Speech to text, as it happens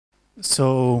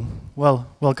So, well,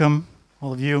 welcome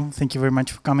all of you. Thank you very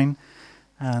much for coming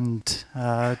and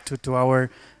to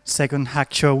our second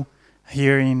hack show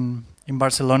here in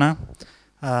Barcelona.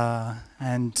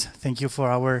 And thank you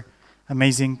for our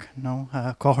amazing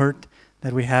cohort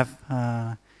that we have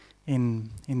in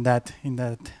that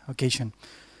occasion.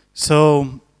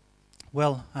 So,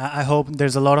 well, I hope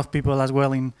there's a lot of people as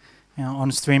well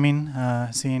on streaming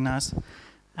seeing us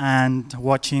and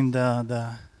watching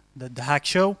the hack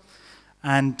show.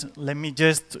 And let me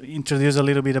just introduce a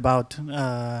little bit about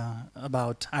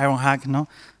Ironhack,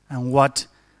 and what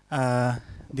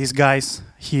these guys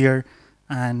here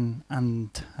and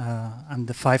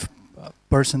the five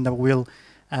person that will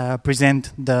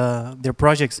present their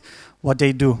projects, what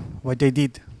they do, what they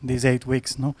did these 8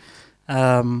 weeks.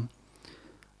 I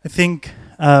think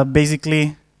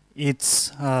basically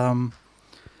it's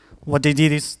what they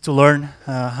did is to learn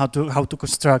how to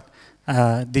construct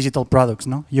digital products.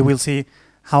 You will see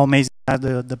how amazing are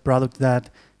the product that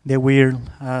they were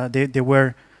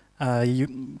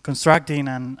constructing,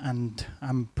 and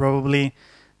probably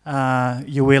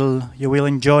you will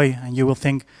enjoy, and you will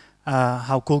think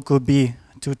how cool could be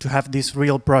to have these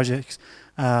real projects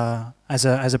as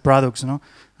a products,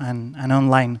 and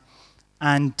online,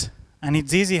 and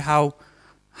it's easy how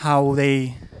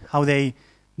they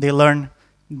learn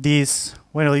this.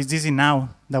 Well, it's easy now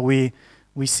that we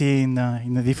see in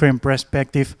a different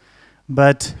perspective,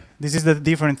 but this is the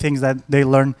different things that they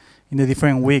learn in the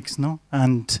different weeks,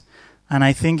 and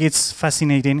I think it's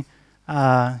fascinating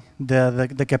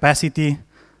the capacity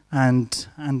and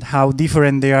how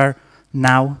different they are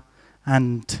now,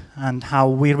 and how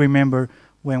we remember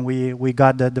when we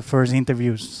got the first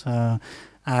interviews.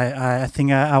 I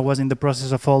think I was in the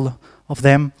process of all of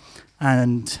them,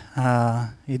 and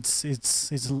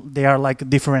they are like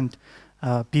different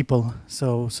people.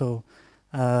 So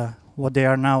what they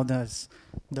are now as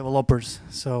developers.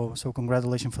 So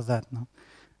congratulations for that.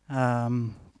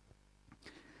 And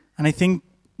I think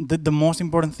the most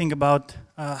important thing about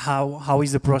how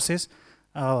is the process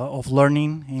of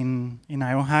learning in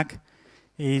Ironhack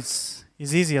is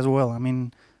easy as well. I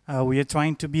mean, we are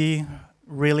trying to be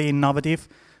really innovative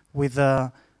with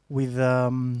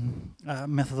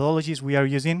methodologies we are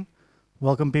using.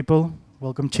 Welcome people,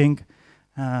 welcome Ching.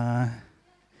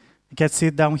 You can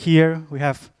sit down here. We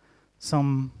have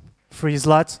some free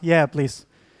slots. Yeah, please.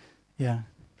 Yeah.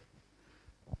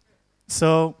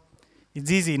 So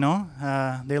it's easy,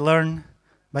 they learn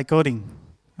by coding.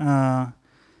 I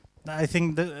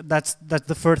think that's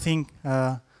the first thing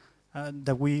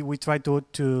that we try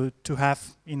to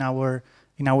have in our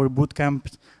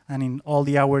bootcamp, and in all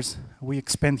the hours we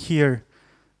spend here.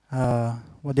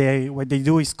 What they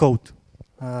do is code,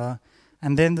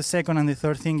 and then the second and the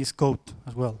third thing is code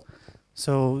as well.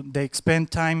 So they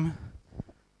spend time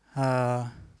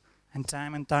and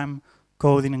time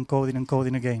coding and coding and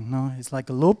coding again. It's like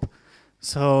a loop.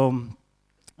 So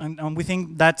and we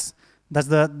think that's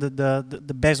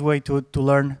the best way to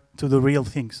learn to do real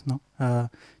things.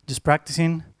 Just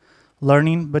practicing,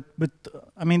 learning. But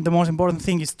I mean, the most important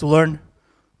thing is to learn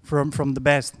from the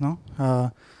best.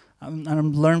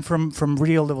 And learn from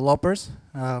real developers,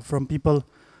 from people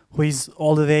who is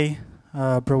all the day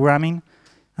programming.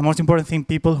 The most important thing,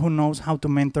 people who knows how to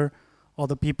mentor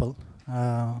other people,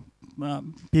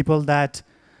 people that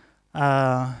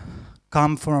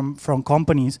come from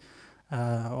companies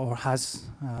or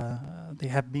they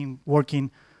have been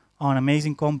working on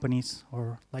amazing companies,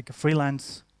 or like a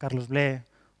freelance, Carlos Ble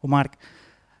or Mark.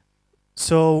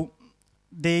 So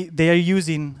they are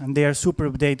using, and they are super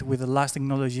updated with the last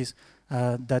technologies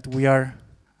that we are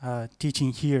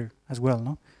teaching here as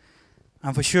well.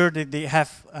 And for sure they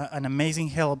have an amazing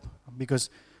help,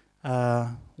 because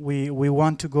we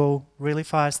want to go really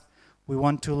fast. We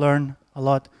want to learn a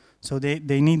lot, so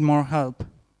they need more help.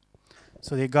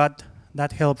 So they got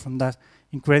that help from that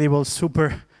incredible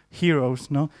superheroes,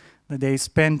 that they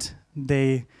spent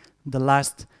the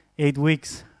last 8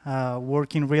 weeks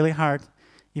working really hard,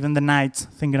 even the nights,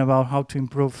 thinking about how to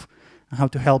improve and how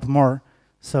to help more.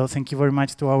 So thank you very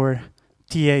much to our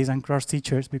TAs and cross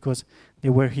teachers, because they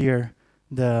were here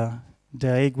the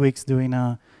 8 weeks doing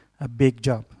a big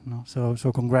job. So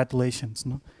congratulations.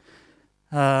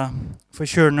 For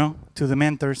sure, to the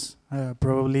mentors,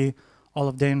 probably all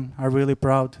of them are really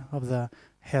proud of the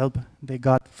help they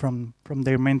got from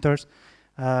their mentors.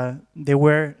 They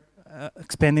were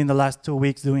spending the last 2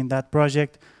 weeks doing that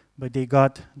project, but they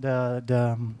got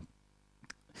the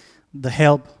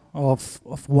help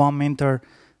of one mentor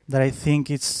that I think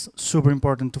it's super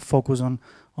important to focus on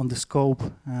the scope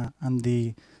and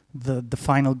the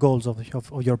final goals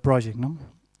of your project.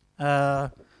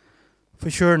 For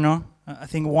sure, no. I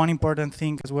think one important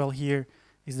thing as well here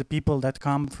is the people that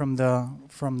come from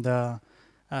the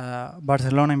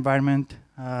Barcelona environment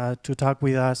to talk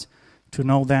with us, to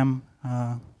know them,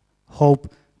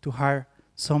 hope to hire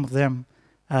some of them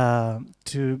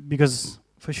because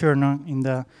for sure, no, in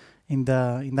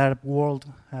that world,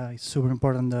 it's super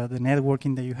important the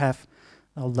networking that you have,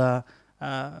 all the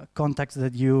contacts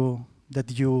that you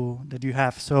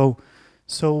have. So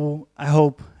I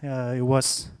hope it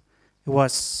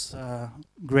was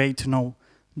great to know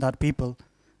that people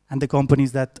and the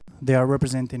companies that they are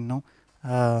representing. No,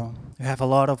 you have a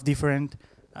lot of different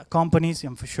companies,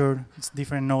 and for sure it's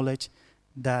different knowledge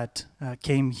that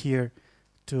came here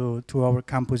to our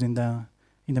campus in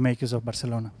the makers of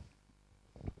Barcelona.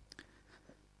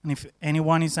 And if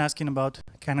anyone is asking about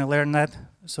can I learn that,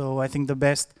 so I think the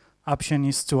best option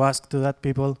is to ask to that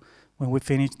people when we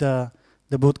finish the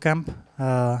bootcamp.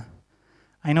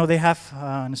 I know they have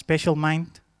a special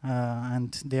mind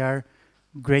and they are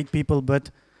great people, but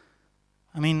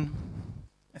I mean,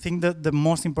 I think that the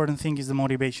most important thing is the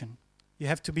motivation. You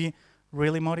have to be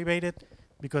really motivated,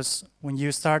 because when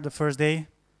you start the first day,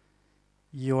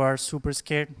 you are super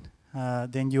scared,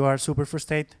 then you are super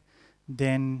frustrated,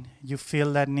 then you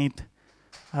feel that need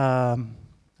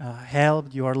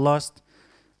help, you are lost.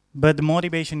 But the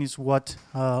motivation is what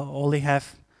all they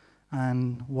have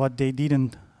and what they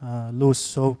didn't lose.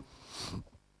 So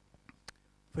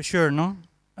for sure, no?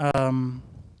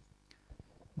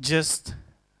 Just,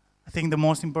 I think the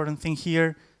most important thing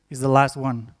here is the last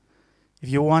one. If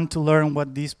you want to learn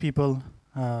what these people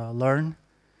learn,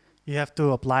 you have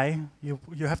to apply. You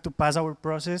have to pass our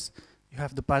process. You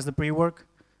have to pass the pre-work,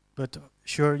 but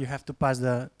sure, you have to pass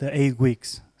the 8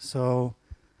 weeks. So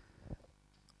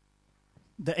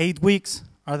the 8 weeks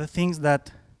are the things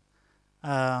that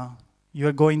you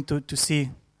are going to see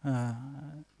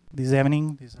this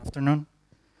evening, this afternoon.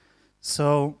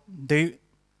 So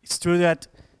it's true that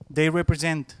they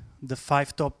represent the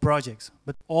 5 top projects,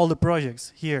 but all the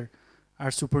projects here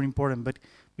are super important. But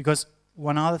because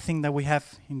one other thing that we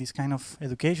have in this kind of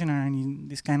education and in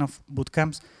this kind of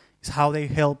bootcamps is how they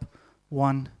help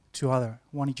one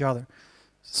each other.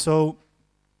 So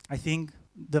I think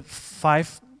the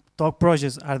 5 top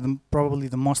projects are probably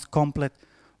the most complete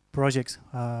projects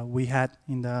we had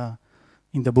in the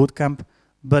bootcamp.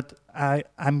 But I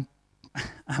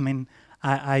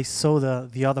saw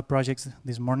the other projects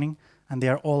this morning, and they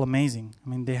are all amazing. I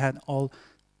mean, they had all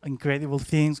incredible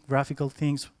things, graphical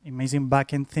things, amazing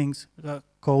backend things,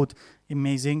 code,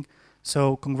 amazing.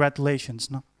 So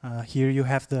congratulations. No? Here you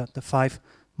have the 5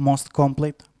 most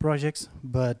complete projects,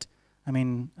 but I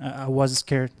mean, I was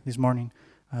scared this morning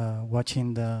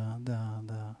watching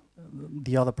the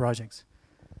other projects.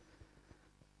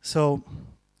 So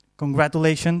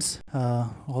congratulations,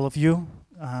 all of you,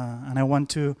 and I want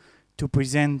to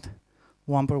present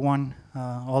one by one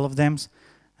all of them,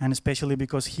 and especially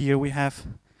because here we have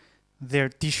their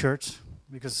T-shirts,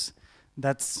 because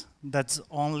that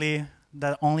only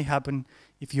happen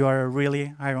if you are a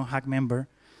really Ironhack member.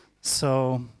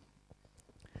 So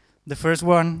the first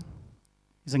one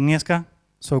is Agnieszka,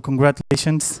 so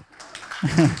congratulations.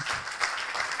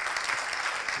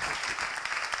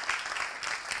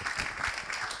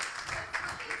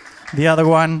 The other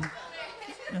one,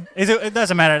 it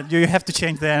doesn't matter, you have to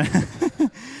change that.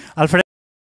 Alfredo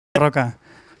Roca,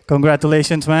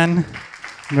 congratulations, man.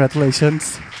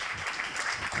 Congratulations.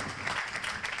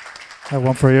 I have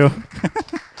one for you.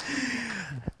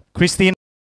 Christina,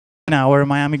 our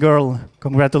Miami girl,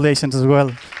 congratulations as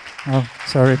well. Oh,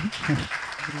 sorry.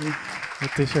 The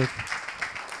t-shirt.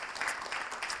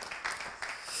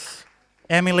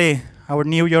 Emily, our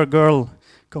New York girl,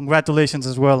 congratulations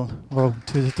as well. Oh,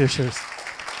 2 t-shirts.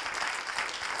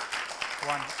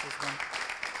 One.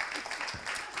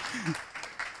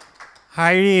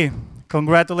 Heidi,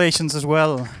 congratulations as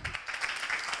well.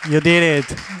 You did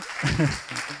it.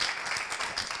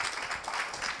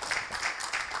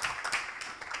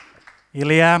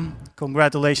 Ilya,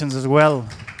 congratulations as well.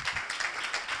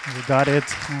 You got it.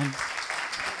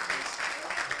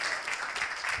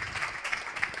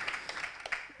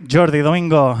 Jordi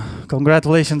Domingo,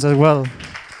 congratulations as well.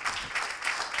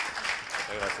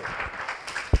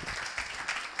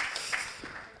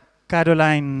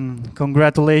 Caroline,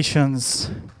 congratulations.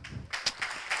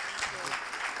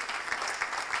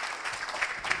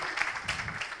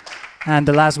 And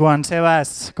the last one,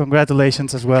 Sebas,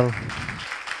 congratulations as well.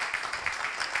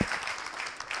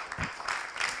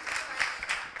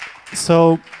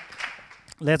 So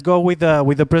let's go with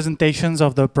the presentations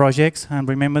of the projects, and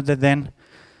remember that then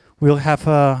we'll have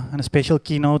a special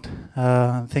keynote.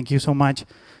 Thank you so much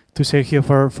to Sergio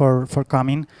for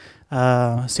coming.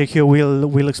 Sergio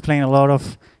will explain a lot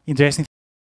of interesting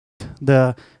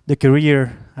the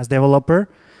career as developer.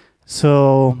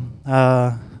 So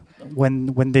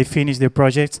when they finish their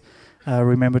projects,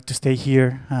 remember to stay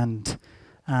here and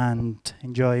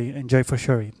enjoy for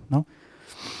sure. No,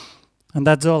 and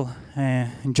that's all.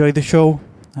 Enjoy the show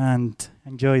and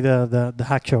enjoy the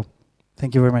hack show.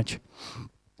 Thank you very much.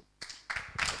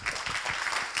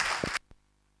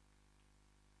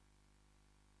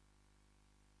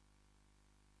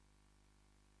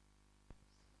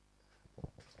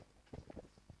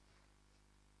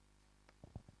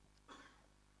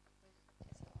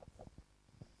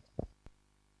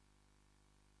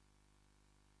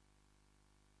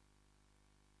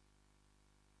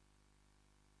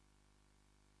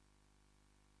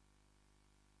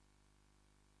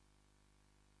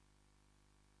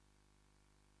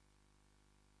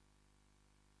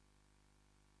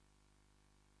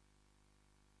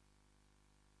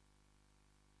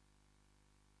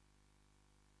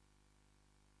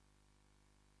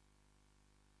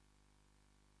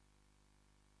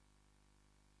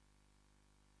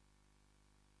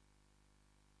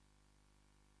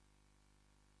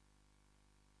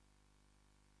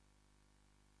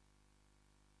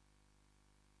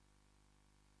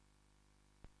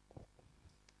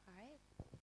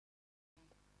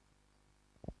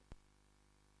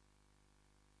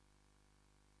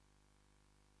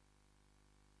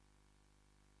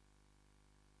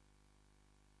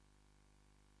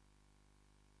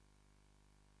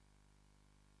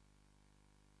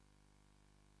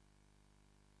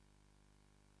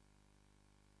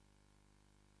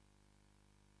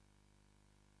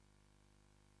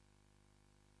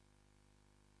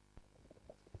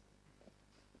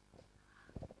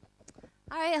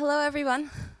 All right, hello everyone.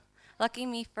 Lucky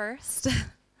me first.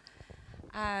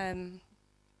 My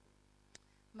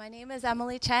name is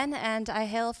Emily Chen, and I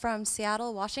hail from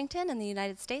Seattle, Washington in the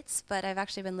United States, but I've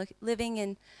actually been living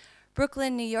in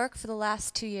Brooklyn, New York for the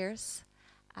last 2 years.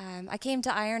 I came to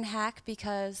Ironhack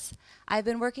because I've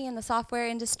been working in the software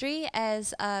industry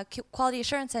as a quality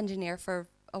assurance engineer for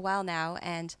a while now,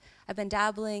 and I've been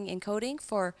dabbling in coding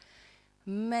for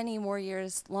many more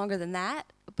years longer than that,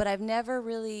 but I've never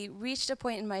really reached a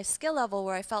point in my skill level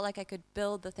where I felt like I could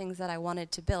build the things that I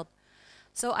wanted to build.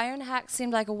 So Ironhack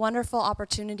seemed like a wonderful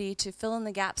opportunity to fill in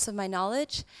the gaps of my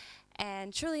knowledge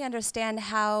and truly understand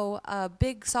how a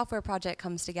big software project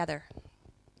comes together.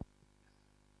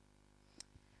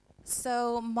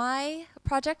 So my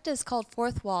project is called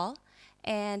Fourth Wall,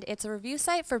 and it's a review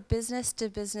site for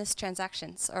business-to-business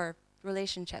transactions or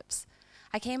relationships.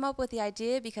 I came up with the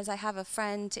idea because I have a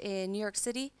friend in New York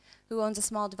City who owns a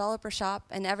small developer shop,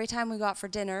 and every time we go out for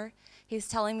dinner, he's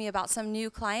telling me about some new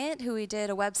client who he did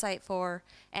a website for,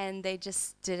 and they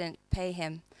just didn't pay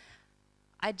him.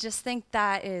 I just think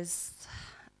that is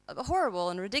horrible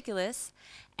and ridiculous,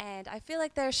 and I feel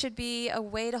like there should be a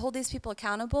way to hold these people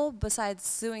accountable besides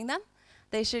suing them.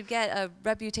 They should get a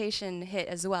reputation hit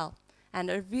as well, and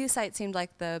a review site seemed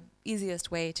like the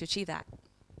easiest way to achieve that.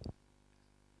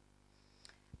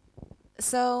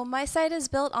 So my site is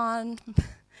built on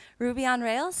Ruby on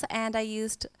Rails, and I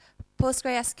used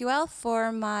PostgreSQL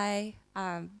for my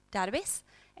database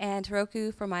and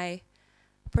Heroku for my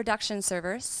production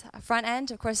servers. Front end,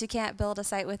 of course, you can't build a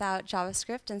site without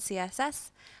JavaScript and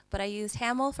CSS, but I used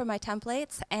Haml for my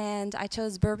templates, and I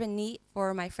chose Bourbon Neat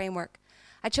for my framework.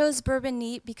 I chose Bourbon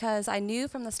Neat because I knew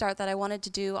from the start that I wanted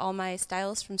to do all my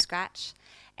styles from scratch,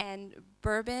 and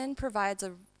Bourbon provides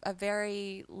a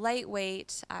very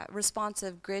lightweight,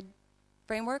 responsive grid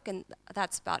framework, and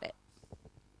that's about it.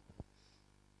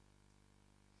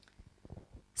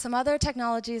 Some other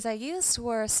technologies I used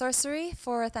were Sorcery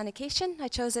for authentication. I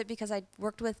chose it because I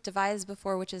worked with Devise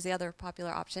before, which is the other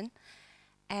popular option.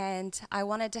 And I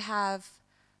wanted to have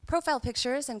profile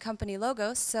pictures and company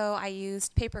logos, so I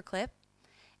used Paperclip.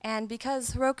 And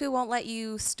because Heroku won't let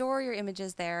you store your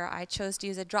images there, I chose to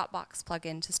use a Dropbox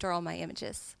plugin to store all my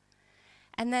images.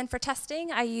 And then for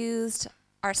testing, I used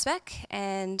RSpec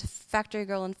and Factory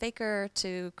Girl and Faker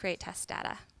to create test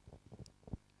data.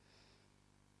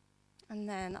 And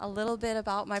then a little bit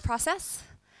about my process.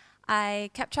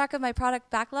 I kept track of my product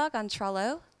backlog on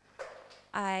Trello.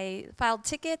 I filed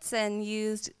tickets and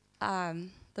used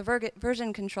the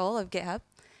version control of GitHub.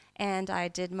 And I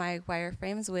did my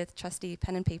wireframes with trusty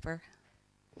pen and paper.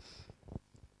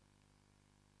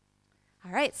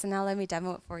 All right, so now let me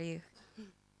demo it for you.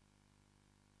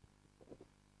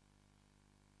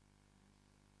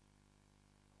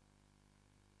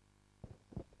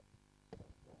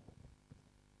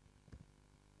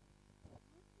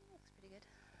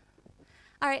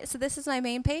 All right, so this is my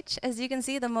main page. As you can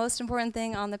see, the most important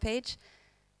thing on the page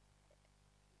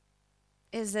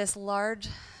is this large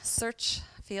search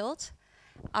field.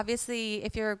 Obviously,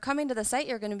 if you're coming to the site,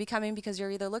 you're going to be coming because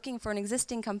you're either looking for an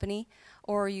existing company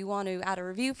or you want to add a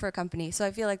review for a company. So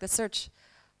I feel like the search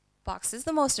box is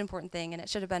the most important thing, and it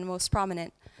should have been most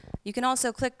prominent. You can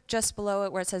also click just below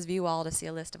it where it says View All to see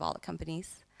a list of all the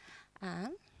companies.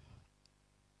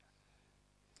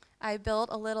 I built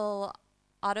a little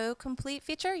autocomplete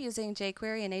feature using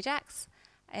jQuery and Ajax,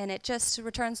 and it just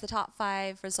returns the top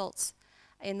 5 results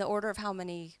in the order of how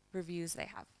many reviews they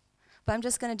have. But I'm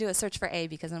just going to do a search for A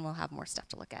because then we'll have more stuff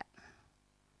to look at.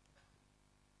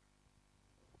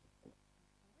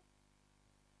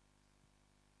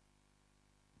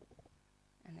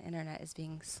 And the internet is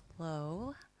being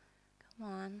slow. Come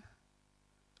on.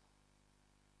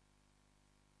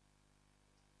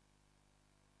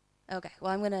 Okay,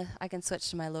 well I can switch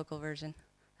to my local version.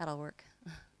 That'll work.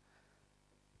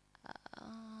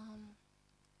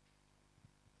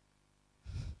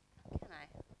 Can I?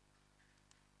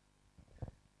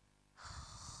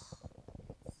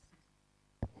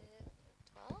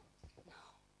 12? No.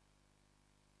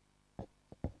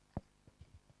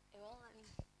 It won't let me.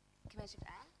 Can I shift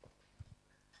add?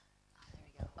 Oh, there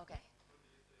we go. Okay.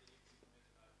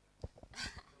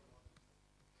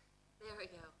 There we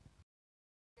go.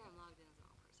 I'm logged in as the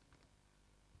wrong person.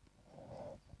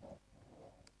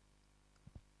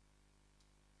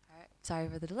 All right. Sorry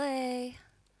for the delay. I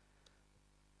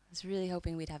was really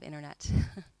hoping we'd have internet.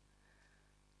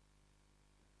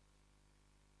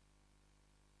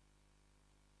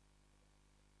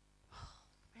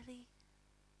 Really?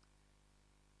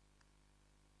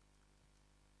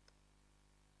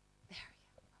 There we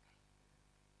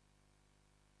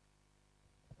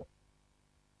go. Okay.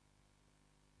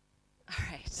 All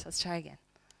right, let's try again.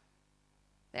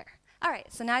 There. All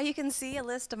right, so now you can see a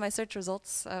list of my search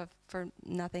results for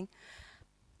nothing.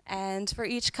 And for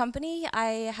each company,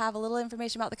 I have a little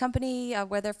information about the company,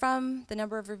 where they're from, the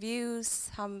number of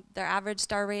reviews, their average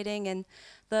star rating, and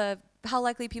how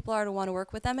likely people are to want to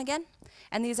work with them again.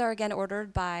 And these are again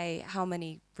ordered by how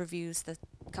many reviews the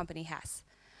company has.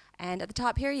 And at the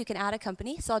top here, you can add a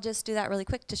company. So I'll just do that really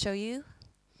quick to show you.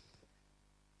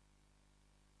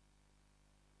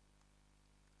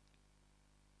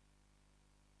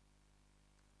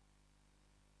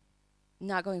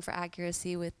 Not going for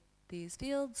accuracy with these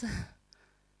fields.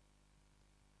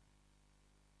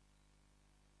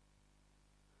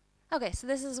 Okay, so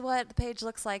this is what the page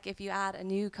looks like if you add a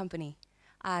new company.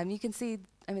 You can see,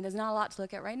 there's not a lot to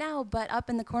look at right now, but up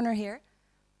in the corner here,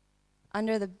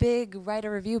 under the big write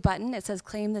a review button, it says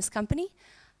claim this company.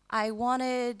 I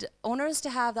wanted owners to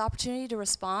have the opportunity to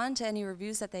respond to any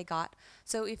reviews that they got.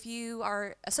 So if you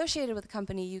are associated with a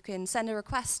company, you can send a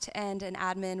request and an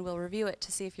admin will review it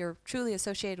to see if you're truly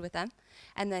associated with them.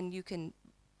 And then you can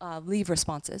leave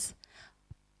responses.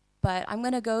 But I'm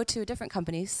going to go to a different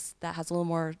company that has a little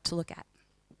more to look at.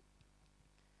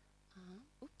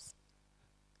 Oops.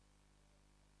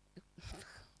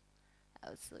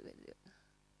 That was a silly way to do it.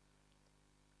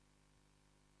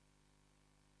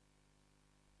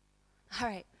 All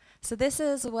right, so this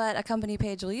is what a company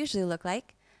page will usually look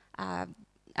like. At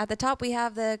the top, we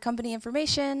have the company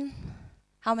information,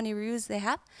 how many reviews they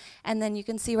have, and then you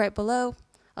can see right below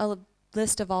a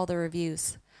list of all the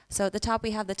reviews. So at the top,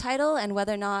 we have the title and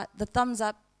whether or not the thumbs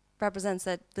up represents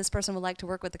that this person would like to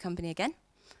work with the company again.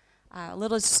 A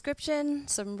little description,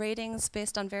 some ratings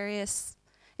based on various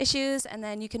issues, and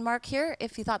then you can mark here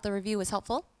if you thought the review was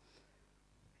helpful.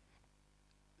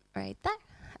 Right there.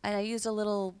 And I used a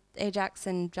little Ajax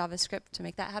and JavaScript to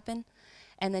make that happen.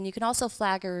 And then you can also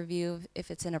flag a review if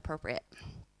it's inappropriate.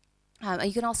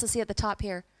 You can also see at the top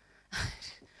here,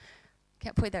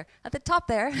 can't point there, at the top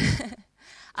there,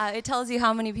 it tells you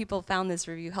how many people found this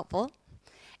review helpful.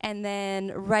 And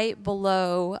then right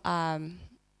below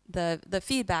the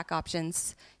feedback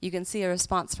options, you can see a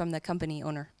response from the company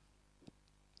owner.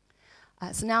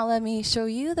 So now let me show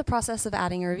you the process of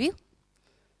adding a review.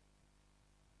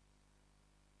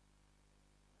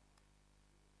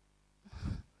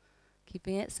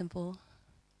 Keeping it simple.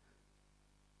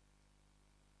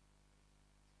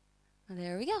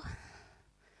 There we go.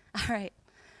 All right.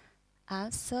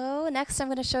 So next I'm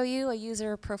going to show you a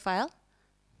user profile.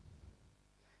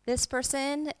 This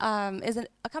person is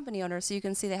a company owner, so you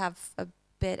can see they have a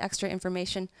bit extra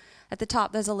information. At the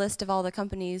top there's a list of all the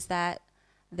companies that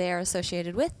they're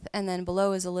associated with, and then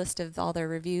below is a list of all their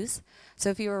reviews. So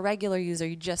if you were a regular user,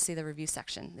 you just see the review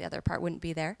section. The other part wouldn't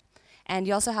be there. And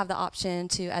you also have the option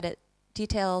to edit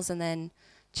details and then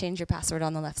change your password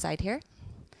on the left side here.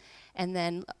 And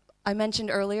then I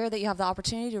mentioned earlier that you have the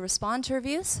opportunity to respond to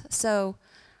reviews. So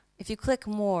if you click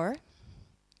more,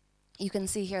 you can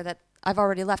see here that I've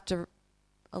already left a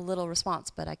a little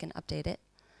response, but I can update it.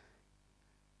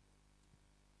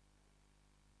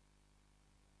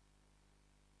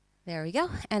 There we go,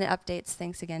 and it updates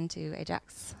thanks again to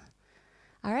Ajax.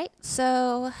 All right,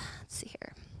 so let's see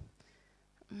here.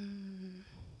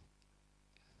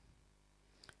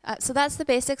 So that's the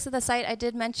basics of the site. I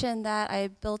did mention that I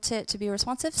built it to be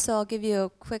responsive, so I'll give you a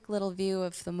quick little view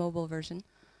of the mobile version.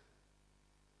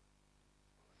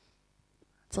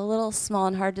 It's a little small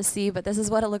and hard to see, but this is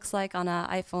what it looks like on an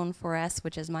iPhone 4S,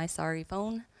 which is my sorry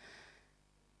phone.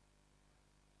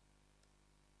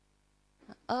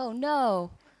 Oh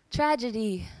no,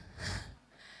 tragedy.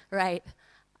 Right,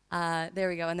 there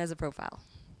we go, and there's a profile.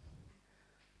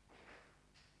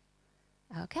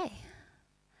 Okay.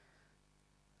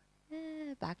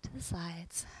 Back to the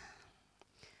slides.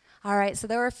 All right, so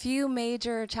there were a few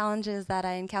major challenges that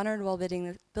I encountered while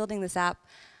building this app.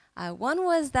 One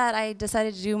was that I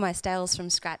decided to do my styles from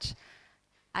scratch.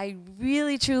 I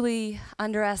really, truly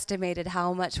underestimated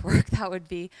how much work that would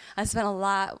be. I spent a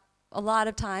lot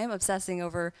of time obsessing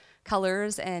over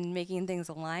colors and making things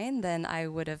align than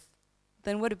would have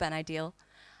been ideal.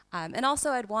 And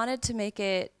also, I'd wanted to make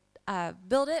it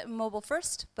build it mobile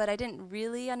first, but I didn't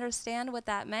really understand what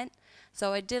that meant.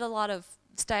 So I did a lot of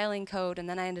styling code, and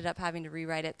then I ended up having to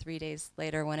rewrite it 3 days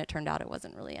later when it turned out it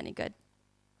wasn't really any good.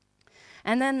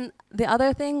 And then the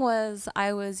other thing was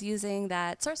I was using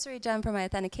that sorcery gem for my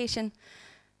authentication.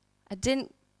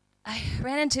 I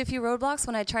ran into a few roadblocks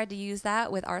when I tried to use that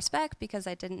with RSpec because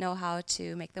I didn't know how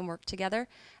to make them work together.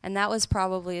 And that was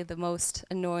probably the most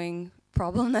annoying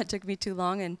problem that took me too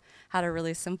long and had a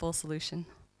really simple solution.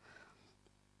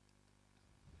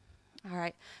 All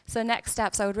right, so next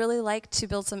steps, I would really like to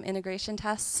build some integration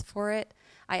tests for it.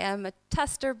 I am a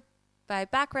tester by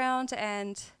background,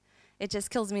 and it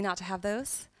just kills me not to have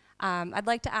those. I'd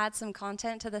like to add some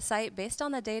content to the site based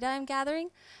on the data I'm gathering.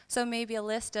 So maybe a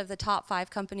list of the top 5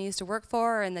 companies to work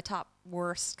for and the top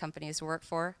worst companies to work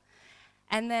for.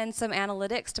 And then some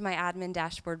analytics to my admin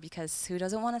dashboard, because who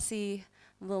doesn't want to see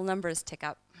little numbers tick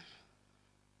up?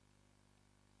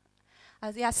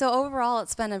 Yeah, so overall,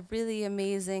 it's been a really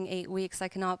amazing 8 weeks. I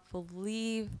cannot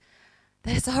believe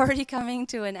that it's already coming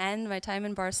to an end, my time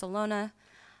in Barcelona.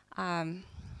 And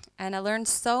I learned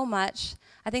so much.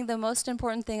 I think the most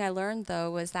important thing I learned,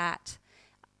 though, was that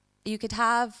you could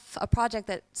have a project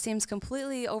that seems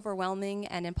completely overwhelming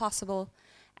and impossible,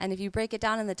 and if you break it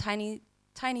down in the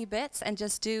tiny bits and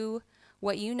just do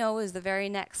what you know is the very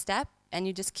next step, and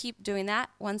you just keep doing that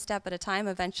one step at a time,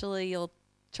 eventually you'll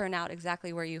turn out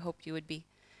exactly where you hoped you would be.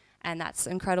 And that's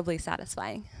incredibly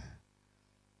satisfying.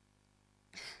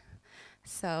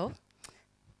 So,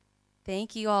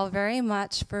 thank you all very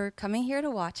much for coming here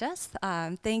to watch us.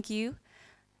 Thank you,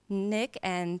 Nick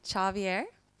and Xavier,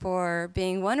 for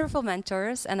being wonderful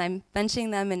mentors. And I'm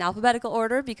mentioning them in alphabetical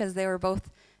order because they were both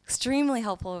extremely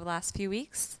helpful over the last few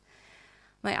weeks.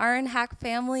 My Ironhack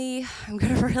family, I'm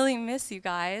going to really miss you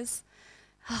guys.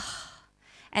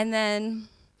 And then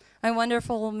my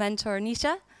wonderful mentor,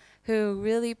 Nisha, who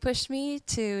really pushed me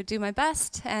to do my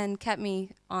best and kept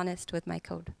me honest with my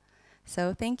code.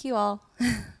 So thank you all.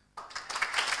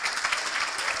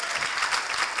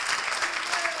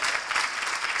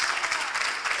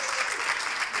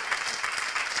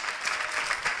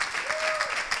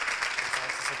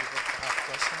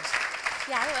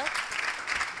 Yeah, I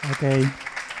will. Okay,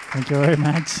 thank you very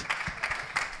much.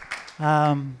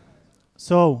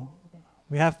 So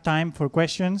we have time for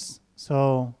questions.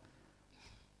 So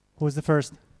who's the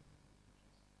first?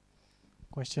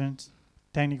 Questions?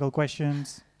 Technical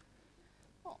questions?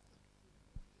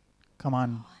 Come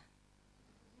on.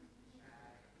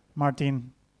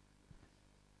 Martin.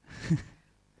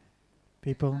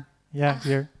 People? Yeah,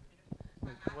 here.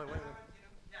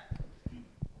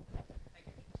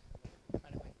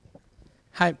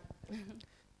 Hi.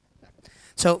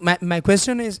 So my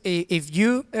question is, if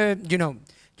you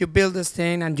you build this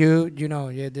thing and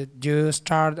you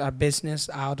start a business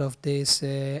out of this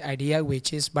idea,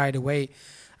 which is, by the way,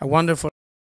 a wonderful.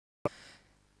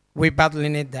 We badly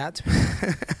need that.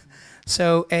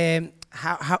 So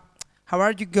how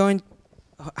are you going?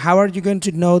 How are you going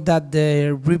to know that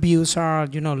the reviews are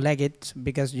legit?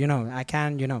 Because I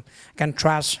can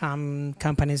trust some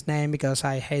company's name because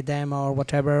I hate them or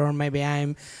whatever, or maybe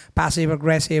I'm passive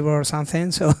aggressive or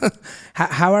something. So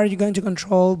how are you going to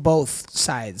control both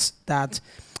sides, that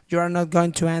you are not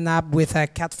going to end up with a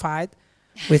cat fight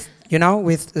with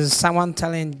with someone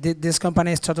telling this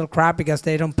company is total crap because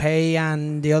they don't pay,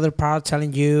 and the other part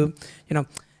telling you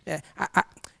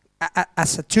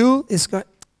as a tool is going.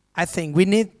 I think we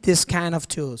need this kind of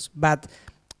tools, but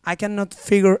I cannot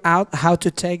figure out how to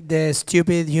take the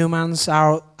stupid humans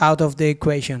out of the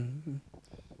equation.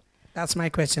 That's my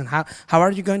question. How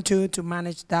are you going to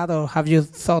manage that, or have you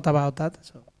thought about that?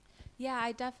 So. Yeah,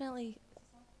 I've definitely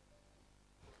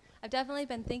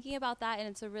been thinking about that, and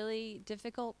it's a really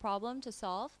difficult problem to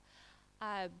solve.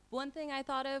 One thing I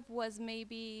thought of was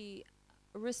maybe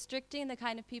restricting the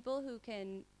kind of people who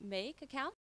can make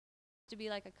accounts to be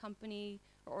like a company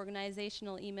or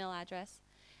organizational email address.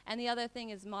 And the other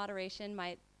thing is moderation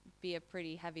might be a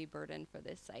pretty heavy burden for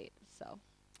this site. So,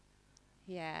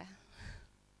 yeah.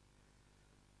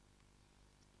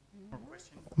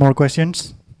 More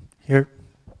questions? Here.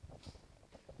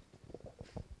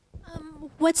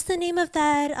 What's the name of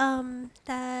that?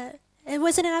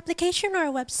 Was it an application or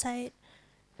a website?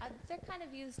 They're kind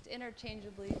of used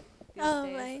interchangeably these Oh,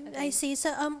 days, right. I think. see.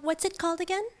 So, what's it called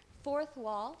again? Fourth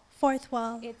wall. Fourth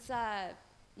wall. It's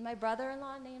my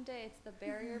brother-in-law named it. It's the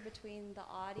barrier between the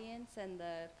audience and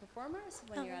the performers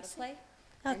when you're at a play.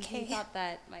 Okay. And he thought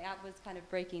that my app was kind of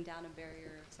breaking down a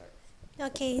barrier of sorts.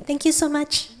 Okay. Thank you so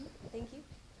much. Thank you.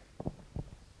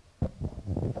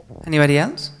 Anybody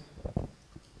else?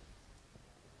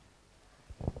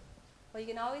 Well, you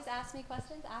can always ask me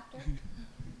questions after.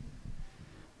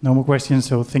 No more questions,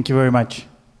 so thank you very much.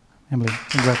 Emily,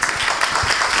 congrats.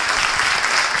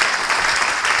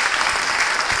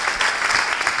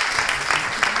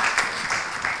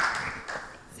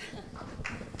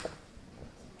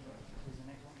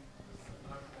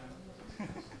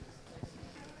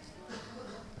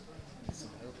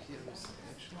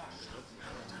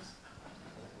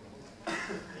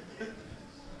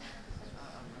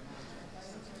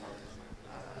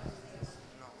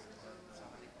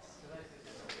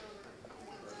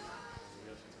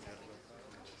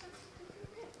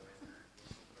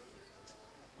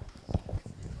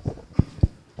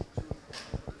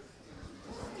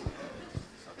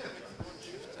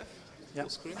 Yeah.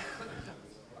 Screen?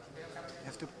 You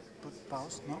have to put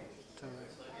pause, no?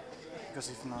 Because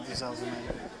if not, it's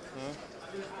automatic.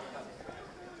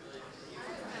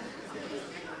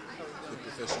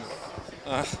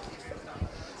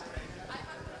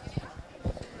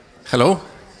 Hello?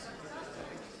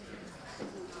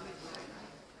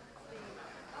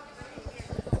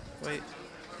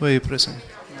 Where are you pressing?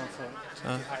 No, for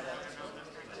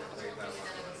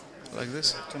Like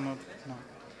this? to not, no.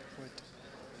 Wait.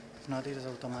 If not, it is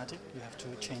automatic. You have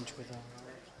to change with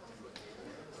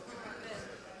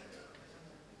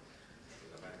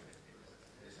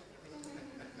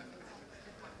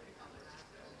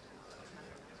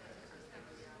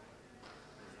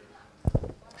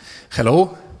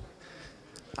Hello,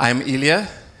 I'm Ilya.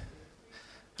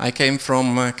 I came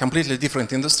from a completely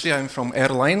different industry. I'm from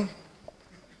airline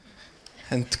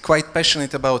and quite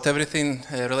passionate about everything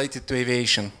related to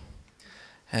aviation.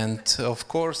 And of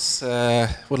course,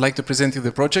 would like to present you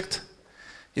the project.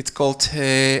 It's called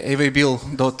avbill.io.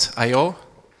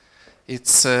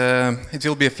 It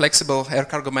will be a flexible air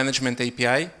cargo management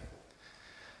API.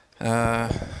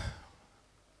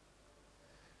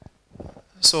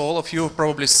 So all of you have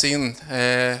probably seen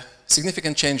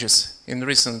significant changes in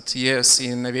recent years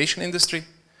in aviation industry.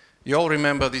 You all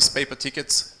remember these paper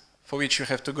tickets for which you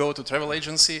have to go to travel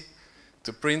agency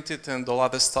to print it and all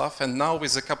other stuff. And now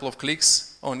with a couple of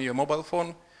clicks on your mobile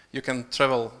phone, you can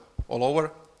travel all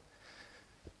over.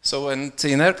 So, and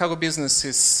in air cargo business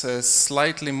is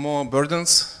slightly more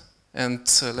burdens, and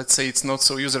let's say it's not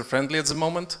so user-friendly at the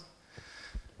moment.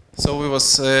 So we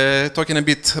was talking a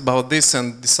bit about this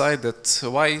and decided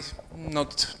why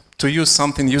not to use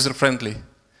something user-friendly.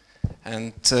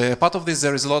 And part of this,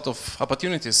 there is a lot of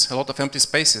opportunities, a lot of empty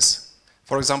spaces.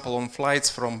 For example, on flights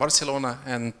from Barcelona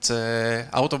and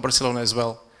out of Barcelona as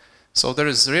well. So there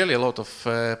is really a lot of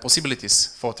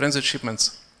possibilities for transit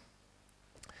shipments.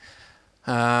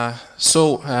 There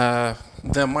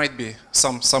might be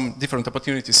some different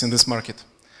opportunities in this market.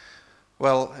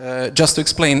 Well, just to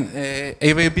explain,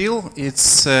 airway bill,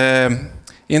 it's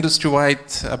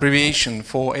industry-wide abbreviation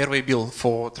for airway bill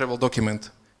for travel document.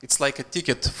 It's like a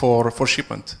ticket for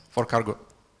shipment, for cargo.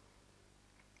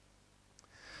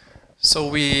 So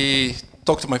we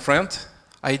talked to my friend,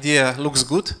 idea looks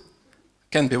good,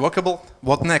 can be workable,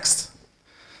 what next?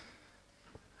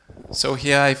 So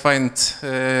here I find,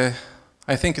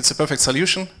 I think it's a perfect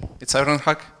solution. It's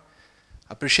Ironhack,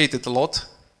 appreciate it a lot.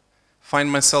 Find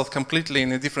myself completely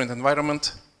in a different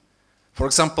environment. For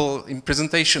example, in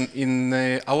presentation in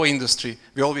our industry,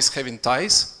 we always have in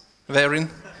ties wearing.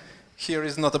 Here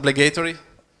is not obligatory.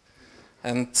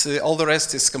 And all the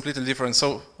rest is completely different.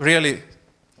 So really,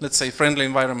 let's say, friendly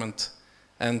environment.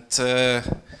 And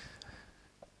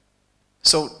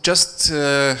so just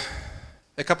a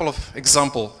a couple of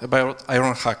examples about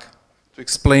Ironhack to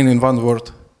explain in one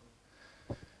word.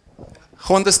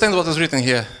 Who understand what is written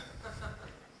here?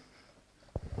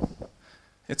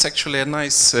 It's actually a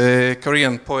nice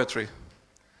Korean poetry.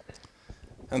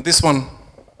 And this one,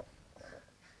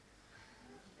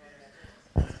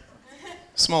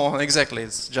 small one, exactly,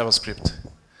 it's JavaScript.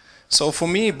 So for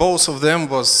me, both of them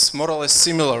was more or less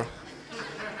similar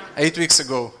 8 weeks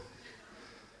ago.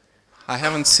 I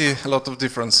haven't seen a lot of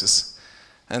differences.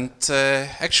 And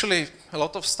actually, a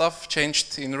lot of stuff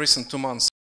changed in recent 2 months.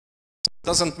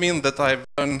 Doesn't mean that I've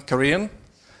learned Korean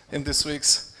in these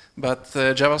weeks, but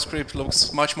JavaScript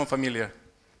looks much more familiar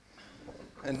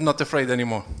and not afraid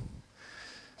anymore.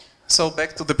 So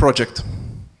back to the project.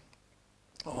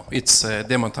 Oh, it's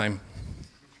demo time.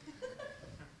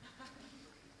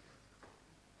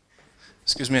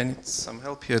 Excuse me, I need some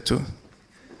help here too.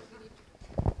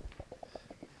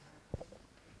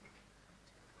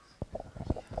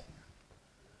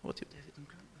 What you did?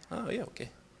 Oh yeah, okay.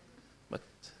 But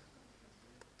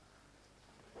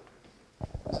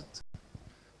is it?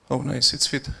 Oh, nice, it's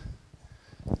fit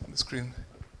on the screen.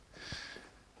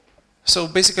 So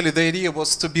basically, the idea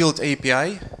was to build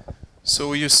API.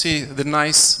 So you see the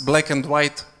nice black and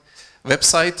white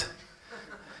website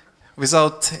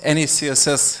without any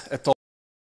CSS at all.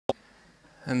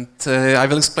 And I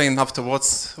will explain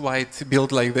afterwards why it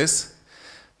built like this.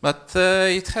 But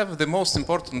it have the most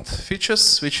important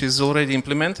features, which is already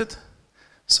implemented.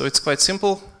 So it's quite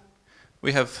simple.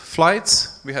 We have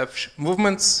flights, we have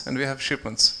movements, and we have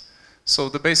shipments. So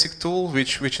the basic tool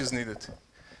which is needed.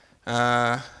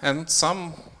 And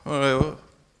some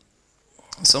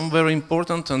very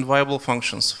important and viable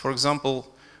functions. For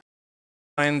example,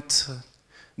 find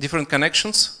different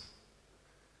connections.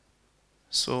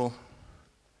 So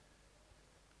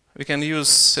we can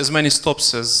use as many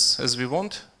stops as we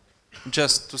want,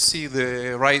 just to see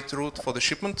the right route for the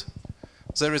shipment.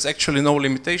 There is actually no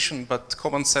limitation, but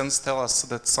common sense tells us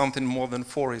that something more than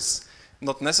 4 is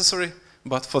not necessary.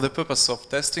 But for the purpose of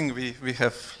testing, we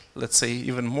have, let's say,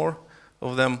 even more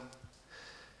of them.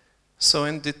 So,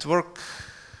 and it worked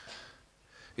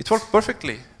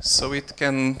perfectly. So it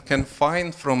can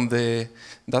find from the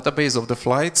database of the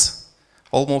flights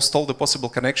almost all the possible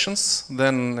connections.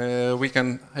 Then we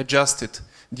can adjust it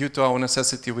due to our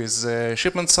necessity with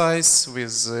shipment size,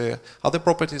 with other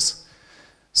properties.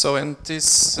 So, and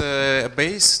it's a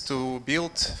base to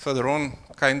build further on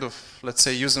kind of, let's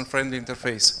say, user-friendly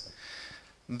interface.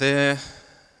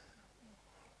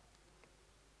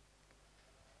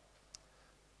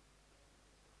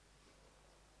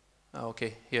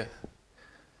 Okay, here.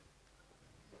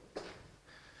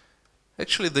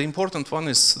 Actually, the important one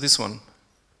is this one.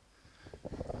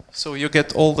 So you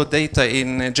get all the data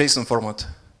in JSON format.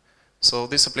 So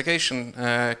this application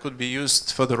could be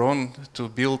used further on to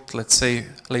build, let's say,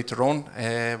 later on,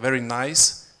 a very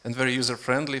nice and very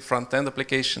user-friendly front-end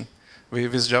application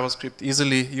with JavaScript,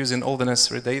 easily using all the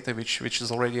necessary data which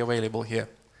is already available here.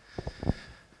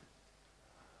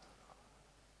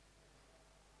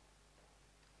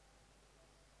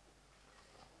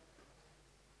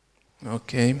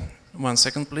 Okay, 1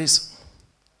 second, please.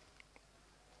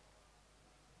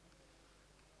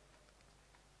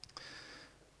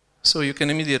 So you can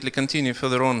immediately continue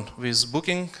further on with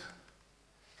booking.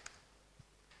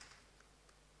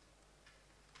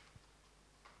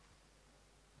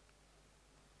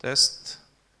 Test.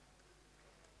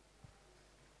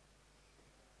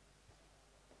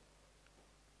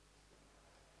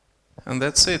 And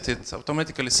that's it. It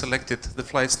automatically selected the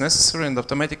flights necessary and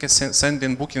automatically send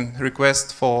in booking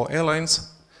request for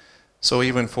airlines. So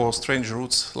even for strange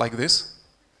routes like this.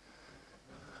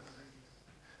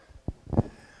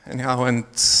 Anyhow, and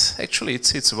actually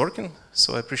it's working.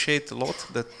 So I appreciate a lot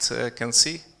that can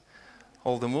see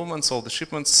all the movements, all the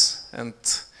shipments, and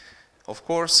of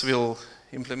course we'll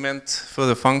implement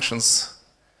further functions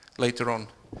later on.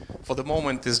 For the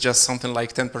moment, it's just something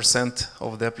like 10%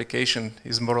 of the application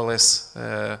is more or less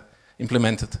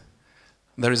implemented.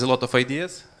 There is a lot of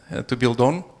ideas to build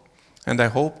on, and I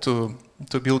hope to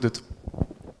build it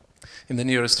in the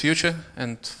nearest future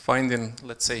and finding,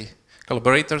 let's say,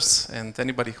 collaborators and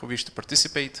anybody who wish to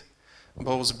participate,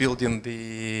 both building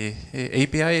the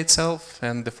API itself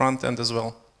and the front end as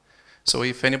well. So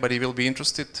if anybody will be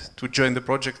interested to join the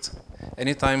project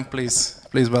anytime, please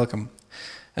welcome.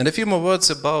 And a few more words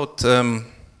about,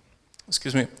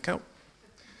 excuse me,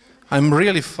 I'm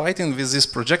really fighting with this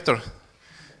projector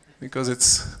because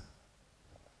it's,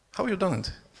 how you done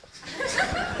it?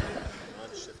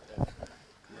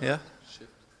 Yeah?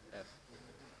 Shift F.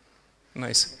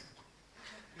 Nice.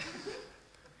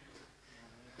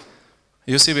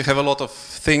 You see, we have a lot of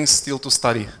things still to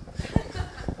study.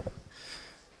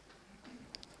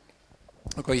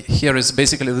 Okay, here is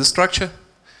basically the structure.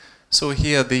 So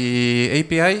here the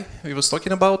API we was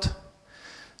talking about.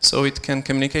 So it can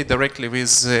communicate directly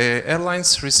with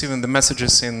airlines, receiving the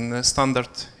messages in standard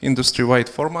industry-wide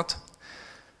format.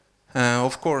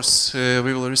 Of course,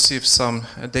 we will receive some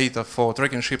data for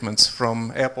tracking shipments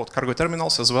from airport cargo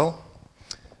terminals as well.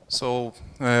 So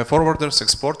forwarders,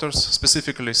 exporters,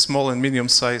 specifically small and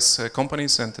medium-sized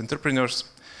companies and entrepreneurs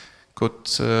could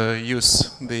use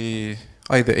the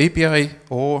either API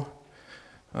or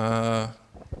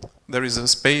there is a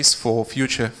space for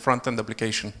future front-end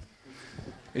application.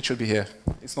 It should be here.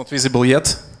 It's not visible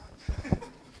yet.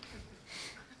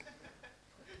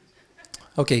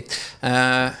 Okay,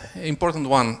 important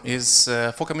one is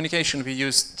for communication we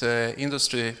used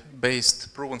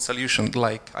industry-based proven solution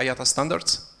like IATA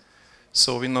standards.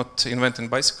 So we're not inventing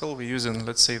bicycle, we're using,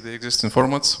 let's say, the existing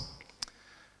formats.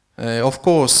 Of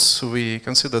course, we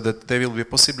consider that there will be a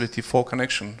possibility for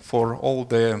connection for all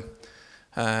the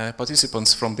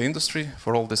participants from the industry,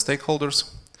 for all the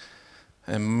stakeholders.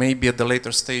 And maybe at the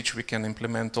later stage we can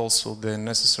implement also the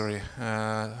necessary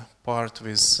part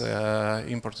with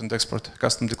import and export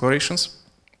custom declarations.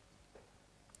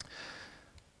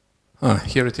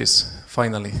 Here it is,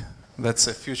 finally. That's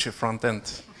a future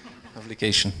front-end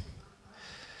application.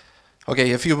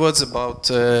 Okay, a few words about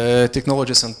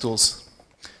technologies and tools.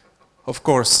 Of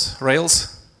course,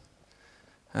 Rails.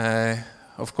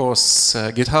 Of course,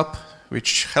 GitHub,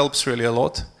 which helps really a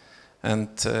lot. And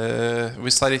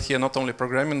we studied here not only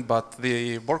programming, but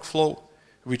the workflow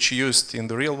which used in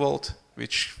the real world,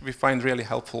 which we find really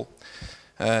helpful.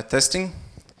 Testing.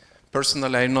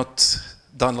 Personally, I've not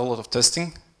done a lot of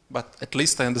testing, but at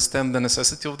least I understand the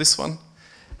necessity of this one,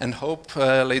 and hope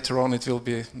later on it will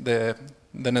be the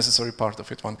necessary part of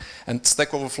it one. And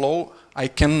Stack Overflow, I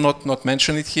cannot not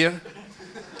mention it here.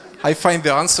 I find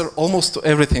the answer almost to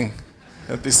everything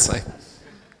at this site.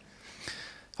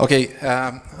 Okay,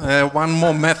 one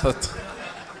more method.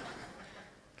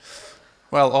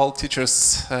 Well, all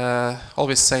teachers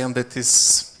always say that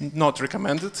is not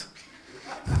recommended.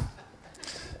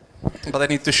 But I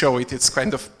need to show it, it's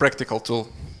kind of practical tool.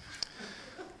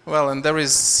 Well, and there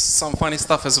is some funny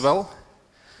stuff as well.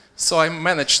 So I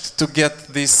managed to get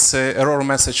this error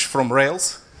message from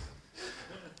Rails.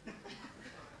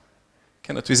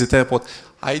 Cannot visit airport.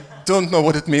 I don't know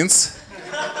what it means.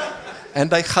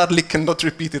 And I hardly cannot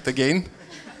repeat it again.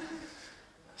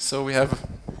 So we have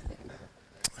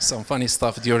some funny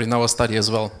stuff during our study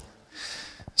as well.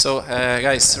 So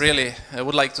guys, really, I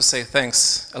would like to say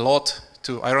thanks a lot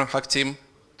to Ironhack team,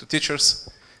 to teachers,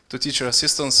 to teacher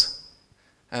assistants,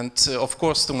 and of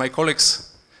course to my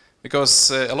colleagues,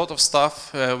 because a lot of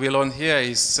stuff we learn here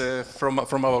is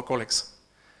from our colleagues.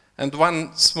 And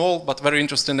one small but very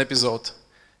interesting episode.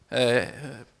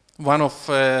 One of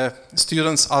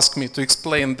students asked me to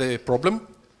explain the problem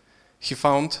he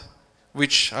found,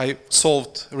 which I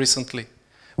solved recently.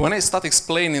 When I start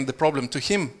explaining the problem to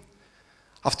him,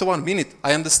 after 1 minute,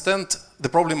 I understand the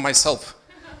problem myself.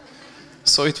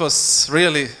 So it was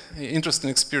really an interesting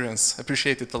experience.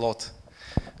 Appreciate it a lot.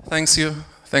 Thanks you.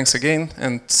 Thanks again.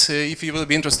 And if you will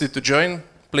be interested to join,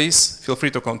 please feel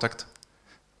free to contact.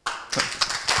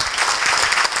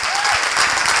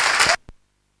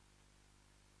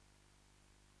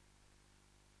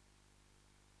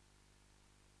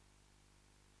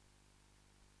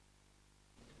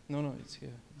 No, it's here.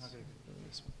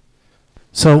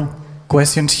 So,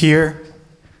 questions here?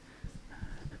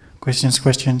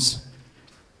 Questions?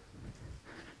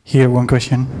 Here, one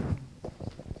question.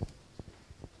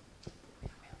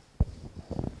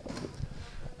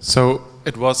 So,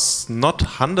 it was not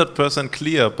 100%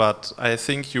 clear, but I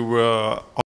think you were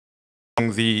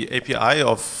on the API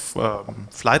of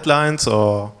flight lines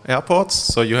or airports,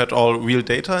 so you had all real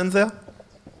data in there?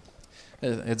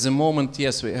 At the moment,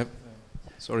 yes, we have.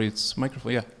 Sorry, it's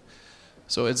microphone, yeah.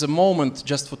 So at the moment,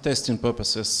 just for testing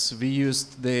purposes, we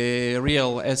used the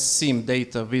real SSIM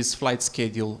data with flight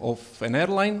schedule of an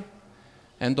airline.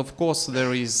 And of course,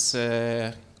 there is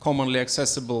commonly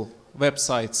accessible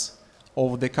websites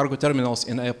of the cargo terminals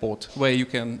in airport where you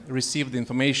can receive the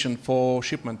information for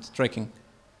shipment tracking.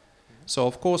 So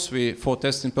of course, we, for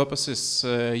testing purposes,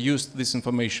 used this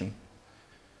information.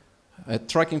 A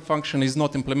tracking function is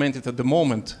not implemented at the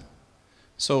moment.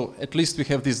 So at least we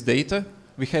have this data,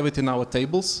 we have it in our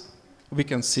tables, we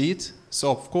can see it, so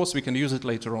of course we can use it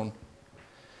later on.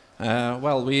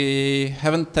 Well, we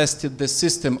haven't tested the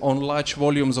system on large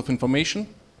volumes of information,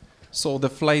 so the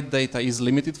flight data is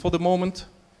limited for the moment.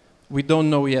 We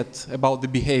don't know yet about the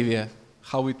behavior,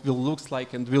 how it will look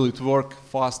like and will it work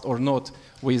fast or not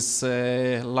with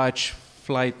large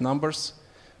flight numbers.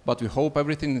 But we hope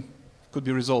everything could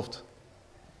be resolved.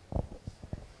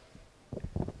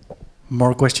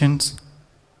 More questions?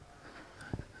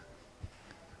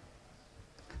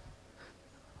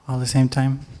 All the same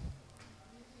time?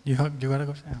 You gotta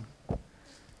go down.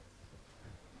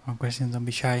 More questions, don't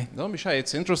be shy. Don't be shy,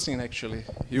 it's interesting actually.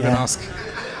 You Yeah. can ask.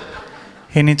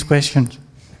 He needs questions.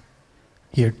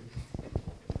 Here.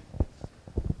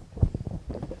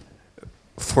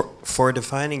 For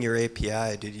defining your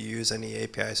API, did you use any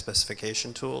API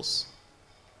specification tools?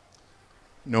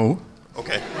 No.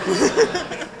 Okay.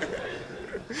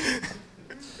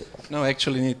 No,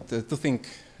 actually need to think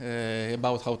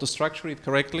about how to structure it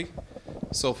correctly.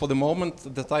 So for the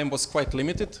moment, the time was quite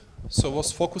limited, so I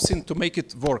was focusing to make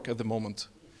it work at the moment,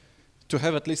 to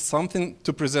have at least something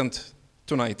to present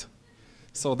tonight.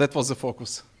 So that was the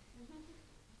focus.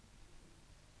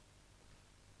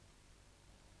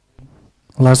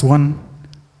 Last one.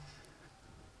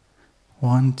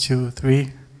 1, 2,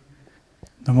 3.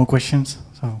 No more questions.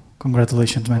 So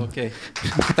congratulations, man. Okay.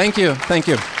 Thank you. Thank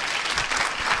you.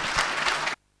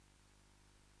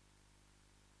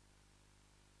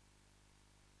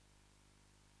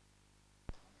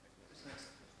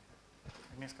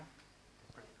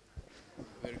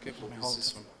 Very careful with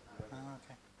this one.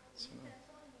 Okay.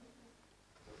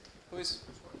 Who is?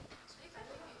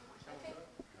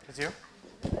 It's you?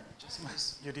 Just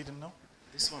this. You didn't know?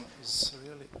 This one is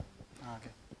really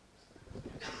Okay.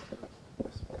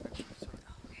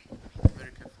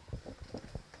 very careful.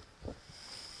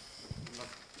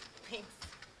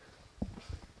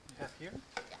 You have here?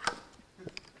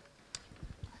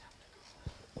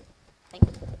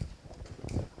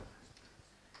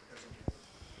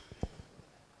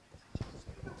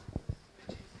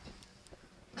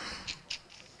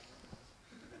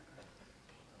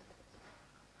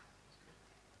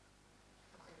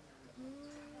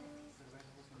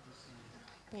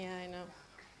 Yeah, I know.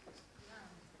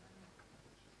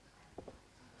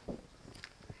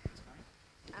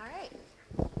 All right.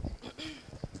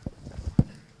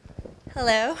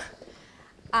 Hello.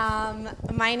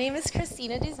 My name is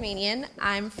Christina Duzmanian.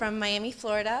 I'm from Miami,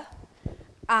 Florida.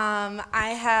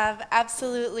 I have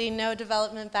absolutely no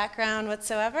development background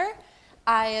whatsoever.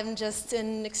 I am just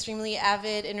an extremely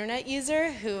avid internet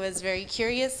user who was very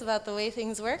curious about the way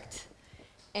things worked.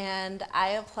 And I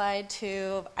applied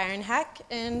to Ironhack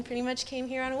and pretty much came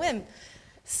here on a whim.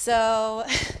 So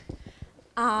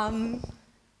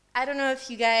I don't know if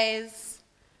you guys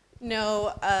know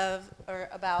of or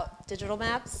about digital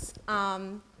maps.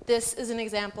 This is an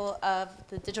example of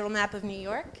the digital map of New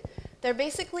York. They're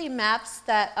basically maps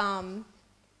that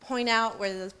point out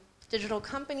where the digital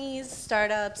companies,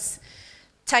 startups,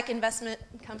 tech investment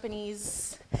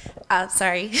companies,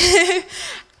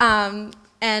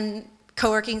 and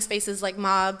co-working spaces like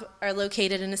Mob are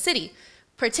located in a city.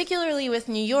 Particularly with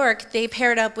New York, they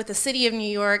paired up with the city of New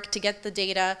York to get the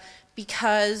data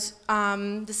because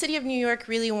the city of New York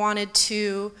really wanted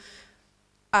to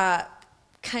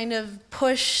kind of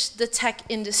push the tech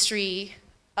industry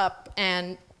up,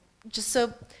 and just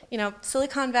so, you know,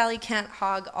 Silicon Valley can't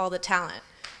hog all the talent.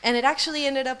 And it actually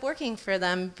ended up working for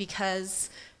them because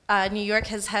New York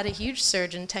has had a huge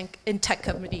surge in tech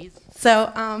companies.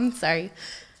 So, sorry.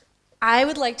 I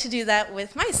would like to do that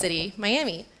with my city,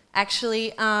 Miami.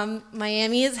 Actually,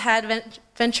 Miami has had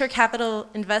venture capital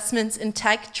investments in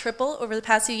tech triple over the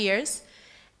past few years.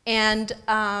 And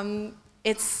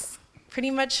it's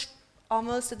pretty much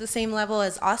almost at the same level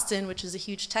as Austin, which is a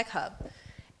huge tech hub.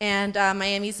 And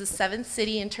Miami's the 7th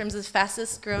city in terms of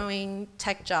fastest growing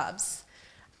tech jobs.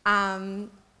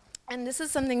 And this is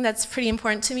something that's pretty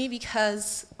important to me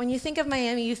because when you think of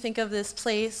Miami, you think of this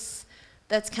place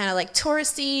that's kind of like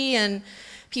touristy and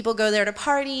people go there to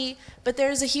party, but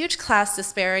there's a huge class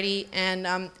disparity,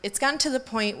 and it's gotten to the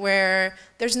point where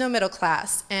there's no middle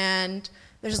class, and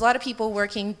there's a lot of people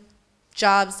working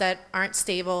jobs that aren't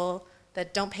stable,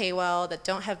 that don't pay well, that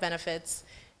don't have benefits,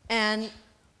 and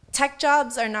tech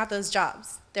jobs are not those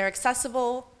jobs. They're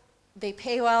accessible, they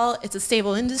pay well, it's a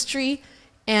stable industry,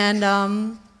 and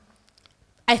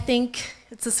I think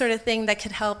it's the sort of thing that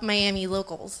could help Miami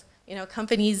locals, you know,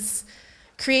 companies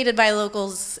created by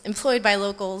locals, employed by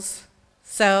locals.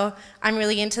 So I'm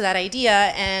really into that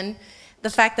idea, and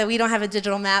the fact that we don't have a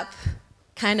digital map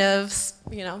kind of,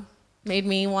 you know, made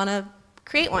me want to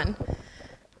create one.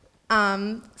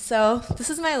 So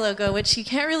this is my logo, which you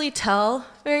can't really tell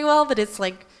very well, but it's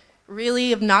like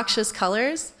really obnoxious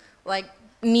colors, like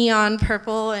neon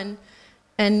purple and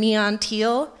neon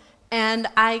teal. And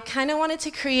I kind of wanted to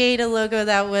create a logo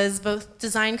that was both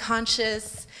design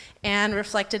conscious and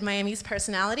reflected Miami's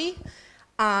personality.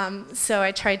 So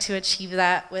I tried to achieve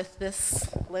that with this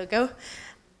logo.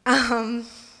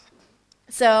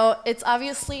 So it's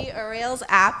obviously a Rails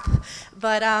app,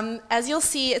 but as you'll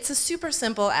see, it's a super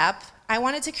simple app. I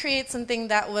wanted to create something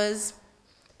that was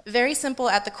very simple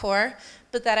at the core,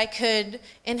 but that I could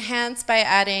enhance by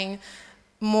adding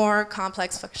more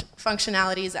complex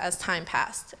functionalities as time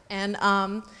passed. And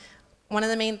one of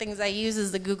the main things I use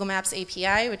is the Google Maps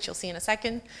API, which you'll see in a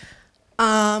second.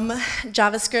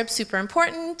 JavaScript, super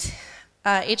important.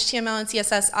 HTML and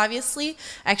CSS, obviously.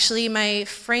 Actually, my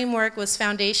framework was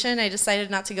Foundation. I decided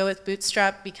not to go with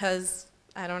Bootstrap because,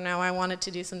 I don't know, I wanted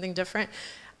to do something different.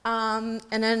 And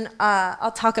then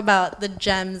I'll talk about the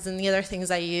gems and the other things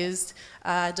I used.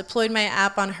 Deployed my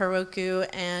app on Heroku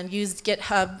and used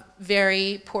GitHub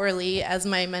very poorly, as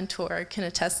my mentor can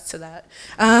attest to that.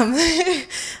 I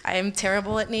am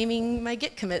terrible at naming my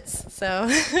Git commits, so.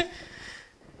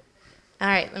 All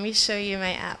right, let me show you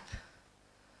my app.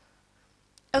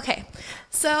 Okay,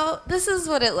 so this is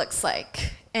what it looks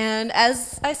like. And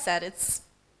as I said, it's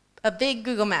a big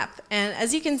Google map. And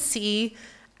as you can see,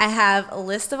 I have a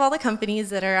list of all the companies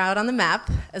that are out on the map,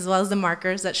 as well as the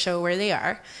markers that show where they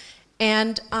are.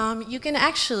 And you can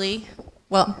actually,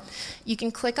 well, you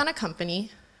can click on a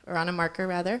company, or on a marker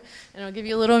rather, and it'll give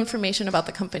you a little information about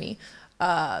the company.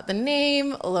 The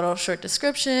name, a little short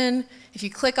description. If you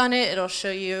click on it, it'll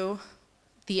show you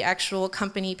the actual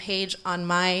company page on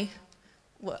my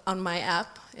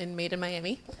app in Made in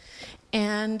Miami.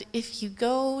 And if you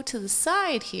go to the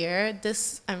side here,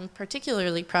 this I'm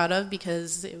particularly proud of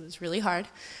because it was really hard.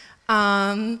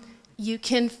 You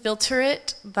can filter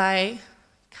it by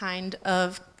kind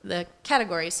of the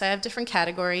categories. So I have different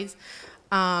categories.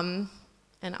 And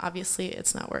obviously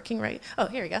it's not working right. Oh,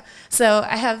 here we go. So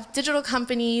I have digital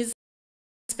companies,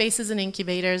 spaces and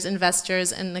incubators,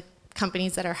 investors, and the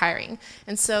companies that are hiring.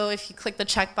 And so if you click the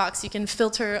checkbox, you can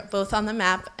filter both on the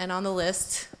map and on the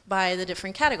list by the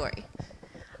different category.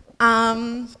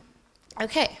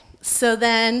 Okay, so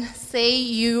then say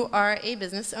you are a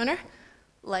business owner,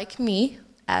 like me,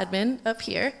 admin up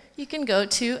here, you can go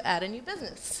to add a new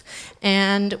business.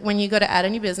 And when you go to add a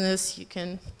new business, you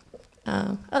can,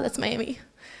 oh, that's Miami.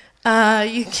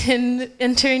 You can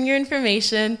enter in your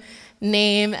information,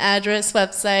 name, address,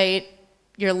 website,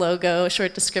 your logo, a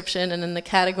short description, and then the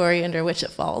category under which it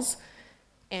falls.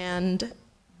 And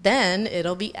then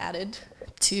it'll be added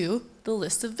to the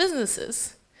list of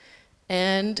businesses.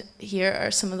 And here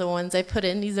are some of the ones I put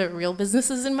in. These are real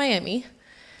businesses in Miami.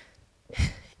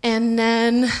 And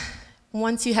then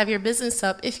once you have your business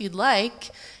up, if you'd like,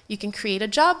 you can create a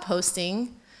job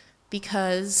posting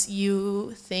because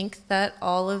you think that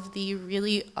all of the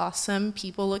really awesome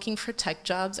people looking for tech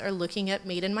jobs are looking at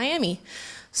Made in Miami.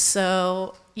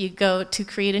 So you go to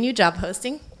create a new job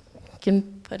posting. You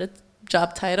can put a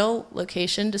job title,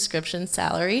 location, description,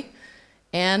 salary,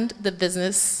 and the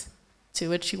business to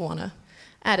which you want to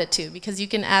add it to, because you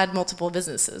can add multiple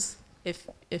businesses if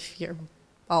you're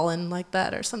all in like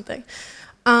that or something.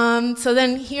 So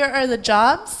then here are the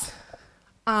jobs.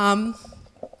 And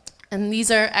these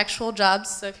are actual jobs.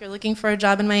 So if you're looking for a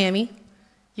job in Miami,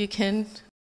 you can.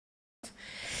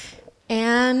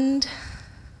 And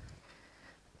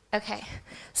okay,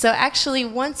 so actually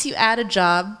once you add a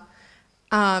job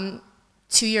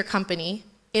to your company,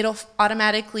 it'll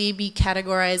automatically be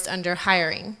categorized under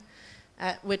hiring,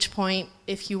 at which point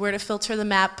if you were to filter the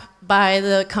map by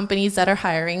the companies that are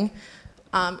hiring,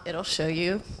 it'll show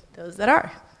you those that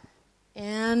are.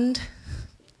 And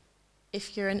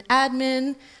if you're an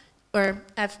admin, or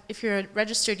if you're a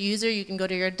registered user, you can go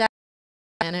to your dashboard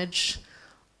and manage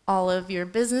all of your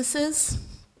businesses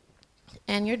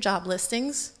and your job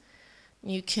listings.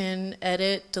 You can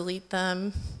edit, delete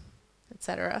them,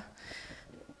 etc.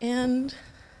 And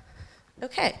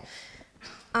okay.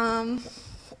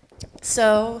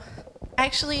 So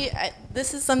actually,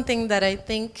 this is something that I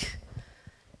think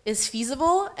is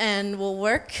feasible and will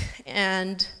work,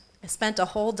 and I spent a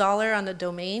whole $1 on a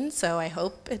domain, so I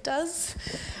hope it does.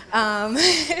 For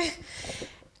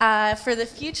the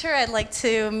future, I'd like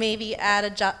to maybe add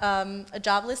a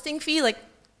job listing fee, like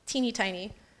teeny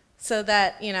tiny, so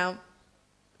that, you know,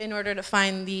 in order to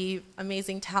find the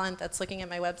amazing talent that's looking at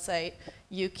my website,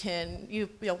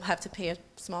 you'll have to pay a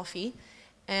small fee.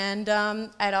 And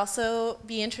I'd also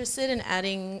be interested in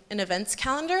adding an events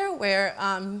calendar where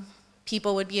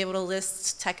people would be able to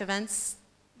list tech events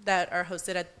that are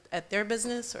hosted at their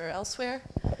business or elsewhere.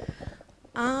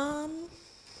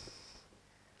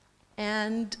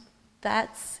 And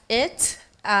that's it.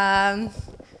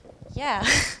 Yeah.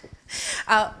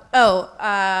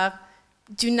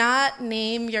 Do not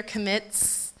name your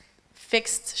commits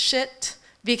fixed shit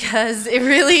because it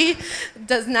really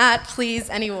does not please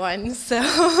anyone. So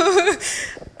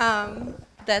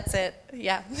that's it,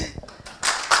 yeah.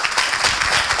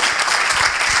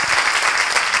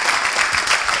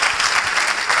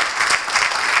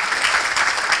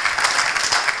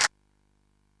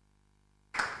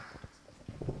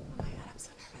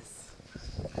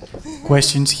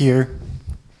 Questions here?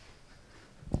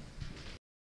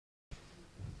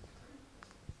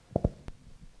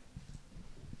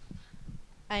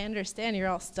 I understand you're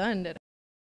all stunned at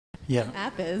Yeah, what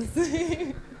app is.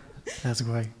 that's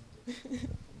why.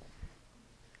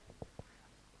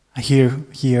 I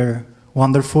hear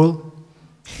wonderful.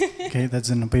 Okay, that's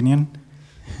an opinion.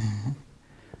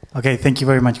 Okay, thank you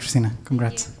very much, Christina.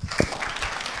 Congrats.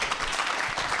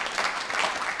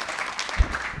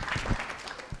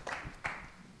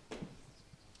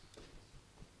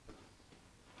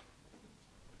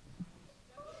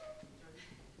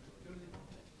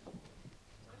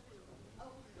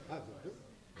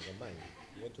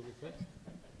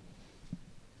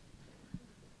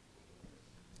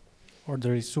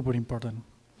 Order is super important.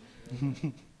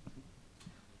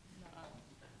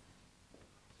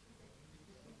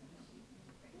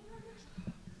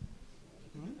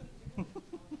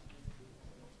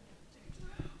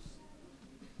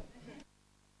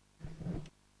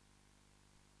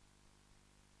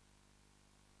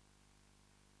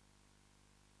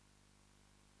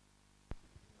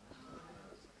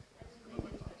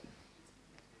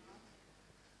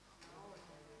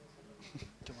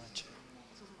 Too much.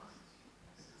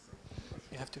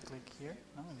 You have to click here,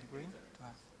 no, in the green. To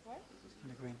have. Where? In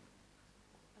the green.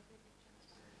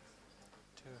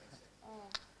 To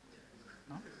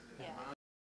no? Yeah.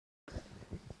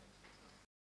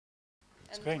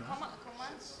 It's And great, no?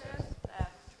 Command shift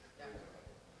F.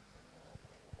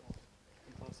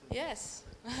 Yes.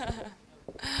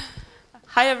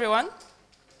 Hi everyone.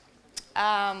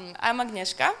 I'm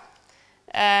Agnieszka,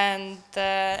 and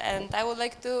I would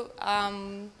like to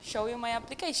show you my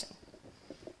application.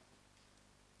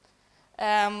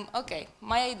 Okay,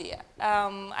 my idea.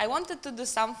 I wanted to do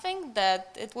something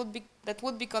that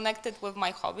would be connected with my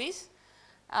hobbies.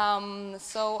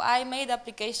 So I made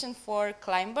application for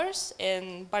climbers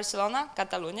in Barcelona,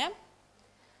 Catalonia.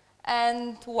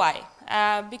 And why?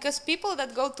 Because people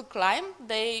that go to climb,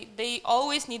 they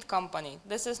always need company.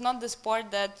 This is not the sport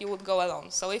that you would go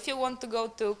alone. So if you want to go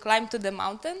to climb to the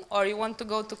mountain, or you want to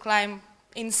go to climb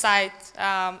inside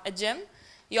a gym,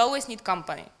 you always need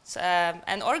company.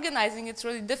 And organizing it's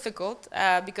really difficult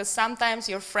because sometimes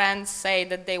your friends say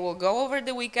that they will go over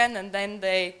the weekend and then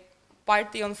they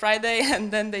party on Friday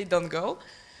and then they don't go.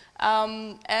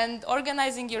 And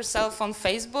organizing yourself on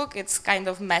Facebook, it's kind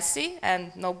of messy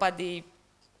and nobody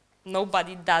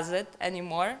does it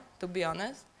anymore, to be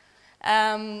honest.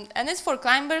 And it's for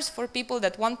climbers, for people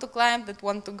that want to climb, that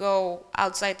want to go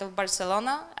outside of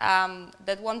Barcelona,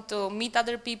 that want to meet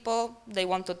other people, they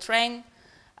want to train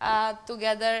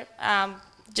together,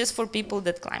 just for people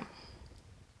that climb.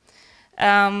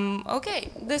 Okay,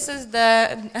 this is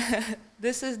the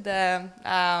this is the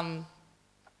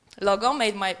logo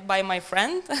made by my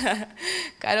friend,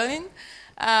 Caroline,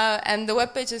 and the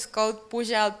webpage is called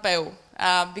Puja al Peu,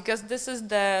 because this is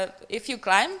if you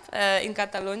climb in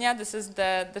Catalonia, this is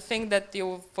the thing that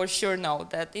you for sure know,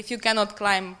 that if you cannot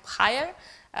climb higher,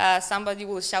 somebody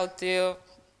will shout to you,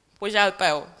 Puja al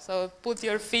Peu, so put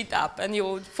your feet up and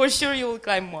for sure you will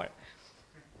climb more.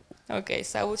 Okay,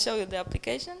 so I will show you the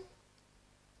application.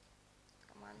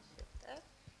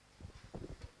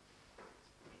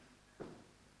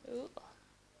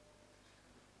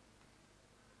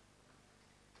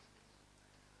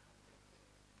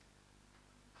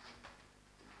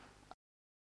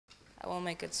 I will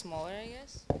make it smaller, I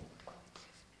guess.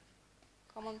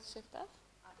 Command Shift F?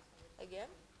 Again?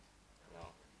 No.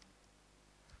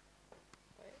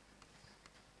 Wait.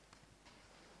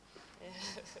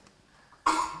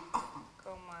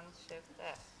 Command Shift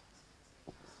F.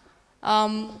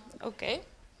 Okay.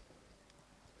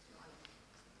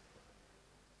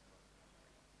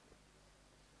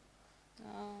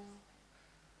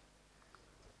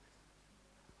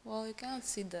 Well, you cannot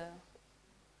see the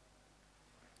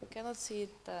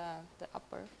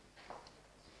upper.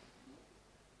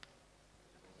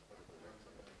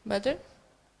 Better?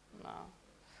 No.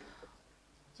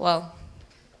 Well.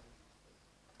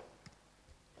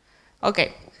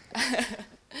 Okay.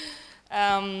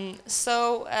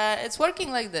 So it's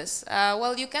working like this.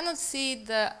 Well, you cannot see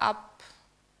the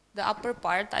upper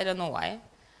part. I don't know why.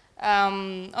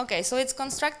 Okay, so it's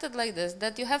constructed like this: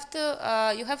 that you have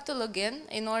to log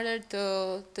in order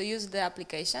to use the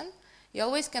application. You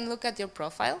always can look at your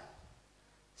profile.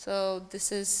 So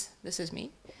this is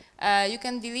me. You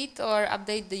can delete or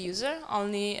update the user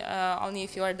only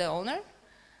if you are the owner.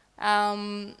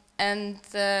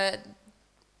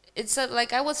 It's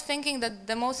like I was thinking that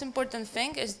the most important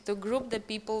thing is to group the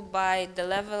people by the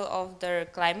level of their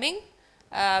climbing,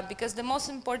 because the most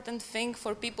important thing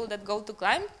for people that go to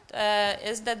climb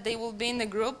is that they will be in a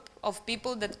group of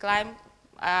people that climb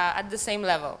at the same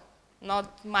level.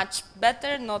 Not much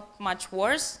better, not much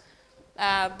worse,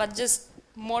 but just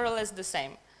more or less the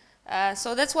same.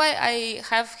 So that's why I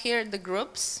have here the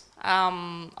groups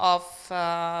of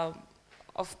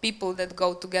people that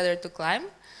go together to climb.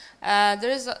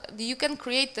 You can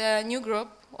create a new group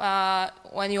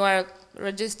when you are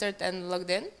registered and logged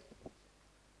in.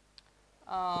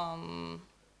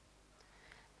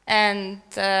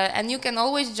 And you can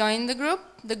always join the group.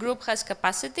 The group has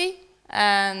capacity,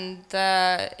 and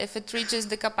if it reaches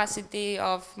the capacity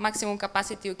of maximum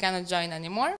capacity, you cannot join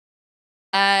anymore.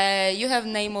 You have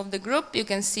name of the group. You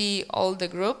can see all the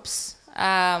groups.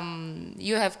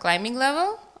 You have climbing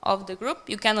level of the group.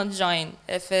 You cannot join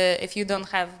if you don't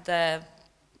have the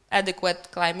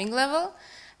adequate climbing level,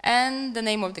 and the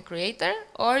name of the creator.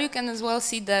 Or you can as well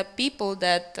see the people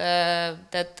that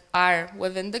are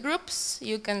within the groups.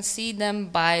 You can see them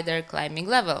by their climbing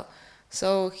level.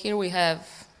 So here we have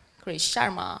Chris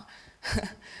Sharma,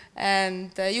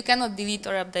 and you cannot delete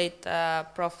or update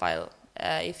profile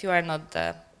if you are not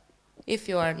the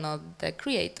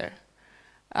creator.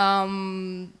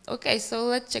 Okay, so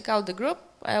let's check out the group.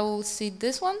 I will see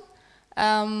this one.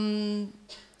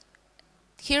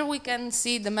 Here we can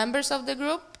see the members of the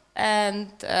group,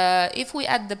 and if we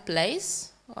add the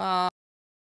places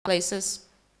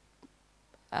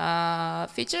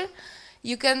feature,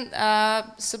 you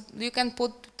can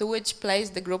put to which place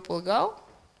the group will go.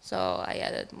 So I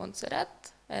added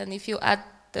Montserrat, and if you add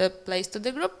the place to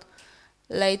the group,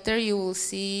 later you will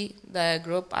see the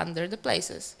group under the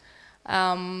places.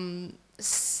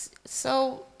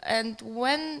 And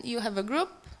when you have a group,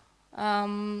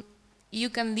 you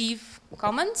can leave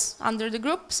comments under the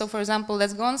group. So for example,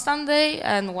 let's go on Sunday,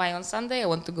 and why on Sunday? I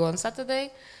want to go on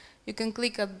Saturday. You can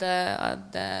click at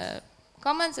the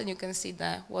comments, and you can see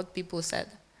what people said.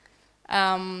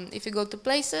 If you go to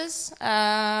places,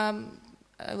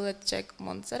 let's check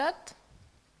Montserrat.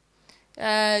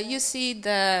 You see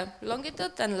the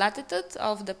longitude and latitude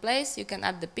of the place. You can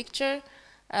add the picture.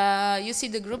 You see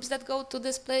the groups that go to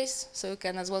this place, so you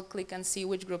can as well click and see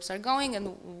which groups are going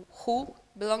and who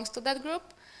belongs to that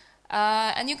group.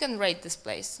 And you can rate this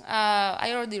place.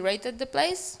 I already rated the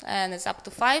place, and it's up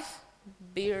to 5.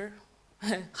 Beer,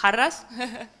 jarras,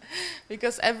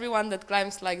 because everyone that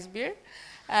climbs likes beer.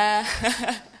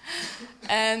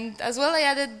 And as well, I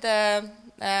added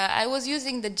I was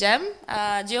using the gem,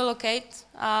 geolocate,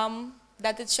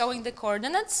 that is showing the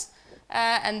coordinates.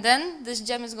 And then this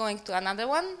gem is going to another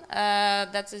one.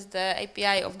 That is the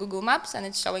API of Google Maps, and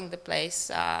it's showing the place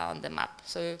on the map.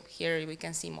 So here we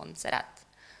can see Montserrat.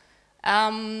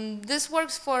 This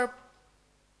works for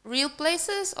real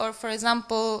places, or for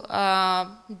example,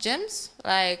 gyms.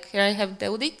 Like here I have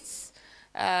Deudit's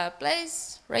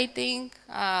place, rating,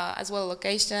 as well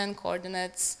location,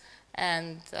 coordinates,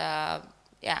 and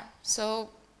yeah. So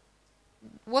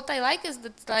what I like is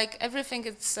that like everything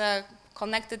is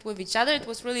connected with each other. It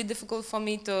was really difficult for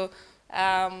me to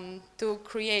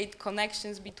create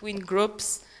connections between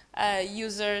groups,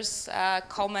 users,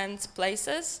 comments,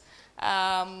 places.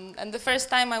 And the first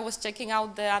time I was checking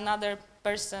out another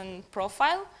person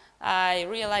profile, I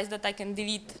realized that I can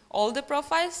delete all the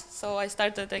profiles. So I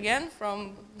started again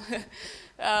from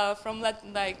like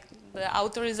the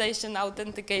authorization,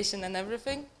 authentication, and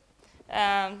everything.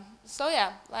 So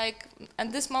yeah, like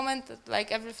at this moment,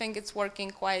 like everything is working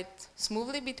quite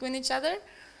smoothly between each other,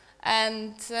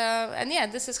 and yeah,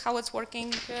 this is how it's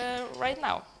working right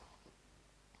now.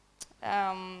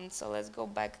 So let's go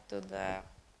back to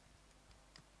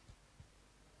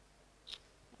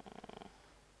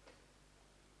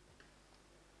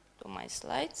my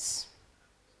slides.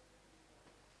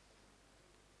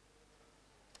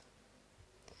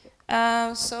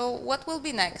 So what will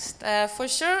be next? For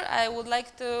sure, I would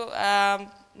like to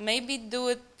maybe do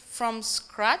it from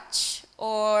scratch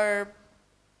or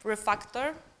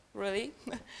refactor, really,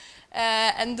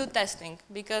 and do testing.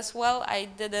 Because, well, I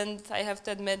have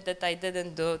to admit that I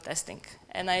didn't do testing,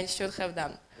 and I should have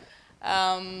done.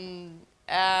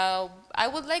 I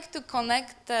would like to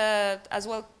connect as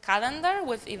well calendar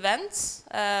with events,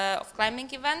 of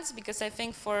climbing events, because I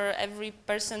think for every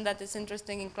person that is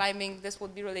interested in climbing, this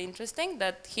would be really interesting,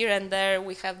 that here and there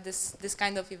we have this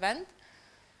kind of event.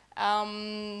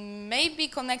 Maybe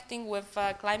connecting with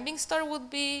a climbing store would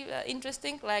be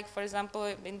interesting. Like, for example,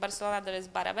 in Barcelona there is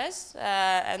Barabés,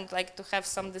 and like to have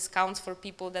some discounts for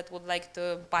people that would like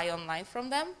to buy online from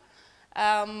them.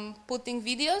 Putting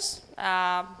videos,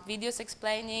 videos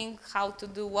explaining how to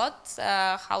do what,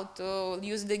 how to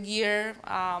use the gear,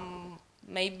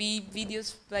 maybe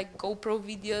videos like GoPro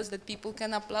videos that people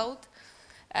can upload.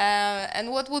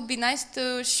 And what would be nice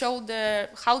to show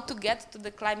how to get to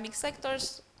the climbing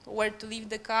sectors, where to leave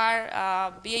the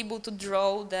car, be able to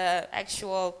draw the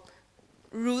actual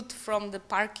route from the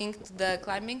parking to the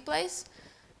climbing place.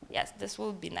 Yes, this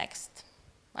will be next,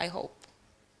 I hope.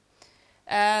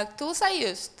 Tools I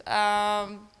used.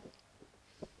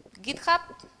 GitHub,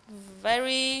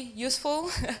 very useful.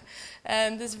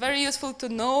 And it's very useful to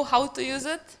know how to use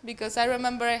it, because I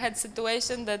remember I had a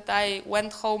situation that I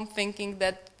went home thinking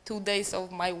that 2 days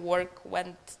of my work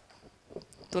went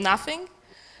to nothing.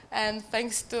 And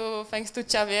thanks to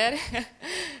Xavier,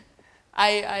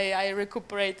 I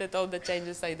recuperated all the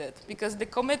changes I did, because the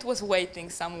commit was waiting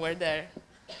somewhere there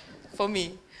for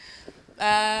me.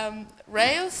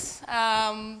 Rails,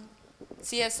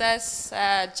 CSS,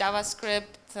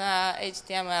 JavaScript,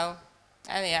 HTML,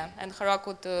 and yeah, and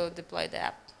Heroku to deploy the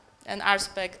app, and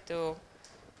RSpec to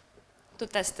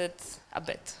test it a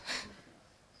bit.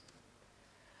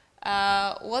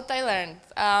 What I learned?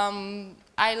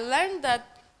 I learned that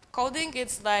coding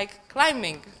is like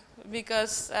climbing,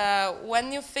 because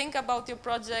when you think about your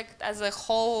project as a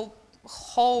whole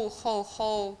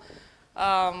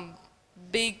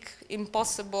big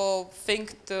impossible thing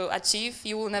to achieve,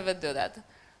 you will never do that.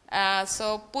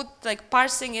 So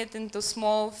parsing it into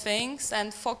small things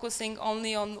and focusing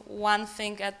only on one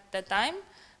thing at the time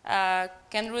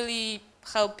can really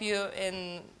help you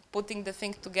in putting the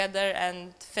thing together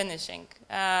and finishing.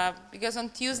 Because on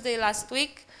Tuesday last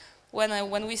week,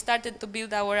 when we started to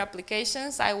build our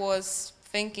applications, I was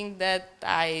thinking that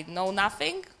I know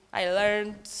nothing. I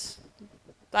learned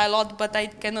a lot, but I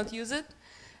cannot use it,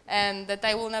 and that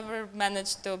I will never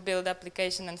manage to build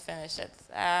application and finish it.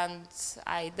 And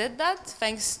I did that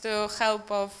thanks to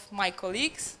help of my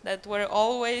colleagues that were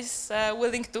always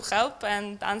willing to help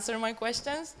and answer my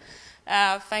questions.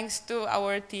 Thanks to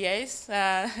our TAs,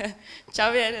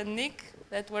 Xavier and Nick,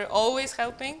 that were always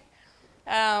helping.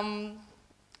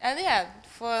 And yeah,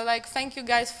 thank you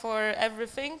guys for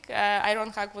everything.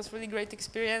 Ironhack was really great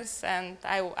experience, and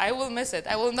I will miss it.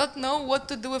 I will not know what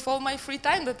to do with all my free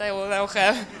time that I will now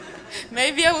have.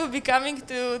 Maybe I will be coming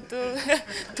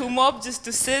to Mob just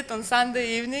to sit on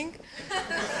Sunday evening.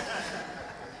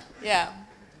 Yeah.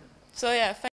 So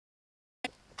yeah.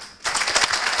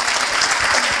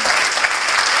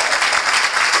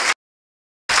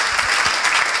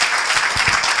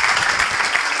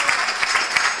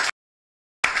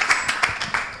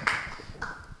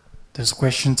 There's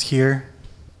questions here.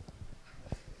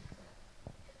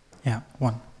 Yeah,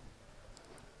 one.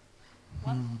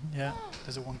 Yeah,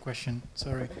 there's one question.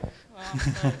 Sorry.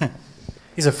 Well,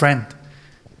 He's a friend.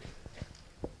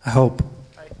 I hope.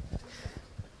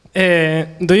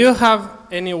 Do you have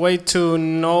any way to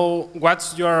know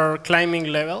what's your climbing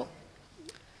level?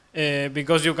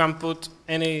 Because you can put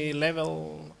any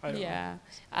level. I don't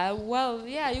know. Well,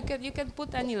 yeah, you can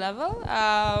put any level.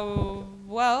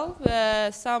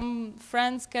 Some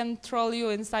friends can troll you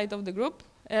inside of the group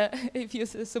if you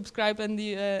subscribe, and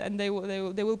they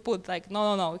will put like,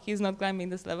 no, he's not climbing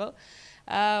this level.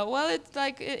 Well, it's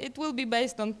like it will be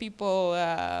based on people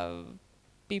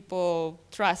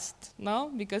trust,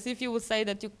 no? Because if you will say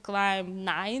that you climb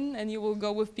 9 and you will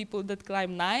go with people that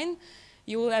climb 9,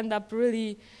 you will end up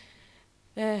really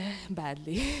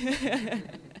badly.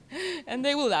 And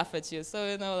they will laugh at you.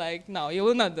 So, no, you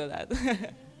will not do that.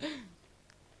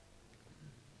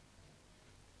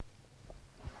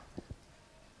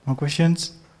 More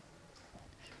questions?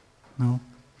 No?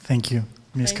 Thank you,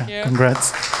 Miska. Thank you.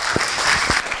 Congrats.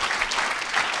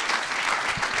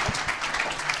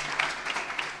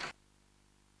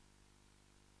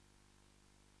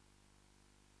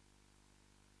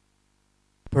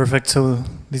 Perfect. So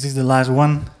this is the last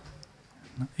one.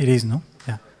 It is, no?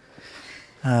 Yeah.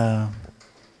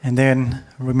 And then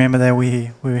remember that we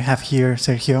have here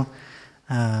Sergio,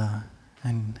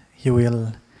 and he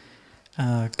will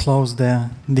close the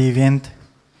event.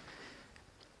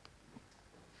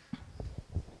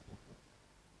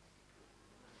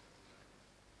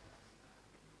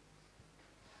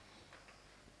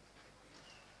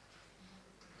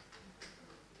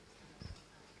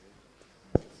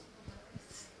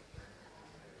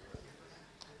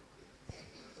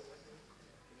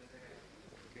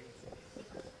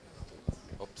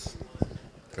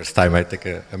 First time I take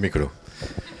a micro.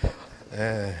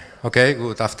 Okay,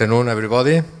 good afternoon,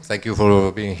 everybody. Thank you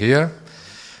for being here.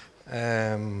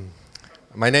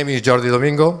 My name is Jordi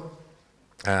Domingo.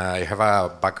 I have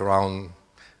a background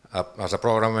as a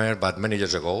programmer, but many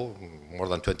years ago, more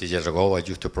than 20 years ago, I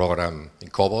used to program in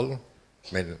COBOL.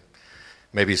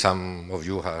 Maybe some of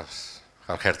you have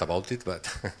heard about it, but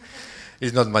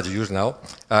it's not much use now.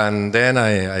 And then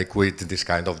I quit this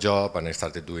kind of job and I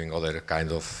started doing other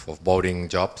kind of boring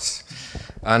jobs.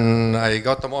 And I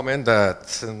got a moment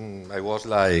that I was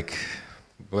like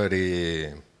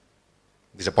very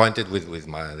disappointed with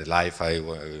the life I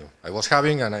was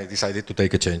having, and I decided to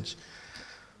take a change.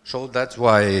 So that's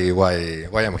why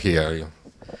I'm here.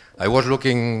 I was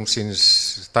looking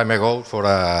since time ago for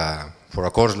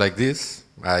a course like this.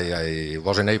 I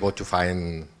wasn't able to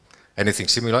find anything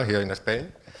similar here in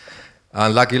Spain.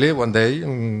 And luckily, one day,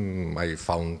 I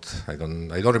found, I don't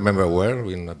remember where,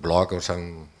 in a blog or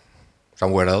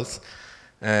somewhere else,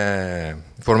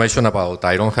 information about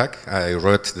Ironhack. I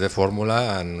read the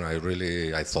formula and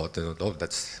I thought, oh,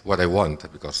 that's what I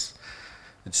want, because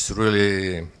it's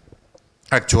really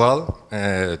actual.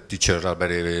 Teachers are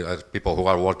people who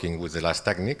are working with the last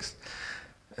techniques.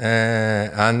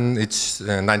 And it's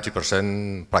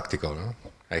 90% practical.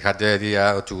 I had the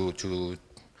idea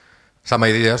some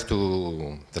ideas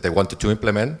that I wanted to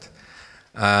implement,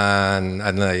 and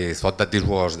I thought that this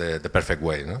was the perfect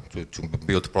way to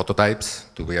build prototypes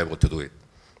to be able to do it.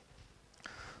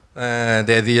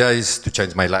 The idea is to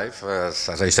change my life, as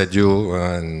I said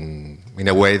in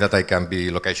a way that I can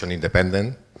be location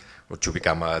independent, or to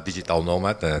become a digital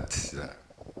nomad. That's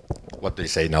what they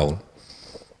say now.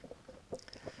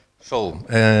 So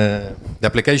the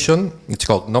application, it's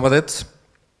called Nomadets.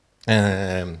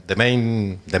 The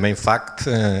main fact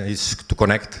is to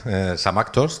connect some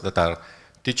actors that are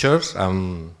teachers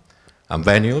and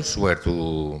venues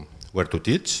where to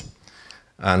teach,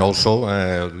 and also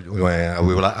I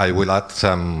will add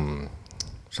some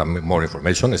more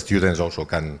information. Students also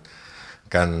can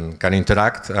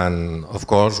interact, and of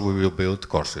course we will build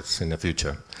courses in the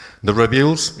future. The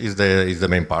reviews is the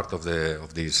main part of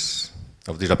this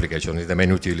application, is the main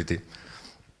utility.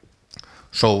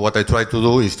 So what I try to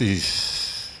do is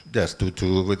just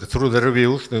through the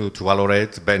reviews to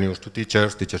evaluate venues to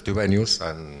teachers, teachers to venues,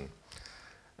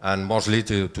 and mostly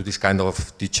to this kind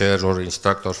of teachers or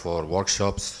instructors for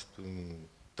workshops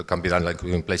that can be done like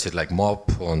in places like MOP,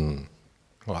 on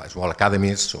small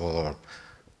academies, or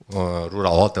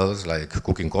rural hotels like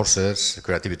cooking courses,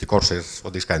 creativity courses,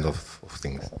 all these kind of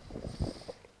things.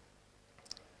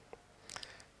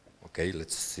 Okay,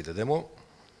 let's see the demo.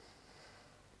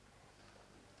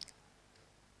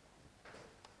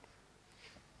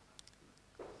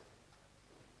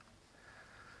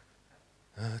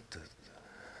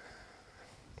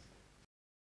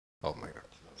 Oh my God.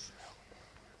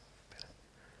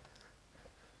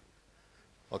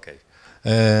 Okay.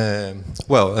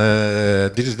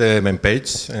 This is the main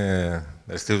page. There's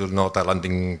still not a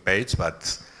landing page,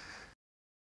 but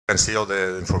you can see all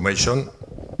the information.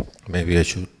 Maybe I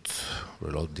should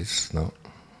reload this now.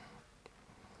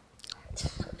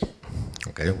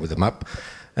 Okay, with the map.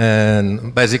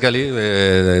 And basically,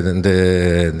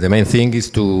 the main thing is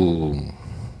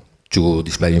to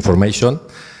display information,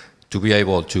 to be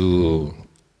able to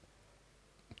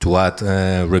add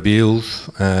reviews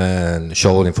and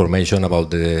show information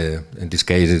about in this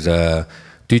case, is a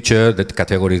teacher, the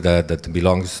category that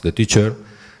belongs to the teacher.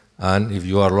 And if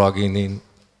you are logging in,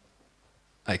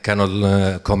 I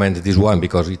cannot comment this one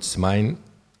because it's mine,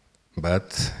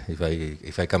 but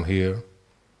if I come here,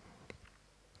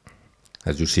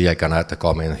 as you see, I can add a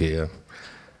comment here,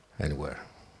 anywhere.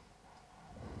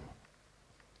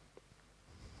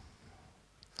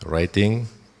 Rating,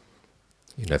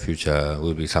 in the future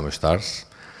will be some stars.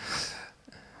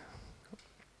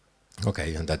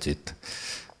 Okay, and that's it.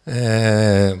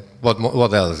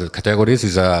 What else? Categories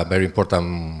is a very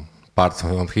important part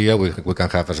from here. We can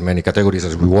have as many categories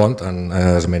as we want and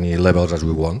as many levels as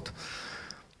we want.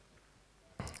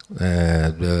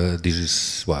 This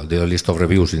is, the list of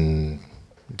reviews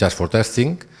just for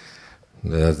testing.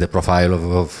 The profile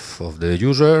of the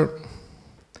user.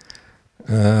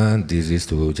 And this is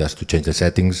just to change the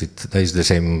settings. It is the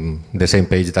same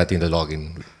page that in the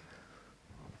login.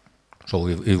 So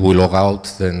if we log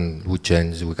out, then we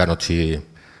cannot see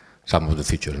some of the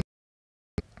features.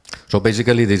 So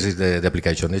basically, this is the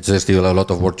application. It's still a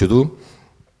lot of work to do,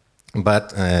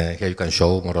 but here you can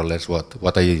show more or less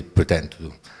what I pretend to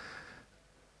do.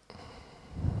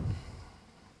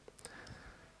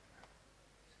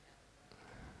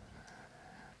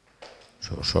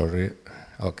 So sorry.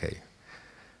 Okay.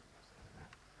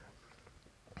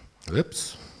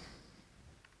 Oops.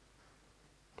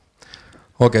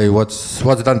 Okay, what's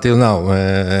done till now?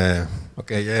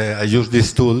 I use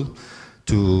this tool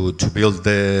to build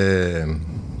the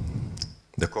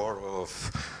core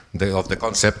of the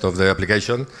concept of the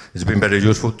application. It's been very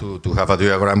useful to have a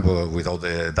diagram with all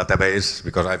the database,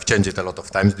 because I've changed it a lot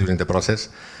of times during the process.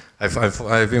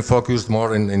 I've been focused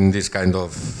more in this kind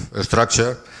of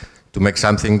structure to make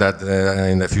something that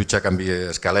in the future can be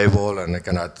scalable and I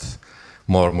can add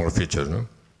more features. No?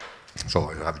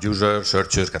 So I have users,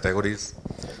 searches, categories,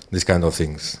 these kind of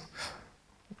things.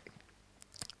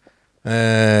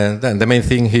 Then the main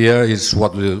thing here is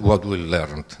what we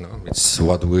learned. No? It's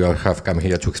what we have come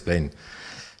here to explain.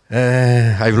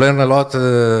 I've learned a lot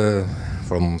of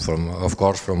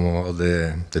course, from all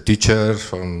the teachers,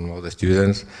 from all the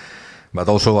students, but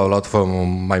also a lot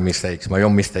from my mistakes, my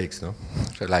own mistakes. No?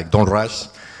 So like, don't rush.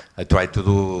 I tried to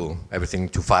do everything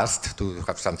too fast to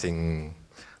have something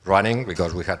running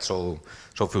because we had so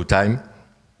few time.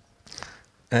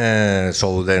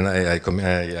 So then I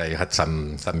had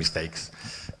some mistakes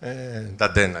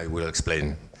that then I will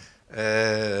explain.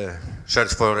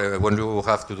 Search for when you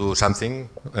have to do something,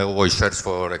 always search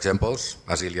for examples.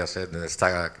 As Ilya said,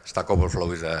 Stack Overflow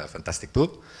is a fantastic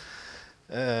tool.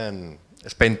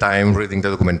 Spend time reading the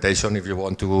documentation if you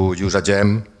want to use a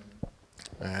gem.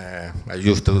 I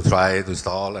used to try to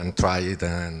install and try it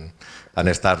and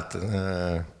start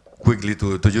quickly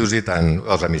to use it, and it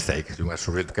was a mistake. You must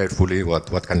read carefully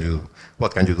what can you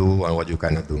do and what you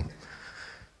cannot do.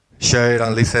 Share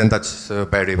and listen, that's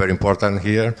very, very important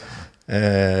here.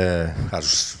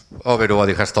 As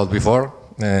everybody has told before,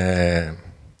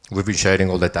 we've been sharing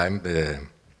all the time the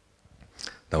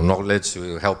knowledge,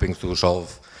 helping to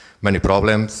solve many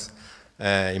problems.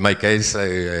 In my case,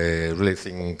 I really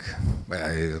think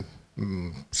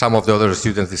some of the other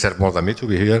students deserve more than me to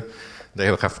be here. They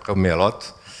have helped me a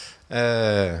lot.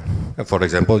 For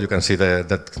example, you can see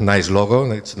that nice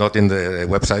logo. It's not in the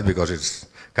website because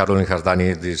Caroline has done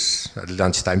it this at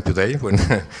lunchtime today when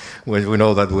we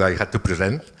know that I had to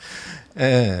present.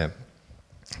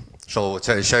 So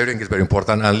sharing is very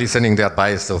important, and listening the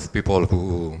advice of people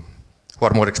who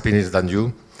are more experienced than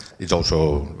you is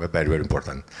also very, very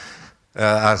important.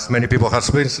 As many people have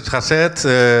said,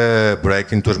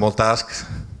 break into small tasks,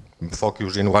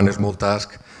 focus in one small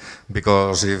task,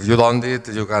 because if you don't do it,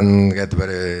 you can get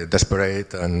very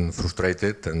desperate and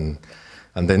frustrated, and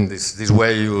then this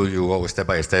way you go step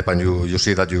by step and you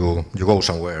see that you go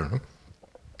somewhere.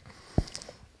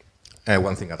 No?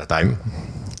 One thing at a time.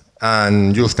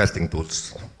 And use testing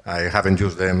tools. I haven't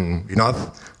used them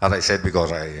enough, as I said,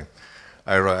 because I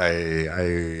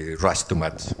rushed too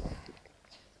much.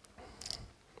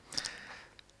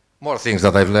 More things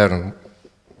that I've learned.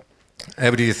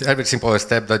 Every simple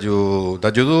step that you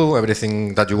do,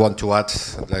 everything that you want to add,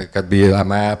 like could be a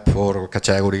map or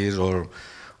categories or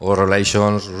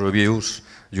relations, reviews,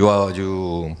 you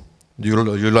learn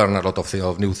a lot of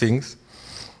new things.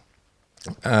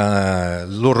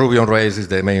 Ruby on Rails is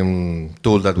the main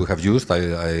tool that we have used.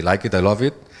 I like it, I love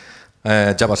it.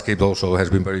 JavaScript also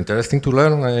has been very interesting to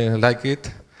learn, I like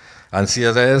it. And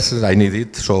CSS, I need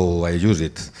it, so I use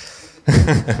it.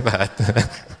 But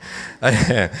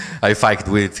I fight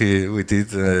with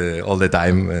it all the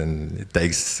time, and it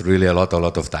takes really a lot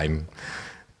of time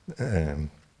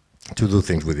to do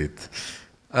things with it.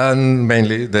 And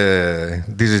mainly,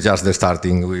 this is just the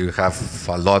starting. We have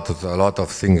a lot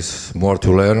of things more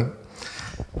to learn,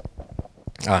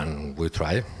 and we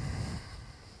try.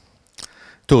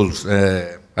 Tools.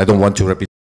 I don't want to repeat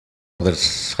what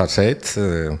others have said.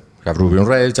 We have Ruby on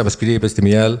Rails, JavaScript,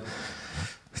 HTML,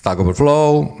 Stack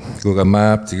Overflow, Google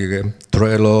Maps,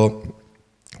 Trello.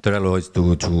 Trello is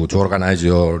to organize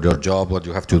your job, what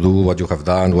you have to do, what you have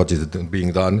done, what is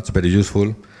being done. It's very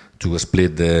useful to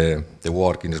split the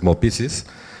work in small pieces.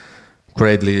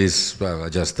 Gradely is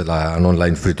just an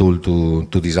online free tool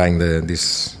to design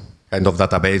this kind of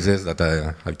databases that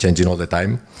I'm changing all the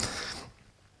time.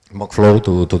 Mockflow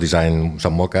to design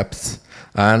some mockups.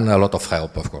 And a lot of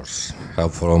help, of course.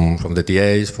 Help from the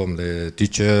TAs, from the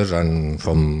teachers, and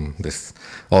from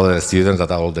all the students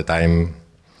that are all the time.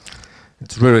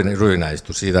 It's really nice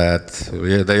to see that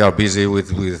they are busy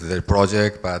with their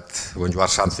project, but when you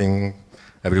ask something,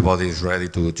 everybody is ready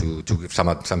to give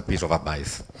some piece of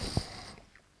advice.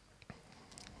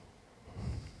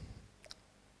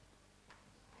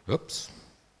 Oops.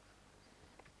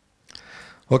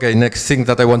 Okay, next thing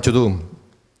that I want to do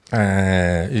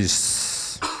is,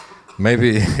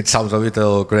 maybe it sounds a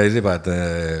little crazy, but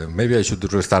maybe I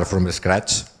should restart from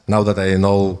scratch. Now that I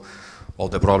know all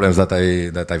the problems that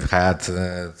I've had,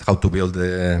 how to build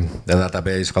the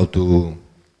database, how to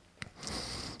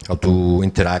how to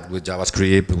interact with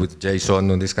JavaScript, with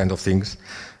JSON, and these kind of things.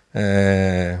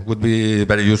 Would be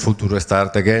very useful to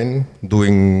restart again,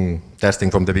 doing testing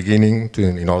from the beginning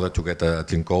in order to get a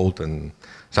clean code and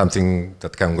something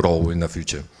that can grow in the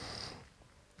future.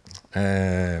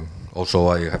 Also,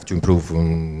 I have to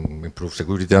improve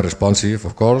security and responsive,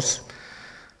 of course,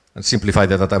 and simplify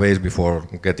the database before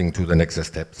getting to the next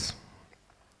steps.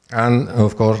 And,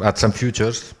 of course, add some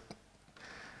features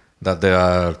that there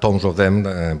are tons of them,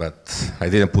 but I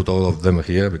didn't put all of them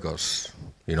here because,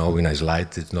 you know, in a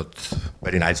slide it's not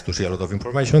very nice to see a lot of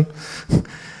information.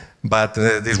 But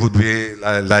this would be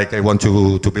like I want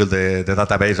to build the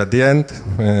database at the end.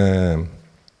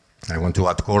 I want to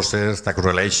add courses, tag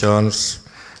relations,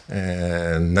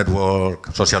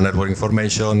 social network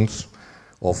informations,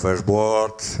 offers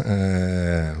board.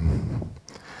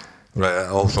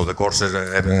 Also the courses,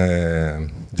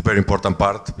 it's a very important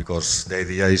part because the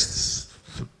idea is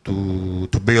to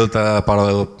build a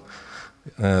parallel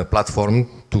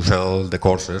platform to sell the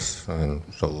courses.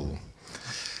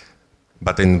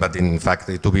 But in fact,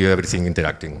 it to be everything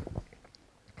interacting.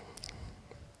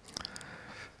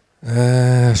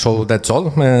 So that's all.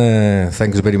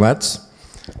 Thanks very much.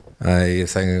 I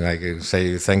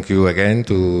say thank you again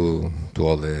to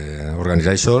all the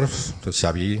organizers, to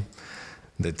Xavi,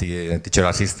 the teacher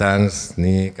assistants,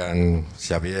 Nick and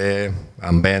Xavier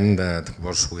and Ben that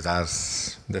was with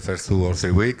us the first 2 or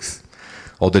 3 weeks,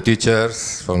 all the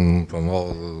teachers from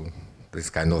all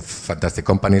these kind of fantastic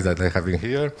companies that I have in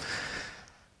here,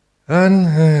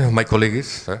 and my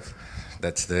colleagues.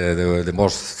 That's the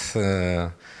most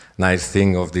nice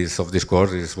thing of this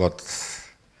course is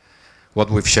what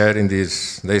we've shared in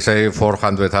this. They say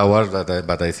 400 hours,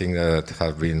 but I think that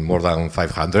have been more than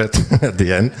 500 at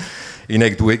the end. In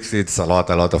 8 weeks, it's a lot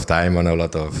of time and a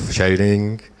lot of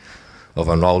sharing, of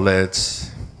knowledge,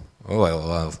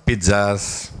 of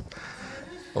pizzas,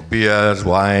 of beers,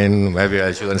 wine. Maybe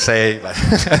I shouldn't say, but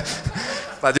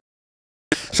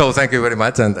so thank you very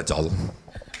much, and that's all.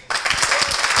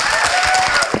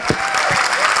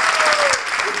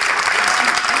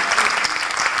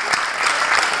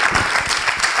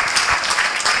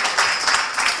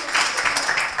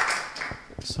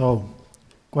 So,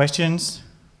 questions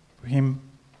for him?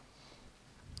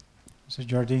 Mr.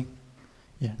 Jordi?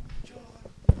 Yeah.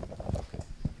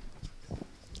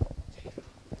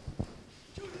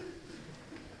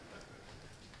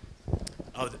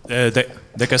 Oh,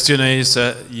 the question is,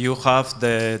 you have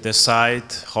the site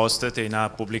hosted in a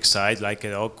public site like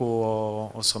Heroku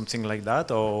or something like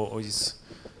that, or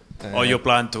you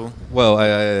plan to? Well,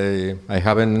 I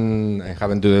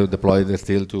haven't deployed it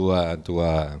still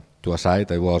to a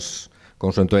site. I was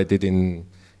concentrated in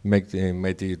make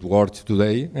it work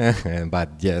today, but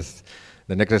yes,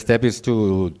 the next step is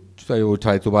to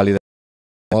try to validate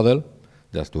the model,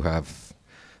 just to have,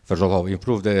 first of all,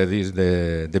 improve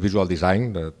the visual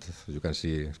design that you can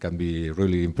see can be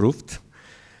really improved,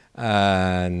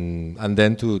 and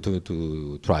then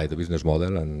to try the business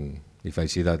model, and if I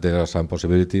see that there are some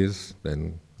possibilities,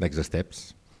 then next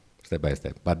steps, step by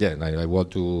step. But yeah, I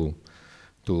want to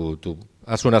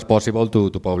as soon as possible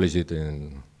to publish it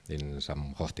in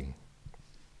some hosting.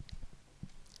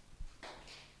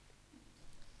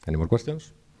 Any more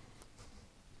questions?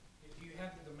 Do you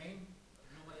have the domain?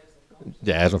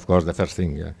 Yes, of course, the first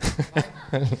thing, yeah.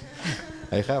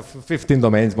 I have 15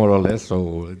 domains, more or less,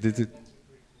 so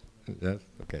yes,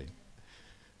 okay.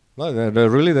 No,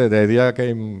 really the idea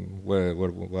came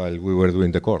while we were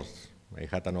doing the course. I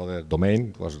had another domain,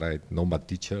 it was like Nomad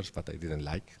Teachers, but I didn't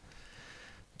like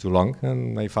too long,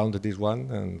 and I found this one,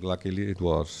 and luckily it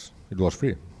was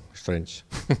free. Strange.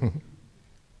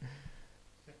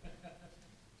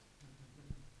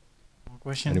 More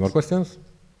questions? Any more questions?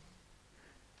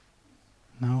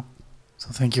 No. So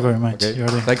thank you very much. Okay.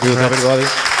 Jordi. Thank you, everybody.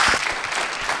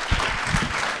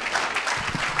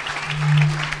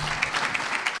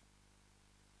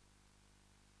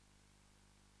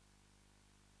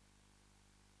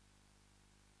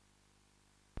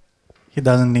 He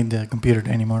doesn't need the computer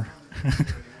anymore.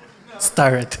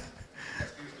 Start it.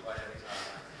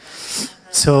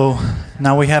 So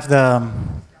now we have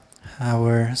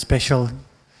our special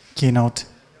keynote.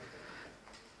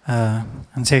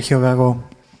 And Sergio Gago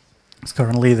is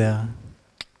currently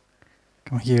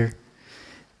come here.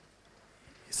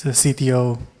 He's the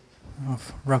CTO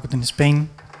of Rakuten Spain.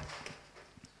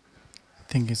 I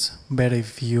think it's better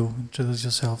if you introduce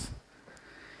yourself.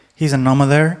 He's a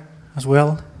nomad as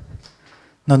well.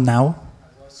 Not now.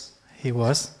 He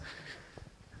was.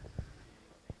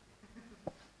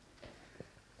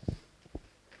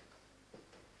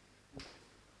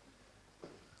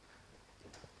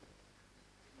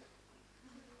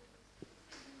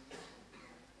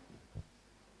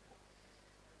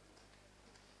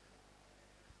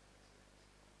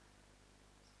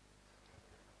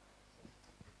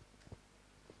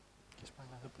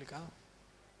 duplicado.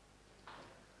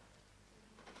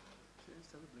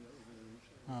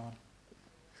 Ah.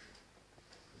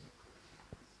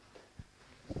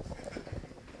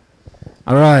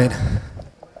 All right.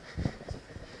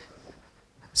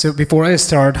 So before I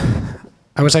start,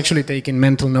 I was actually taking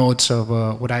mental notes of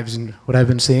what I've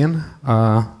been seeing.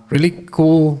 Really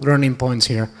cool learning points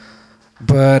here.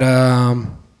 But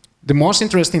the most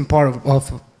interesting part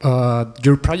of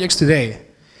your projects today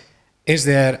is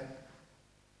that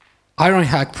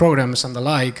Ironhack programs and the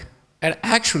like are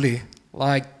actually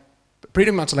like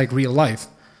pretty much like real life.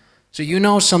 So you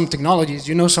know some technologies,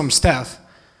 you know some stuff,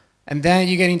 and then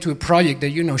you get into a project that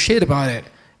you know shit about it,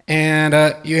 and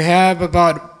you have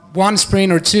about 1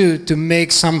 sprint or 2 to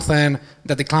make something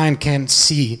that the client can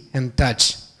see and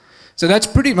touch. So that's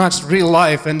pretty much real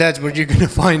life, and that's what you're gonna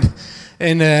find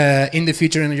in the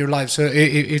future in your life. So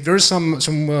if there's some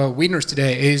winners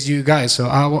today, is you guys. So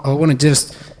I want to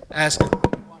just ask.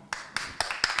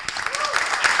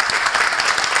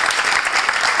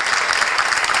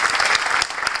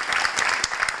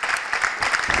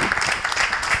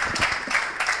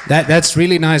 That's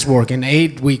really nice work. In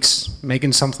 8 weeks,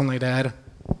 making something like that,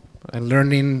 and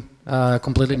learning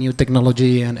completely new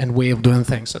technology and way of doing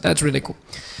things. So that's really cool.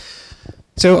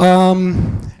 So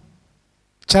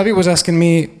Xavi was asking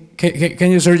me,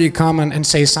 can you Sergey come and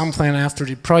say something after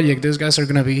the project? These guys are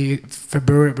going to be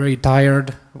very, very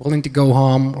tired, willing to go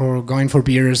home or going for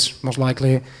beers, most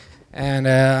likely. And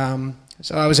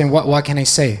so I was saying, what can I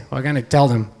say? What can I tell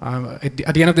them?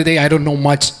 At the end of the day, I don't know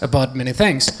much about many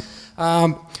things.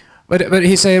 But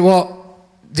he said, well,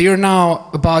 you're now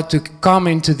about to come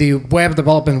into the web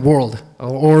development world,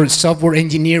 or software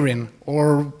engineering,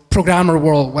 or programmer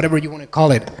world, whatever you want to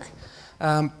call it.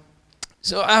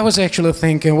 So I was actually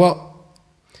thinking, well,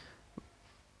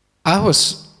 I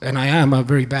am a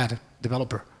very bad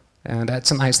developer, and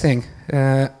that's a nice thing.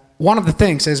 One of the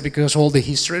things is because all the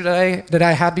history that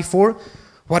I had before,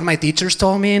 what my teachers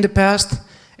told me in the past,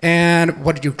 and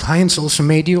what your clients also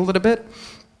made you a little bit.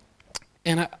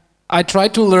 And I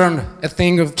tried to learn a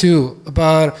thing or two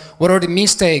about what are the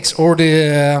mistakes or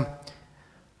the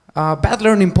bad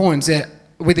learning points that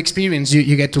with experience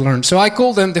you get to learn. So I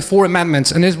call them the 4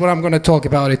 amendments, and this is what I'm going to talk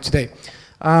about it today.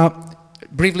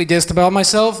 Briefly just about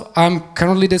myself, I'm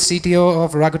currently the CTO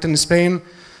of Rakuten Spain.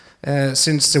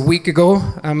 Since a week ago,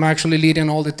 I'm actually leading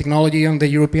all the technology on the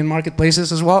European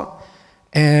marketplaces as well.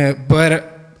 But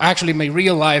actually, my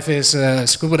real life is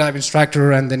scuba dive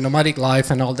instructor and the nomadic life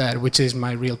and all that, which is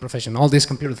my real profession. All this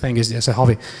computer thing is just a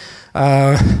hobby.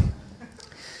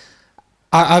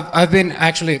 I've been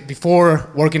actually, before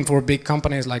working for big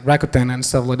companies like Rakuten and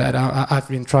stuff like that, I've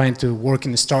been trying to work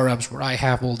in startups where I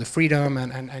have all the freedom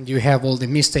and you have all the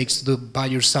mistakes to do by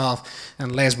yourself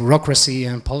and less bureaucracy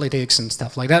and politics and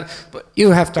stuff like that. But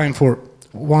you have time for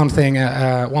one thing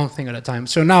at a time.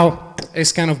 So now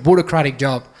it's kind of bureaucratic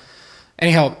job.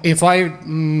 Anyhow, if I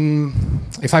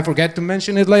forget to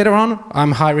mention it later on,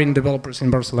 I'm hiring developers in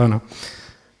Barcelona.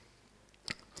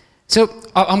 So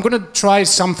I'm going to try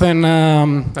something,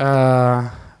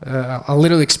 a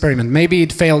little experiment. Maybe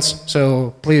it fails,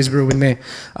 so please bear with me.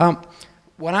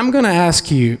 What I'm going to ask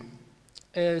you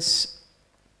is,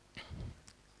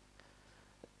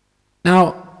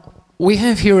 now we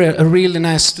have here a really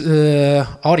nice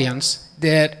audience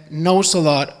that knows a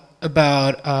lot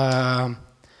about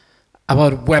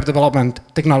web development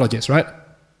technologies, right?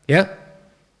 Yeah?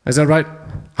 Is that right?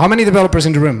 How many developers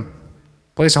in the room?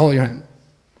 Please hold your hand.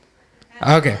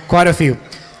 Okay, quite a few.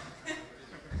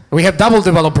 We have double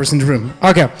developers in the room.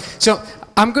 Okay, so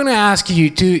I'm going to ask you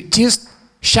to just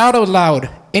shout out loud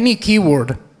any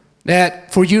keyword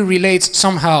that for you relates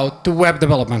somehow to web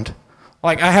development.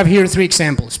 Like I have here 3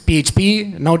 examples: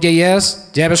 PHP,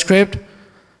 Node.js, JavaScript,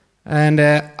 and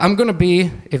I'm going to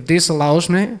be, if this allows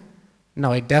me,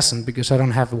 no, it doesn't because I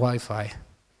don't have Wi-Fi.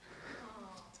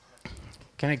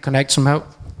 Can I connect somehow?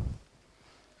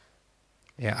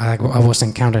 Yeah, I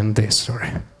wasn't counting this,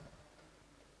 sorry.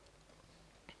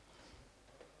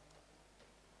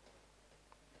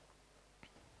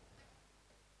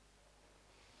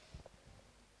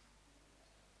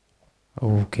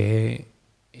 Okay,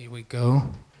 here we go.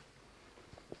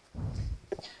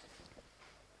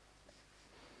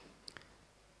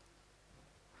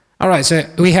 All right, so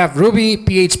we have Ruby,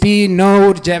 PHP,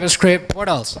 Node, JavaScript. What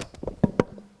else?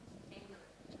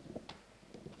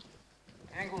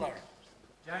 Angular,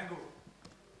 Django.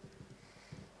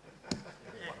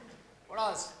 What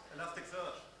else?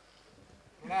 Elasticsearch.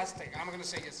 Elastic. I'm going to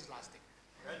say yes, Elastic.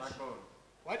 Backbone.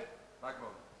 What?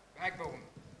 Backbone. Backbone.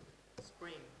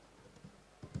 Spring.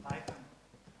 Python.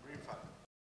 Greenfile.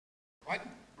 What?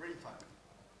 Greenfile.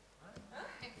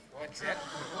 What's that?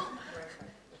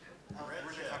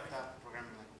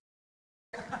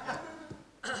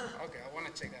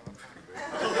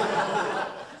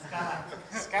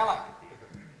 Scala.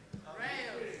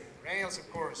 Rails,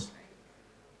 of course.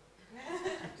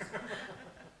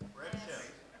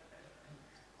 Redshift.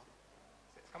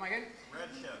 Come again?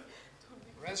 Redshift.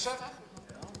 Redshift?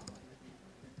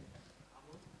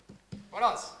 What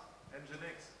else?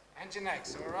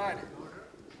 Nginx, all right.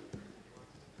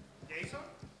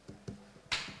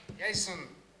 Jason.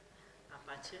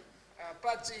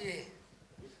 Apache.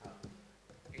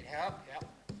 GitHub, yeah.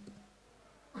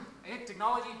 Any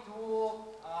technology,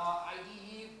 tool,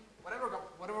 IDE,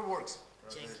 whatever works.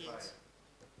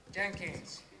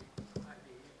 Jenkins.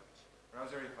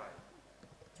 Browserify.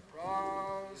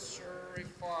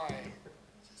 Browserify.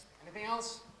 Anything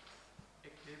else?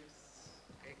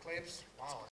 Eclipse.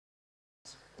 Wow.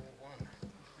 That's a cool one.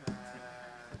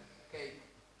 Cake.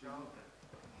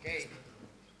 Cake.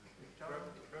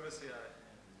 Travis,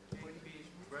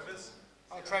 Travis?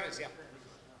 Oh, Travis, yeah.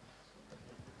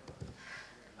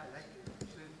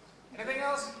 Anything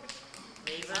else?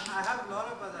 I have a lot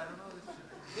of, but I don't know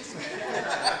this.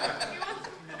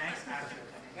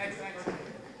 Next.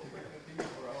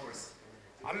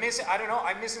 I'm missing, I don't know,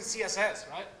 I'm missing CSS,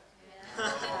 right? You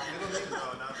don't need, no,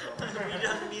 not at all. You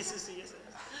don't need to see it.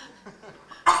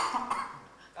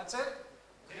 That's it?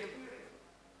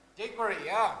 jQuery,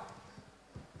 yeah.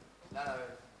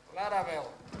 Laravel.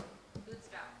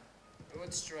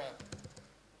 Bootstrap.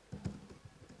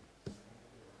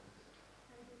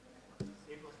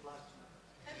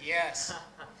 Yes.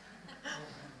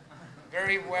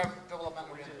 Very web development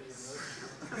oriented.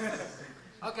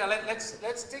 Okay,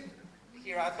 let's take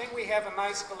here. I think we have a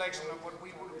nice collection of what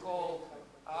we would call.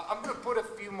 I'm going to put a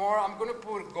few more. I'm going to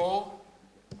put Go.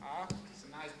 It's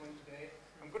a nice one today.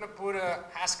 I'm going to put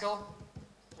Haskell.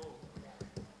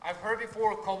 I've heard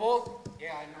before COBOL.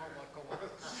 Yeah, I know about COBOL.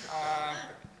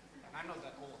 And I know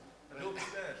that whole.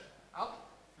 Flash. Oh?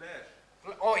 Flash.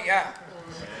 Oh yeah,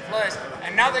 Flash.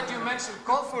 And now that you mentioned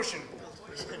Cold Fusion.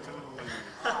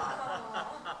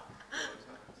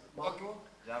 Okay.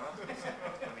 Java? I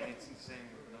mean, it's the same.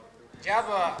 No.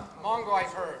 Java, Mongo,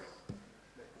 I've heard.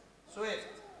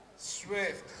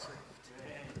 Swift.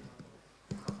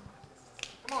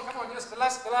 Come on, just the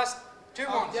last two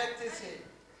ones. Objective-C.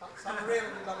 Some real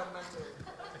developmental.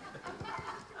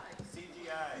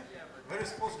 CGI. Where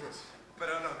is Postgres? But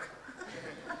I don't know.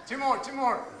 Two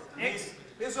more. X.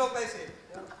 Visual Basic.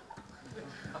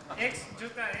 X,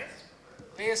 Juta S.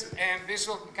 This and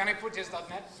Visual, can I put just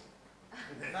 .NET?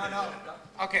 No.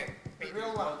 Okay. The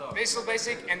real one. Visual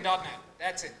Basic and .NET.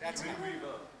 That's it. That's enough.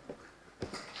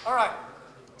 All right.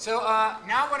 So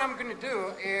now what I'm going to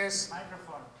do is...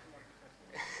 Microphone.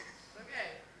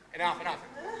 Enough.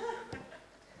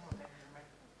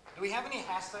 Do we have any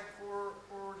hashtag for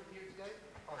here today?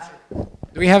 Oh, sure.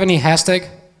 Do we have any hashtag?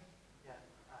 Yeah,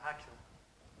 Hackshow.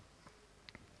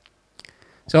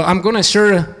 So I'm going to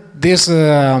share this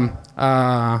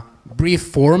brief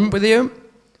form with you.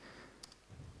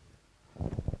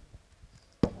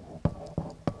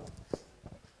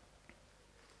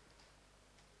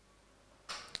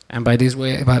 And by this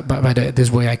way,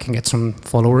 this way I can get some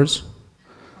followers.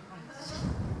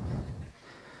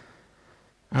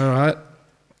 All right.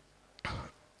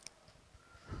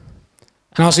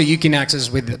 And also you can access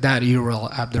with that URL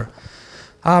up there.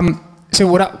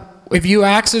 So if you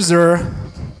access there,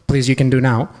 please you can do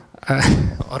now.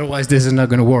 Otherwise this is not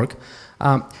going to work.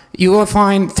 You will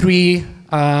find three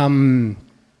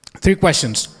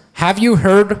questions. Have you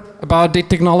heard about the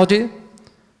technology?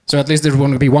 So at least there's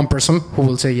going to be one person who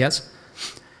will say yes.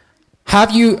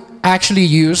 Have you actually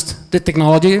used the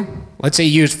technology? Let's say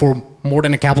used for more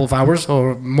than a couple of hours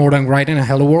or more than writing a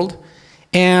hello world.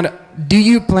 And do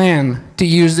you plan to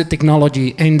use the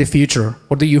technology in the future?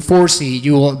 Or do you foresee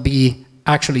you will be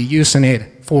actually using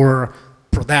it for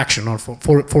production or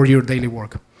for your daily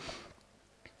work?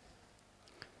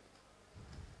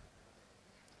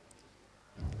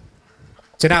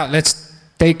 So now let's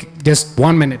take just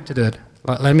 1 minute to do it.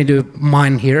 Let me do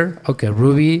mine here. Okay,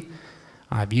 Ruby.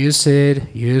 I've used it.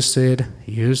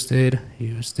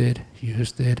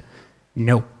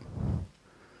 No.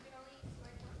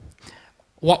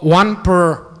 One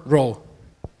per row.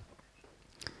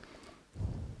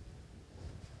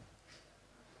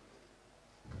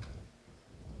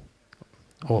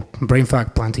 Oh,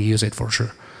 BrainFact plan to use it for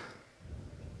sure.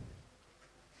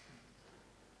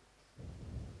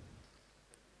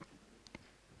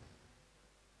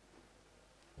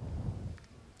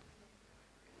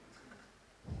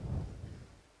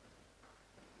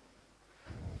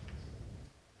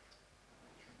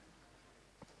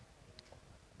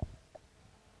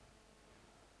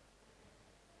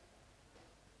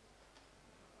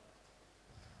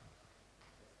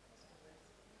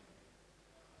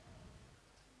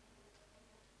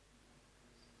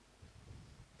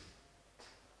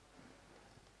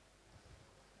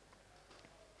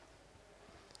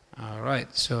 All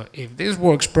right, so if this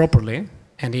works properly,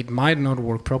 and it might not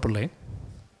work properly,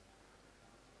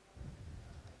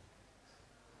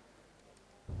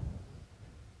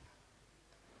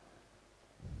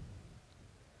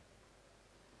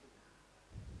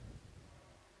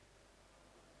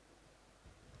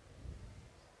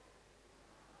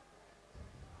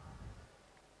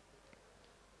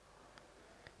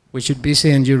 we should be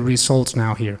seeing your results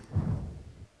now here.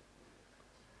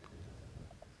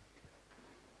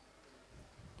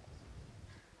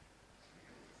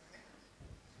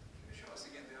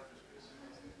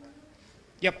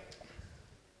 Yep.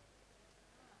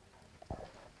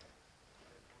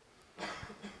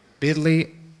 bit.ly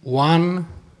 1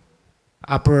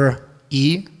 upper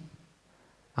E,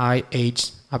 I,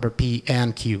 H, upper P,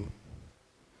 and Q.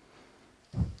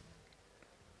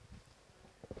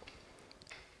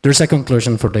 There's a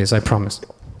conclusion for this, I promise.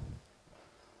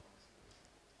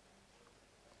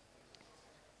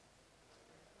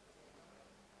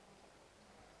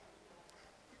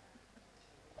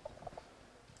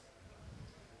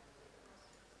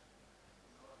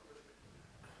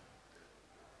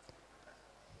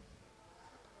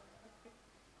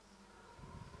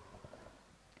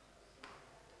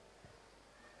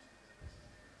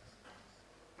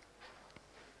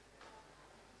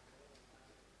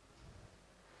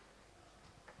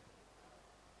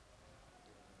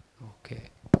 Okay.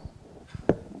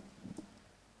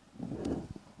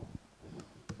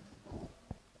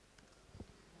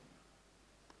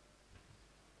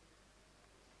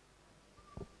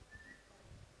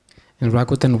 In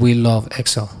Rakuten, we love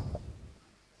Excel.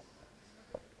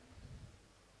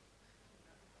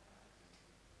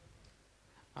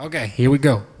 Okay, here we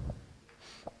go.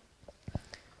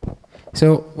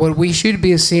 So what we should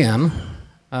be seeing,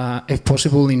 if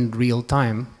possible in real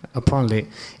time, apparently,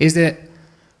 is that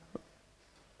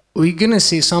we're going to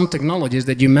see some technologies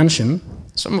that you mentioned.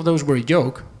 Some of those were a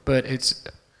joke, but it's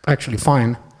actually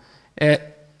fine.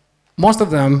 Most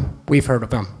of them, we've heard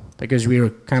of them, because we're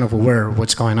kind of aware of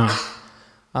what's going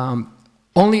on.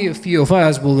 Only a few of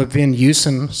us will have been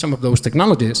using some of those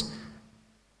technologies,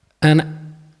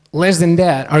 and less than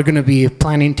that are going to be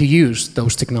planning to use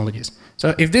those technologies.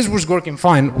 So if this was working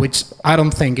fine, which I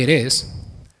don't think it is,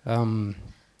 let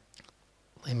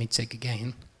me check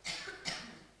again.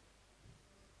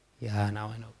 Yeah, now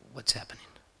I know what's happening.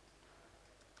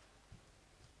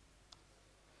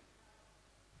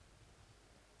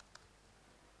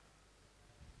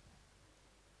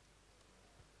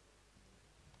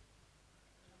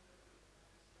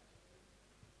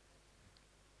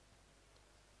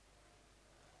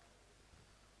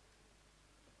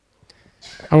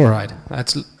 All right,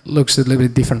 that looks a little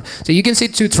bit different. So you can see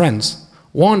two trends.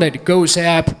 One that goes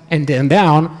up and then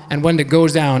down, and one that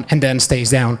goes down and then stays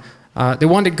down. The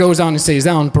one that goes down and stays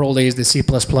down probably is the C++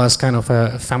 kind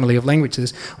of family of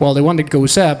languages, while the one that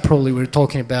goes up, probably we're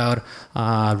talking about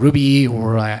Ruby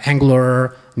or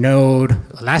Angular, Node,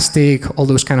 Elastic, all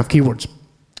those kind of keywords.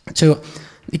 So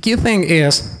the key thing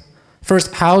is,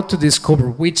 first, how to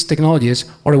discover which technologies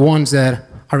are the ones that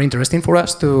are interesting for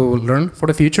us to learn for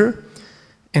the future.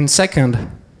 And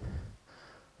second,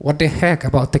 what the heck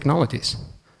about technologies?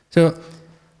 So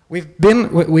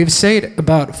we've said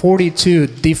about 42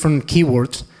 different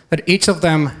keywords that each of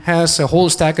them has a whole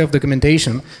stack of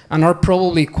documentation and are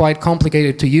probably quite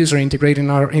complicated to use or integrate in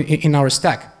our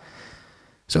stack.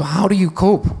 So how do you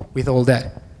cope with all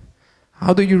that?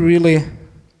 How do you really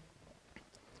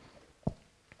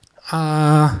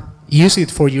use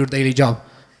it for your daily job?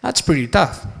 That's pretty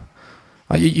tough.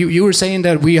 You were saying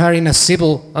that we are in a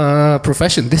civil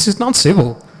profession. This is not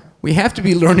civil. We have to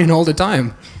be learning all the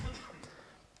time.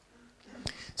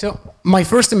 So my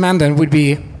first demand then would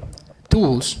be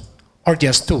tools are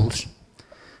just tools.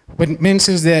 What it means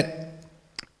is that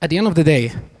at the end of the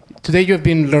day, today you have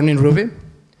been learning Ruby,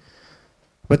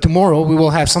 but tomorrow we will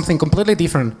have something completely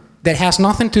different that has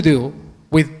nothing to do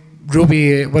with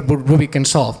Ruby, what Ruby can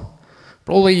solve.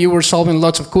 Probably you were solving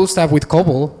lots of cool stuff with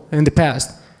COBOL in the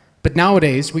past, but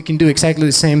nowadays we can do exactly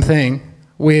the same thing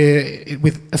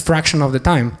with a fraction of the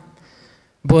time.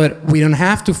 But we don't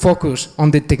have to focus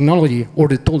on the technology or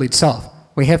the tool itself.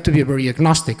 We have to be very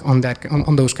agnostic on that,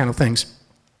 on those kind of things.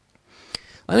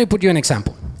 Let me put you an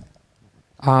example.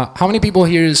 How many people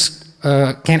here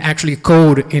can actually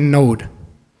code in Node?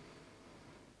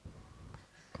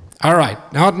 All right,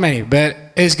 not many, but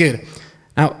it's good.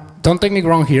 Now, don't take me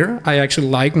wrong here. I actually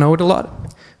like Node a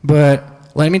lot, but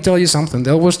let me tell you something.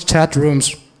 There was chat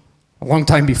rooms a long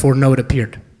time before Node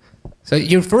appeared. So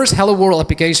your first Hello World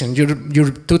application,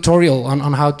 your tutorial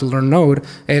on how to learn Node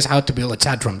is how to build a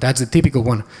chat room. That's the typical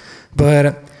one.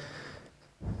 But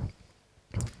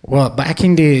Well, back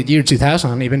in the year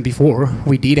 2000, even before,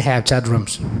 we did have chat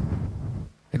rooms.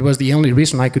 It was the only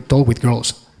reason I could talk with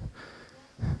girls.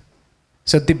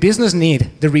 So the business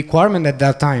need, the requirement at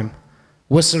that time,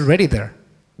 was already there.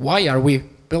 Why are we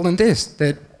building this?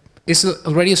 That is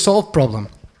already a solved problem.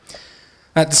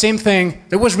 The same thing,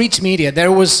 there was rich media,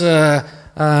 there was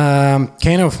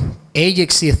kind of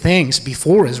agency things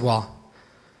before as well.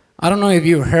 I don't know if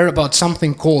you heard about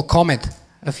something called Comet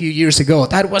a few years ago.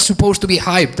 That was supposed to be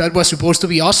hype, that was supposed to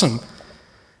be awesome.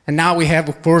 And now we have,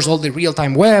 of course, all the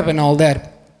real-time web and all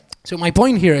that. So my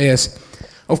point here is,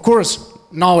 of course,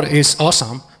 now it is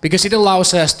awesome because it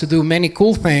allows us to do many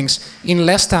cool things in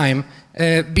less time,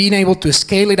 being able to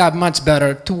scale it up much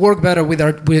better, to work better with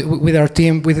our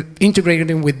team, with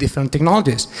integrating with different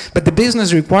technologies. But the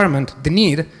business requirement, the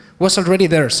need, was already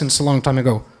there since a long time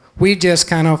ago. We just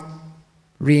kind of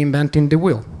reinventing the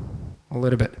wheel a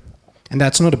little bit. And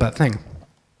that's not a bad thing.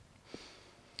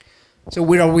 So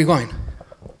where are we going?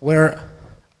 Where,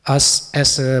 as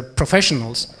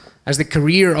professionals, as the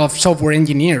career of software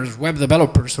engineers, web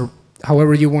developers, or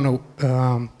however you want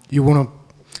to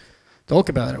talk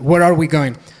about it, where are we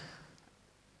going?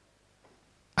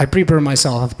 I prepared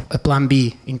myself a plan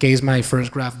B in case my first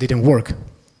graph didn't work.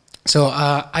 So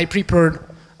I prepared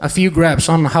a few graphs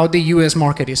on how the US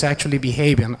market is actually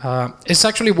behaving. It's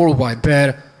actually worldwide,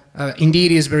 but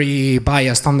indeed is very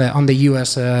biased on the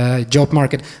US job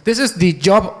market. This is the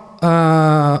job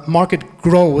market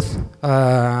growth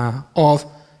of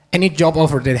any job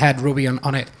offer that had Ruby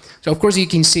on it. So of course you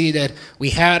can see that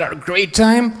we had our great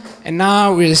time and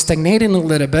now we're stagnating a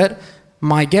little bit.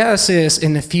 My guess is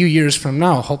in a few years from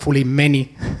now, hopefully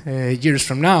many years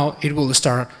from now, it will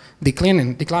start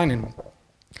declining.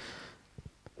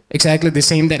 Exactly the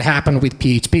same that happened with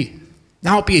PHP.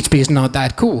 Now PHP is not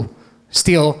that cool.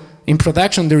 Still, in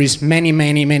production there is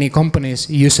many companies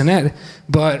using it,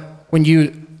 but when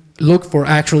you look for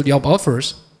actual job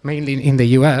offers, mainly in the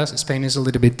US, Spain is a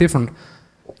little bit different,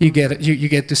 you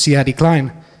get to see a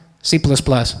decline. C++,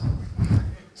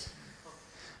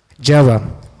 Java.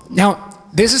 Now,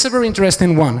 this is a very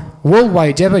interesting one.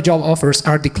 Worldwide, Java job offers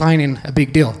are declining a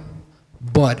big deal.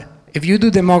 But if you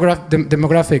do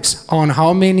demographics on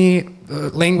how many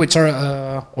languages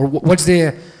are, or what's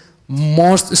the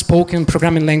most spoken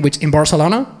programming language in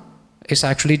Barcelona, it's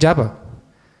actually Java.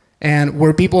 And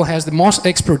where people has the most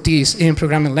expertise in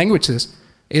programming languages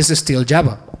is still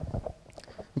Java.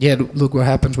 Yeah, look what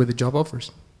happens with the job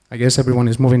offers. I guess everyone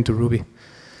is moving to Ruby.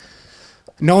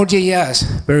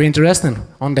 Node.js, very interesting,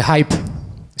 on the hype.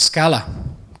 Scala.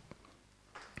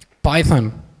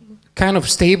 Python, kind of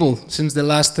stable since the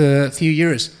last few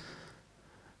years.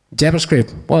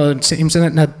 JavaScript, well, it seems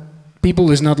that people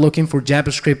is not looking for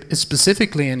JavaScript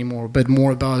specifically anymore, but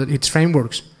more about its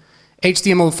frameworks.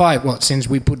 HTML5, well, since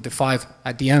we put the 5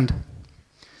 at the end.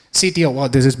 CTO, well,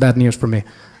 this is bad news for me.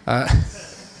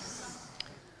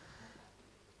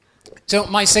 So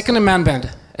my second amendment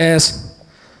is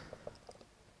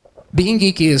being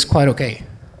geeky is quite okay.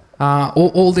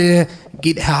 All the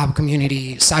GitHub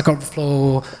community, Stack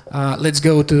Overflow, let's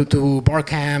go to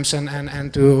Bootcamps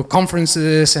and to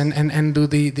conferences and do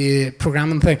the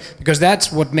programming thing, because that's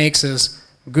what makes us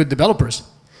good developers.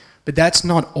 But that's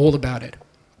not all about it.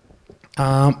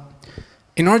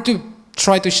 In order to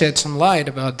try to shed some light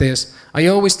about this, I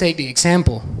always take the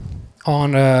example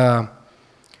on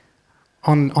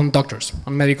doctors,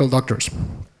 on medical doctors.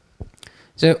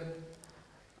 So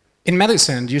in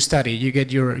medicine, you study, you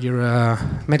get your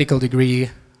medical degree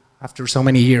after so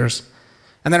many years.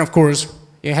 And then, of course,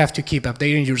 you have to keep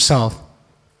updating yourself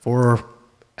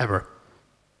forever.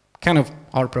 Kind of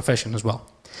our profession as well.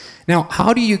 Now,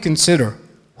 how do you consider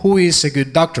who is a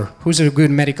good doctor? Who's a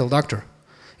good medical doctor?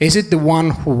 Is it the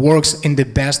one who works in the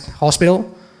best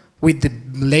hospital with the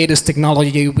latest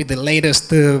technology, with the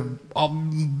latest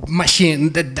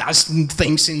machine that does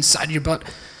things inside your body?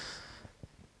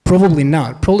 Probably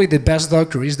not. Probably the best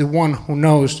doctor is the one who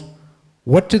knows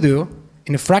what to do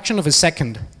in a fraction of a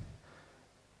second,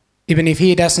 even if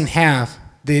he doesn't have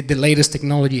the latest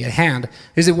technology at hand.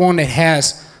 Is the one that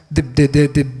has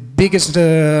the biggest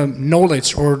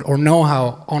knowledge or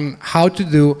know-how on how to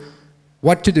do,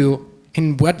 what to do,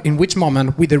 in which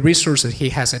moment with the resources he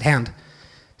has at hand.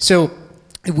 So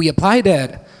if we apply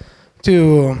that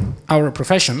to our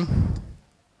profession,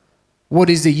 what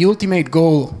is the ultimate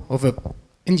goal of an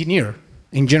engineer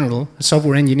in general, a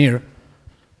software engineer?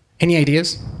 Any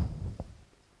ideas?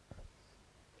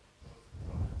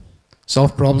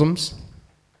 Solve problems?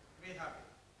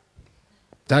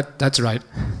 That's right.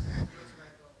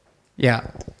 Yeah.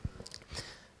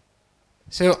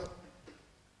 So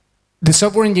the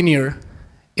software engineer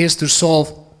is to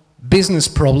solve business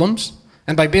problems,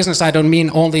 and by business I don't mean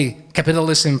only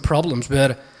capitalism problems,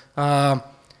 but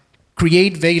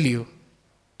create value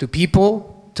to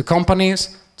people, to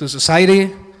companies, to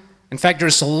society. In fact,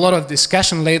 there's a lot of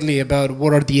discussion lately about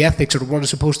what are the ethics, or what are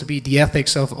supposed to be the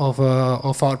ethics of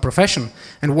our profession,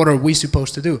 and what are we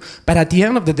supposed to do. But at the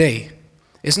end of the day,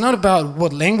 it's not about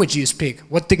what language you speak,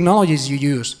 what technologies you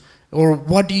use, or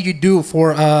what do you do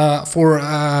for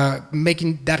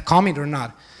making that comment or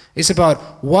not. It's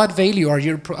about what value are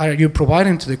you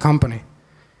providing to the company.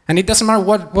 And it doesn't matter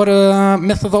what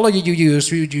methodology you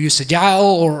use. You use Agile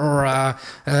or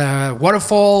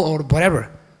Waterfall or whatever.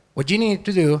 What you need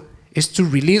to do is to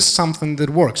release something that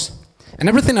works. And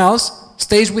everything else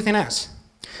stays within us.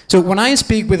 So when I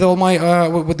speak with all my,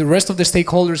 with the rest of the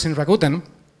stakeholders in Rakuten,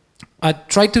 I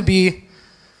try to be,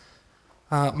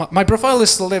 my profile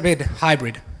is a little bit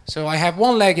hybrid. So I have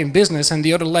one leg in business and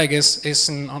the other leg is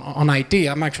on IT.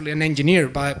 I'm actually an engineer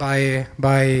by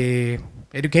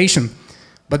education.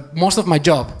 But most of my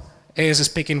job is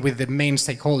speaking with the main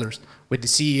stakeholders, with the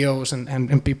CEOs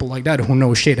and people like that who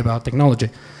know shit about technology.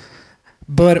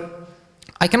 But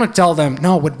I cannot tell them,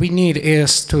 no, what we need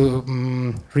is to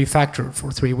refactor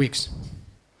for 3 weeks.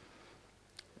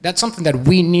 That's something that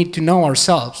we need to know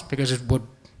ourselves because it's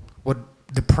what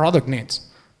the product needs.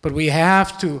 But we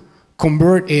have to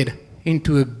convert it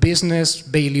into a business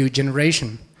value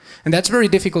generation. And that's very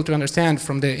difficult to understand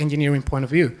from the engineering point of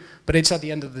view. But it's at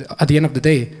the end of the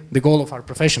day, the goal of our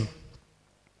profession.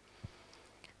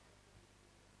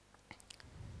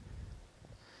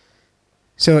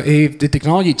 So if the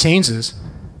technology changes,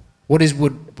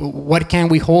 what can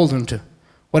we hold on to?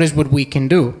 What is what we can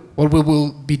do? What we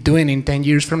will be doing in 10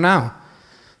 years from now?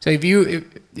 So if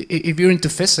you're into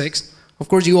physics, of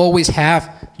course you always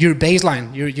have your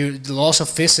baseline, the laws of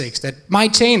physics that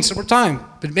might change over time,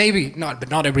 but maybe not,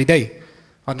 but not every day.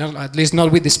 Or not, at least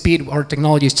not with the speed our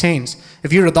technologies change.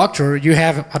 If you're a doctor, you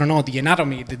have, I don't know, the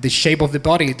anatomy, the shape of the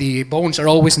body, the bones are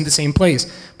always in the same place,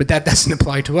 but that doesn't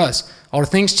apply to us. Our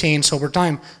things change over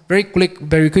time very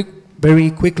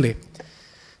quickly.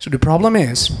 So the problem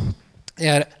is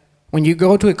that when you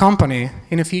go to a company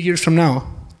in a few years from now,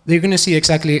 they're going to see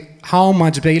exactly how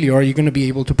much value are you going to be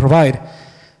able to provide.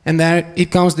 And then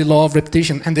it comes the law of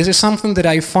repetition. And this is something that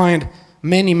I find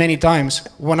many times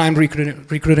when I'm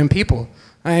recruiting people.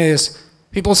 Is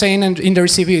people saying in their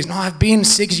CVs, no, I've been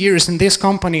 6 years in this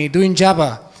company doing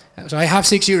Java. So I have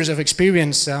 6 years of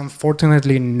experience.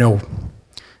 Unfortunately, no.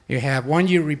 You have 1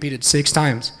 year repeated 6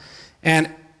 times.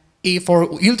 And if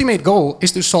our ultimate goal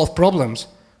is to solve problems,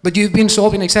 but you've been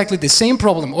solving exactly the same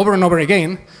problem over and over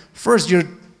again, first, you're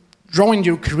drawing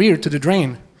your career to the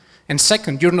drain. And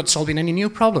second, you're not solving any new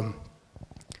problem.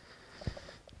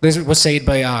 This was said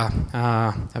by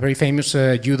a very famous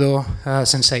judo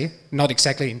sensei, not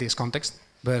exactly in this context,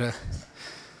 but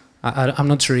I'm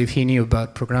not sure if he knew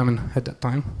about programming at that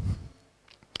time.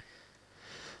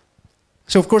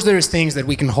 So of course there is things that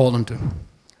we can hold on to,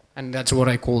 and that's what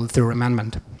I call the third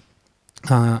amendment.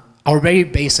 Our very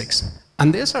basics.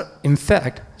 And these are, in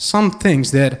fact, some things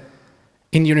that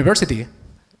in university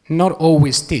not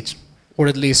always teach, or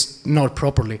at least not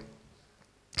properly.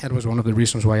 That was one of the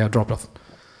reasons why I dropped off.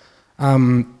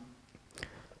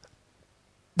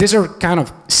 These are kind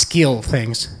of skill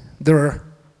things. They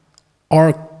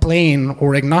are plain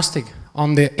or agnostic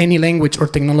on any language or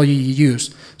technology you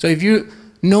use. So if you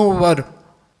know about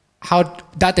how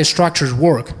data structures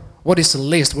work, what is a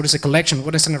list, what is a collection,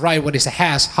 what is an array, what is a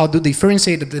hash, how to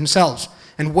differentiate themselves,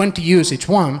 and when to use each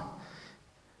one,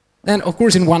 then of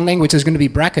course in one language there's going to be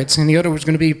brackets, in the other is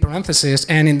going to be parentheses,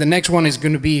 and in the next one is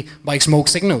going to be by smoke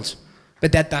signals.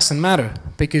 But that doesn't matter,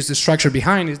 because the structure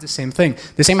behind is the same thing.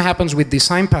 The same happens with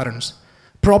design patterns.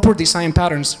 Proper design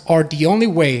patterns are the only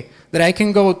way that I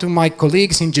can go to my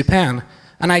colleagues in Japan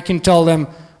and I can tell them,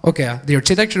 okay, the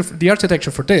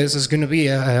architecture for this is going to be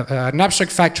an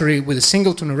abstract factory with a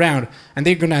singleton around, and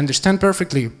they're going to understand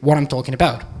perfectly what I'm talking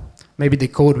about. Maybe they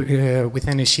code with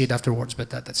any sheet afterwards, but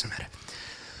that doesn't matter.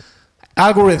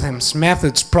 Algorithms,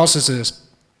 methods, processes.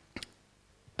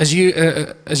 As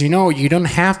you know, you don't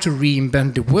have to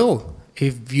reinvent the wheel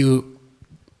if you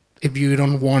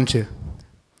don't want to.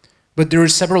 But there are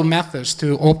several methods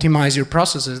to optimize your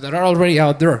processes that are already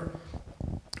out there.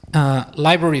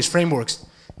 Libraries, frameworks.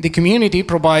 The community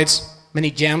provides many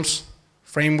gems,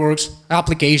 frameworks,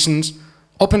 applications,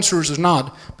 open source is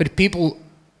not, but people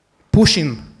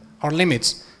pushing our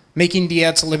limits, making the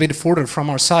ads a little bit further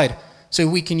from our side, so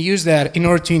we can use that in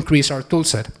order to increase our tool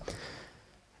set.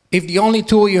 If the only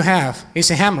tool you have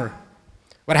is a hammer,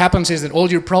 what happens is that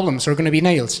all your problems are going to be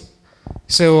nails.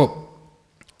 So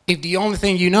if the only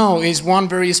thing you know is one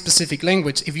very specific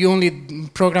language, if you only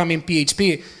program in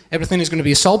PHP, everything is going to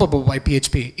be solvable by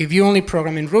PHP. If you only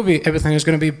program in Ruby, everything is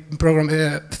going to be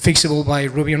fixable by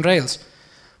Ruby on Rails.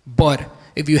 But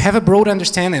if you have a broad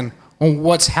understanding on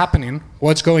what's happening,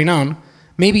 what's going on,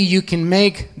 maybe you can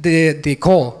make the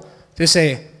call to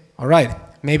say, all right,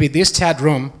 maybe this chat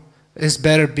room is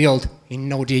better built in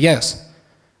Node.js.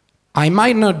 I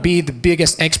might not be the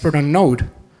biggest expert on Node,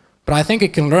 but I think I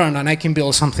can learn and I can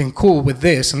build something cool with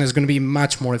this and it's going to be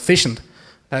much more efficient.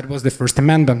 That was the first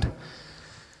amendment.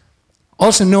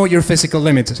 Also know your physical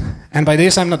limits. And by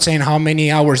this I'm not saying how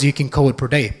many hours you can code per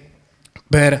day,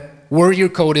 but where your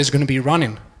code is going to be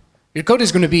running. Your code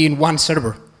is going to be in one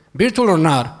server. Virtual or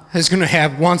not, it's going to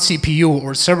have one CPU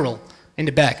or several in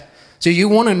the back. So you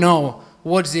want to know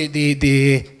what's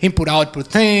the input-output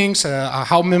things,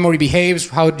 how memory behaves,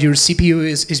 how your CPU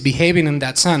is behaving in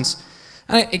that sense.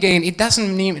 Again, it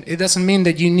doesn't mean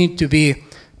that you need to be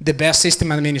the best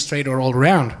system administrator all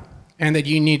around, and that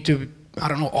you need to, I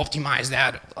don't know, optimize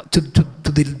that to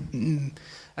the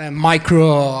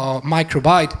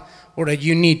microbyte, or that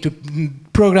you need to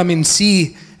program in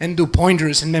C and do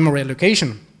pointers and memory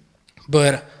allocation.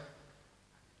 But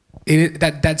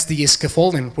that's the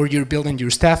scaffolding where you're building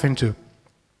your stuff into.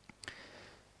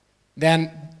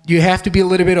 Then you have to be a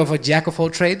little bit of a jack of all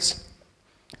trades.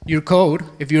 Your code,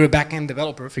 if you're a back-end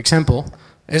developer, for example,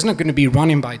 is not going to be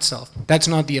running by itself. That's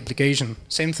not the application.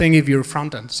 Same thing if you're a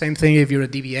front-end. Same thing if you're a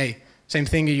DBA. Same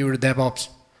thing if you're a DevOps.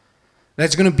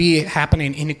 That's going to be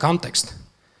happening in a context.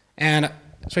 And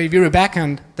so if you're a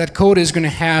back-end, that code is going to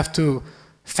have to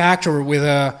factor with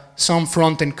some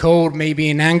front-end code, maybe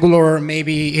in Angular,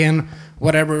 maybe in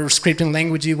whatever scripting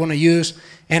language you want to use,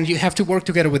 and you have to work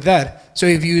together with that. So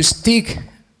if you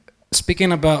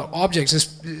speaking about objects,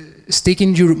 stick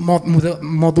in your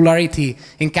modularity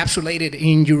encapsulated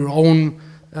in your own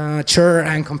chair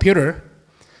and computer,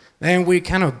 then we're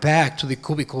kind of back to the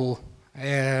cubicle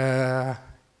era.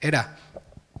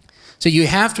 So you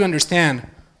have to understand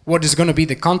what is going to be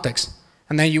the context,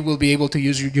 and then you will be able to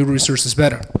use your resources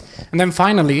better. And then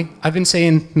finally, I've been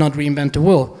saying not reinvent the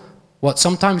wheel. Well,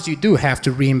 sometimes you do have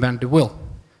to reinvent the wheel.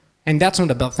 And that's not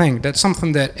a bad thing. That's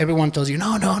something that everyone tells you,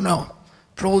 no, no, no.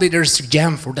 Probably there's a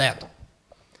jam for that.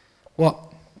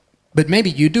 Well, but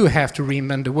maybe you do have to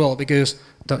reinvent the wheel, because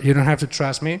you don't have to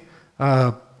trust me.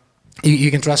 You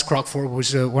can trust Crockford,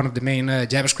 who's one of the main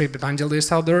JavaScript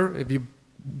evangelists out there. If you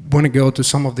want to go to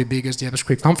some of the biggest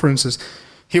JavaScript conferences,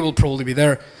 he will probably be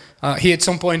there. He at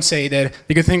some point say that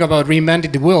the good thing about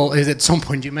reinventing the wheel is at some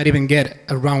point you might even get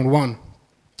a round one.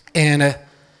 And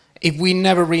if we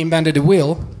never reinvented the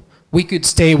wheel, we could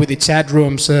stay with the chat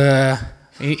rooms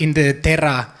in the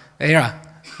Terra era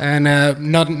and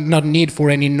not need for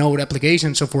any node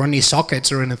applications or for any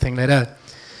sockets or anything like that.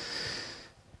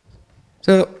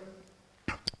 So,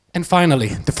 and finally,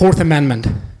 the fourth amendment,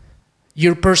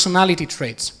 your personality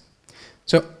traits.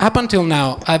 So up until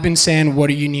now, I've been saying what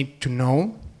do you need to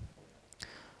know,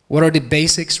 what are the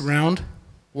basics around,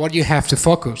 what you have to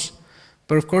focus.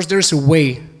 But of course, there's a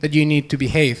way that you need to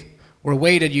behave, or a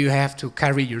way that you have to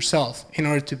carry yourself in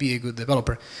order to be a good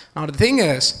developer. Now the thing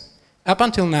is, up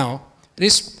until now, it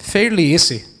is fairly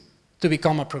easy to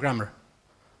become a programmer.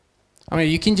 I mean,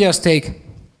 you can just take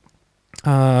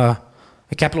a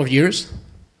couple of years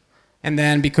and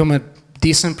then become a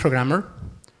decent programmer,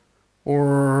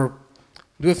 or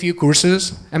do a few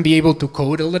courses and be able to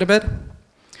code a little bit.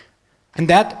 And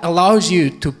that allows you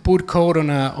to put code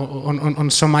on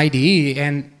some IDE,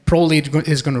 and probably it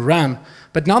is going to run.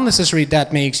 But not necessarily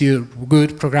that makes you a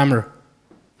good programmer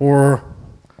or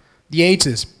the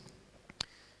ages.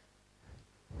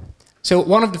 So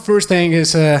one of the first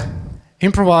things is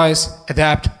improvise,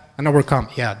 adapt, and overcome.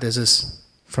 Yeah, this is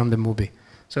from the movie.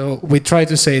 So we try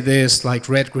to say this like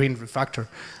red, green refactor.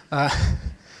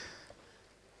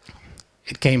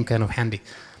 It came kind of handy.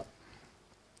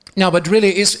 No, but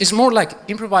really, it's more like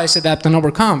improvise, adapt, and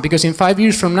overcome, because in 5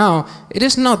 years from now, it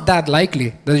is not that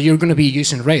likely that you're going to be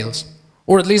using Rails,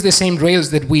 or at least the same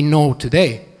Rails that we know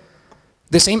today.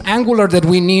 The same Angular that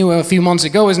we knew a few months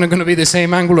ago is not going to be the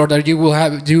same Angular that you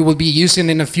will be using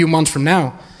in a few months from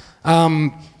now.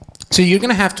 So you're going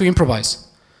to have to improvise.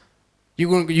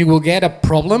 You will get a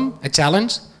problem, a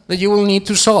challenge, that you will need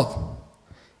to solve.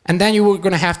 And then you are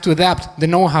going to have to adapt the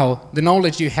know-how, the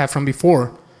knowledge you have from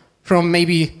before, from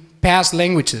maybe past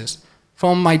languages,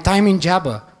 from my time in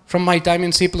Java, from my time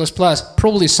in C++.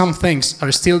 Probably some things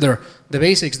are still there, the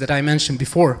basics that I mentioned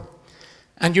before.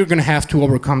 And you're going to have to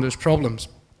overcome those problems.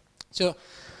 So,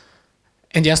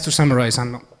 and just to summarize,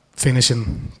 I'm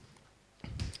finishing.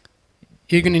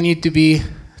 You're going to need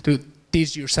to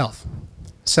teach yourself,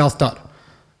 self-taught.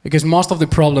 Because most of the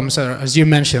problems are, as you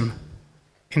mentioned,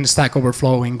 in Stack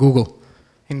Overflow, in Google,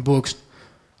 in books.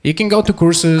 You can go to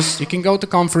courses, you can go to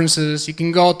conferences, you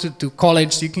can go to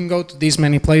college, you can go to these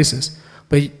many places.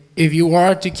 But if you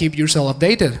are to keep yourself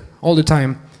updated all the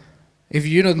time, if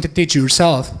you don't teach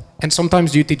yourself, and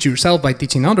sometimes you teach yourself by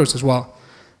teaching others as well,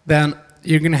 then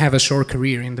you're going to have a short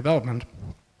career in development.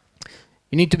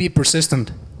 You need to be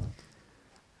persistent,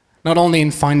 not only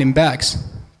in finding bugs,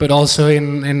 but also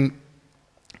in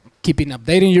keeping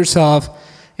updating yourself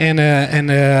and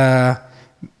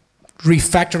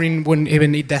refactoring when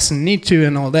even it doesn't need to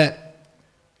and all that.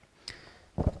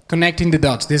 Connecting the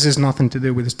dots. This has nothing to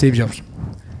do with Steve Jobs.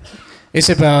 It's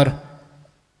about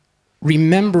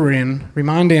reminding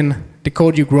the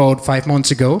code you wrote 5 months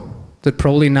ago that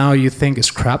probably now you think is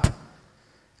crap,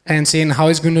 and seeing how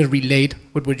it's going to relate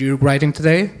with what you're writing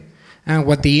today and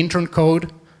what the intern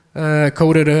coded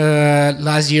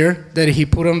last year that he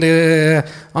put on the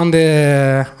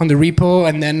repo,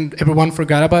 and then everyone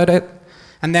forgot about it.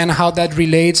 And then how that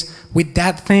relates with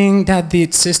that thing that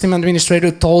the system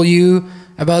administrator told you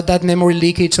about that memory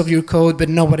leakage of your code, but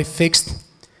nobody fixed.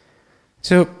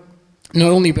 So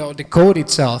not only about the code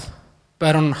itself,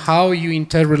 but on how you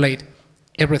interrelate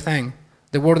everything.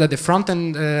 The work that the front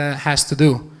end has to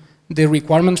do, the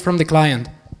requirements from the client,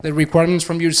 the requirements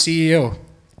from your CEO,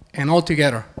 and all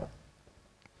together.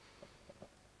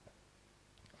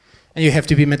 And you have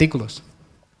to be meticulous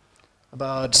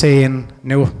about saying,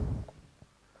 no,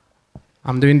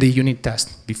 I'm doing the unit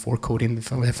test before coding the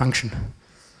function.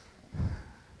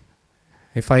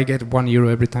 If I get €1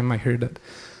 every time I hear that.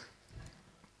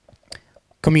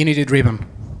 Community driven.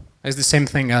 It's the same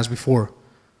thing as before.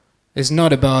 It's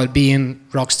not about being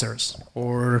rock stars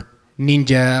or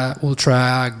ninja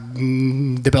ultra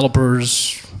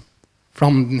developers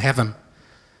from heaven.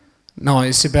 No,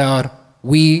 it's about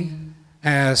we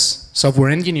as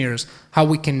software engineers, how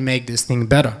we can make this thing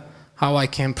better. How I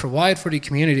can provide for the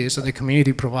community so the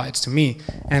community provides to me,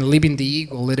 and leaving the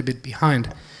ego a little bit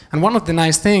behind. And one of the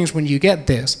nice things when you get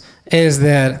this is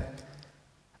that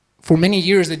for many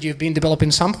years that you've been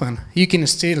developing something, you can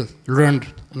still learn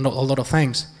a lot of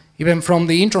things, even from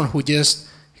the intern who just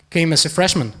came as a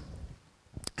freshman.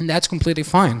 And that's completely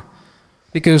fine,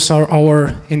 because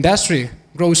our industry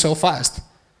grows so fast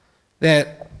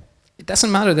that it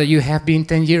doesn't matter that you have been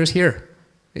 10 years here.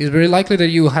 It's very likely that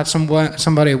you will have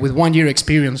somebody with 1 year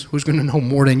experience who's going to know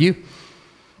more than you.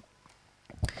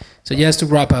 So just to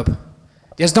wrap up,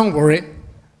 just don't worry,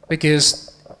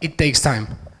 because it takes time.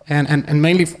 And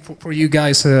mainly for you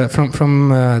guys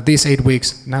from these 8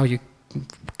 weeks, now you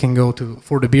can go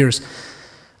for the beers.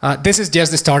 This is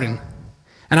just the starting.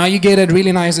 And now you get a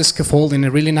really nice scaffolding,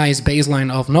 a really nice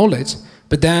baseline of knowledge,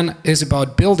 but then it's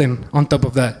about building on top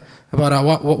of that. About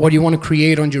what you want to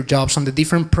create on your jobs, on the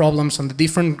different problems, on the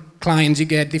different clients you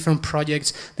get, different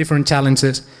projects, different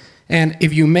challenges. And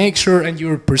if you make sure and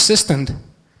you're persistent,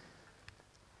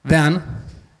 then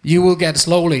you will get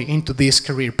slowly into this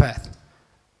career path.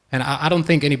 And I don't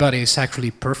think anybody is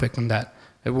actually perfect on that.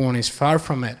 Everyone is far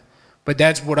from it. But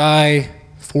that's what I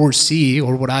foresee,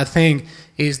 or what I think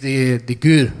is the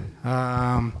good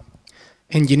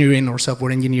engineering or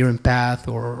software engineering path,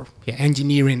 or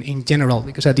engineering in general,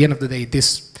 because at the end of the day,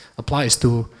 this applies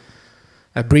to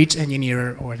a bridge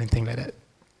engineer or anything like that.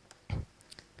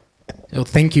 So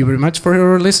thank you very much for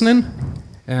your listening.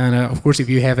 And of course, if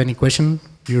you have any question,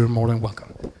 you're more than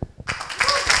welcome.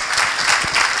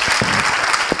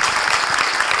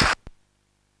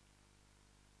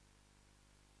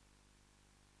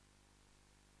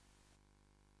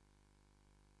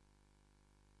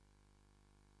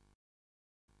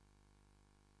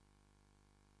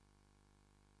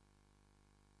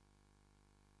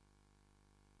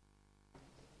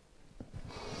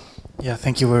 Yeah,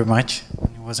 thank you very much.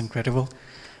 It was incredible.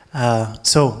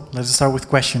 So let's start with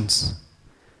questions.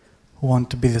 Who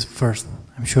want to be the first?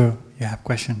 I'm sure you have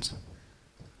questions.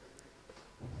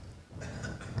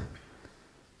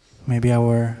 Maybe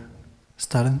our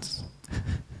students?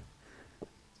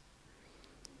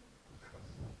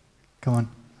 Come on.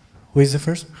 Who is the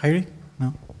first? Heidi?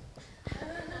 No?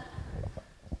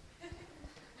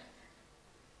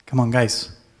 Come on,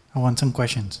 guys. I want some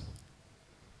questions.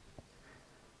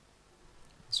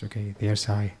 It's okay, they're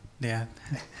shy. Yeah.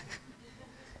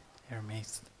 You're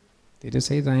amazed. Did you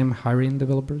say that I am hiring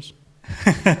developers?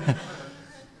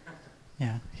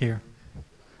 Yeah, here.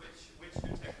 Which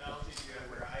new technology do you have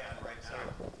your eye on right now?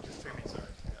 Just streaming, sorry.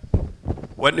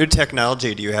 What new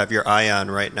technology do you have your eye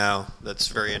on right now that's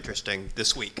very interesting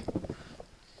this week?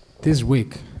 This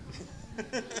week?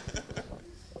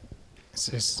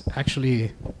 It's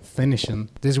actually finishing.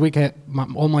 This week,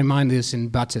 all my mind is in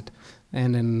budget.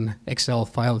 and in Excel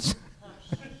files.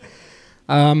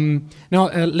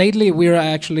 Lately we're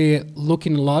actually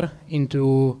looking a lot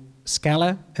into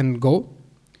Scala and Go,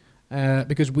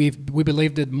 because we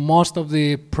believe that most of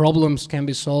the problems can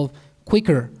be solved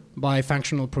quicker by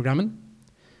functional programming.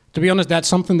 To be honest, that's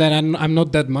something that I'm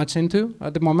not that much into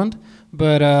at the moment,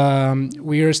 but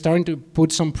we are starting to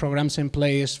put some programs in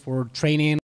place for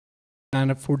training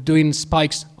and for doing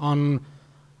spikes on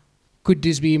could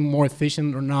this be more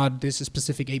efficient or not, this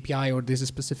specific API or this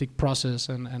specific process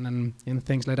and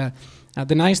things like that.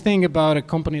 The nice thing about a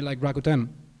company like Rakuten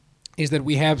is that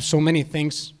we have so many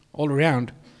things all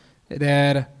around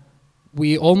that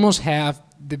we almost have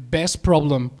the best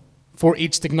problem for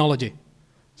each technology.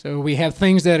 So we have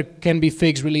things that can be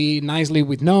fixed really nicely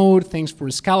with Node, things for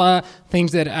Scala,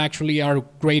 things that actually are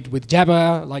great with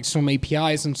Java, like some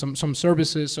APIs and some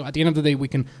services. So at the end of the day, we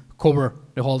can cover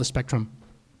the whole spectrum.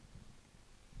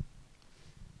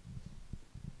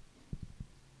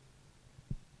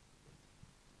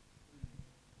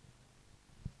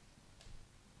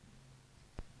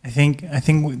 I think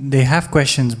they have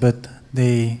questions, but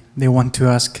they want to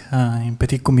ask in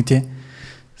petit comité.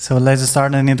 So let's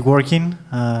start the networking.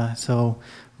 So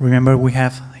remember, we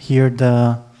have here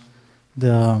the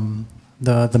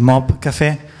Mob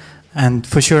Cafe, and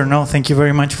for sure, no, thank you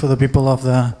very much for the people of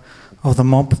the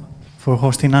Mob for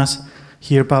hosting us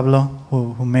here. Pablo,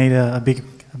 who made a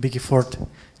big effort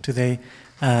today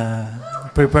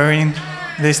preparing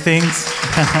these things.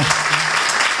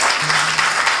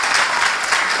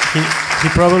 He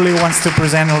probably wants to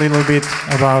present a little bit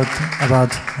about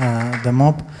the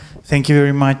Mob. Thank you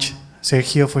very much,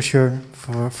 Sergio, for sure,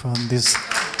 for this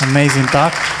amazing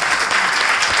talk.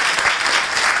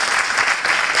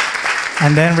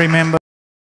 And then remember,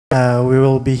 we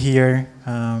will be here,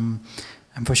 and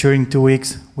for sure in 2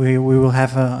 weeks, we will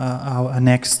have a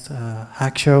next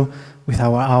hack show with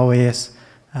our AOS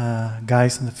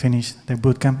guys and finish their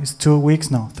bootcamp. It's 2 weeks?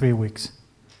 No, 3 weeks.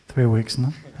 3 weeks,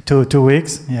 no? 2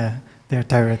 weeks? Yeah, they're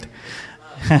tired.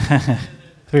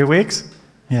 3 weeks?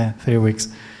 Yeah, 3 weeks.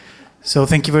 So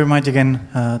thank you very much again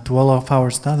to all of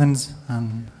our students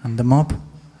and the Mob.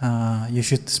 You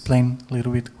should explain a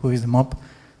little bit who is the Mob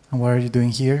and what are you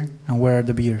doing here and where are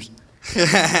the beers?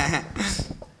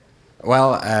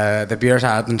 Well, the beers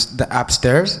are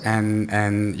upstairs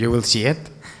and you will see it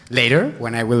later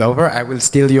when I will over. I will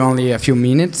steal you only a few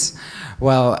minutes.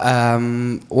 Well,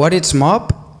 what is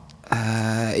Mob?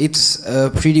 It's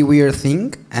a pretty weird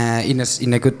thing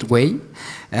in a good way.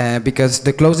 Because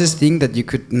the closest thing that you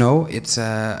could know, it's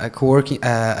a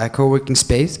co-working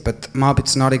space, but Mob,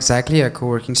 it's not exactly a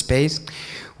co-working space.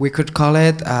 We could call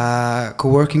it a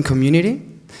co-working community,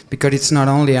 because it's not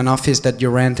only an office that you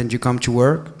rent and you come to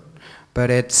work, but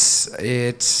it's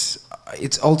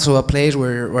also a place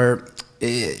where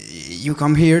you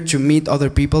come here to meet other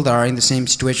people that are in the same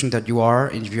situation that you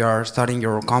are, if you are starting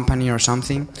your company or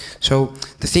something. So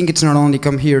the thing, it's not only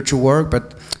come here to work,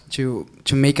 but to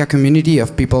make a community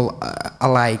of people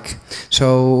alike.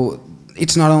 So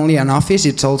it's not only an office,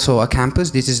 it's also a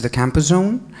campus. This is the campus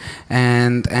zone,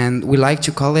 and we like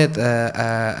to call it,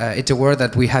 it's a word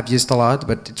that we have used a lot,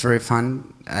 but it's very fun.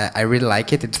 I really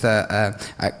like it. It's a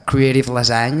creative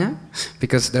lasagna,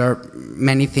 because there are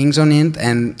many things on it,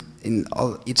 and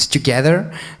it's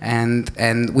together, and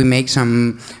we make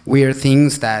some weird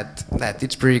things that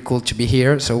it's pretty cool to be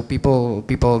here. So people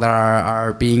that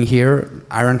are being here,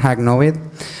 Ironhack know it.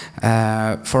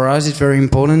 For us, it's very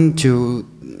important to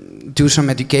do some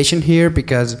education here,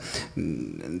 because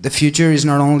the future is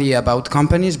not only about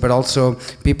companies, but also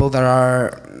people that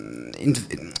are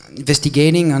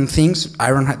investigating on things.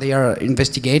 Ironhack, they are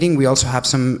investigating. We also have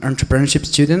some entrepreneurship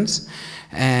students.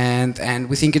 And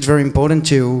we think it's very important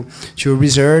to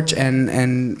research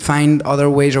and find other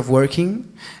ways of working,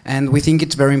 and we think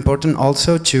it's very important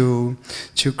also to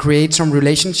create some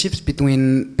relationships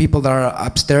between people that are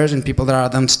upstairs and people that are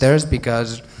downstairs,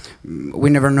 because we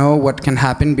never know what can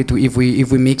happen if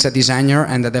we mix a designer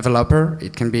and a developer.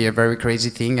 It can be a very crazy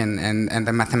thing, and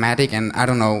the mathematic, and I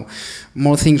don't know,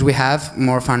 more things we have,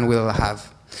 more fun we'll have.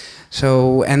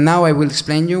 So, and now I will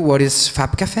explain you what is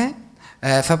Fab Cafe.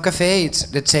 Fab Cafe,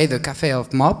 it's, let's say, the cafe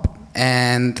of Mob,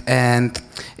 and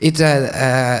it's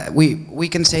we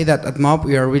can say that at Mob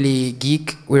we are really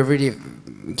geek. We're really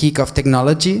geek of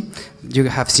technology. You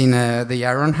have seen the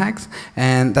Ironhacks,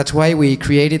 and that's why we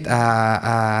created.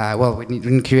 Well, we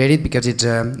didn't create it because it's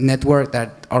a network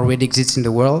that already exists in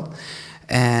the world.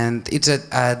 and it's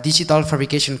a digital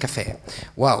fabrication cafe.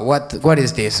 Well, what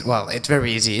is this? Well, it's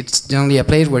very easy. It's generally a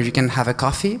place where you can have a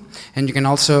coffee, and you can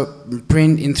also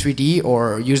print in 3D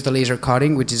or use the laser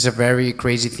cutting, which is a very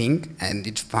crazy thing, and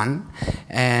it's fun.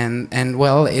 And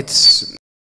well,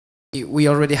 we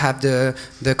already have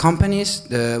the companies,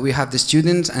 we have the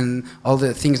students, and all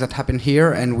the things that happen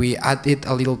here, and we added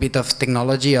a little bit of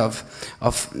technology, of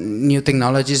new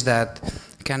technologies that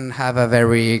can have a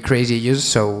very crazy use.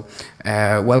 So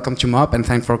welcome to MOP, and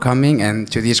thanks for coming, and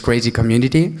to this crazy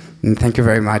community, and thank you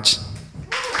very much.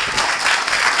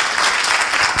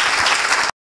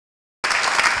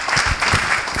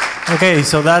 Okay,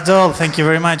 so that's all. Thank you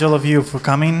very much, all of you, for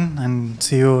coming, and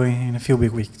see you in a few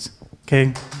big weeks.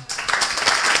 Okay.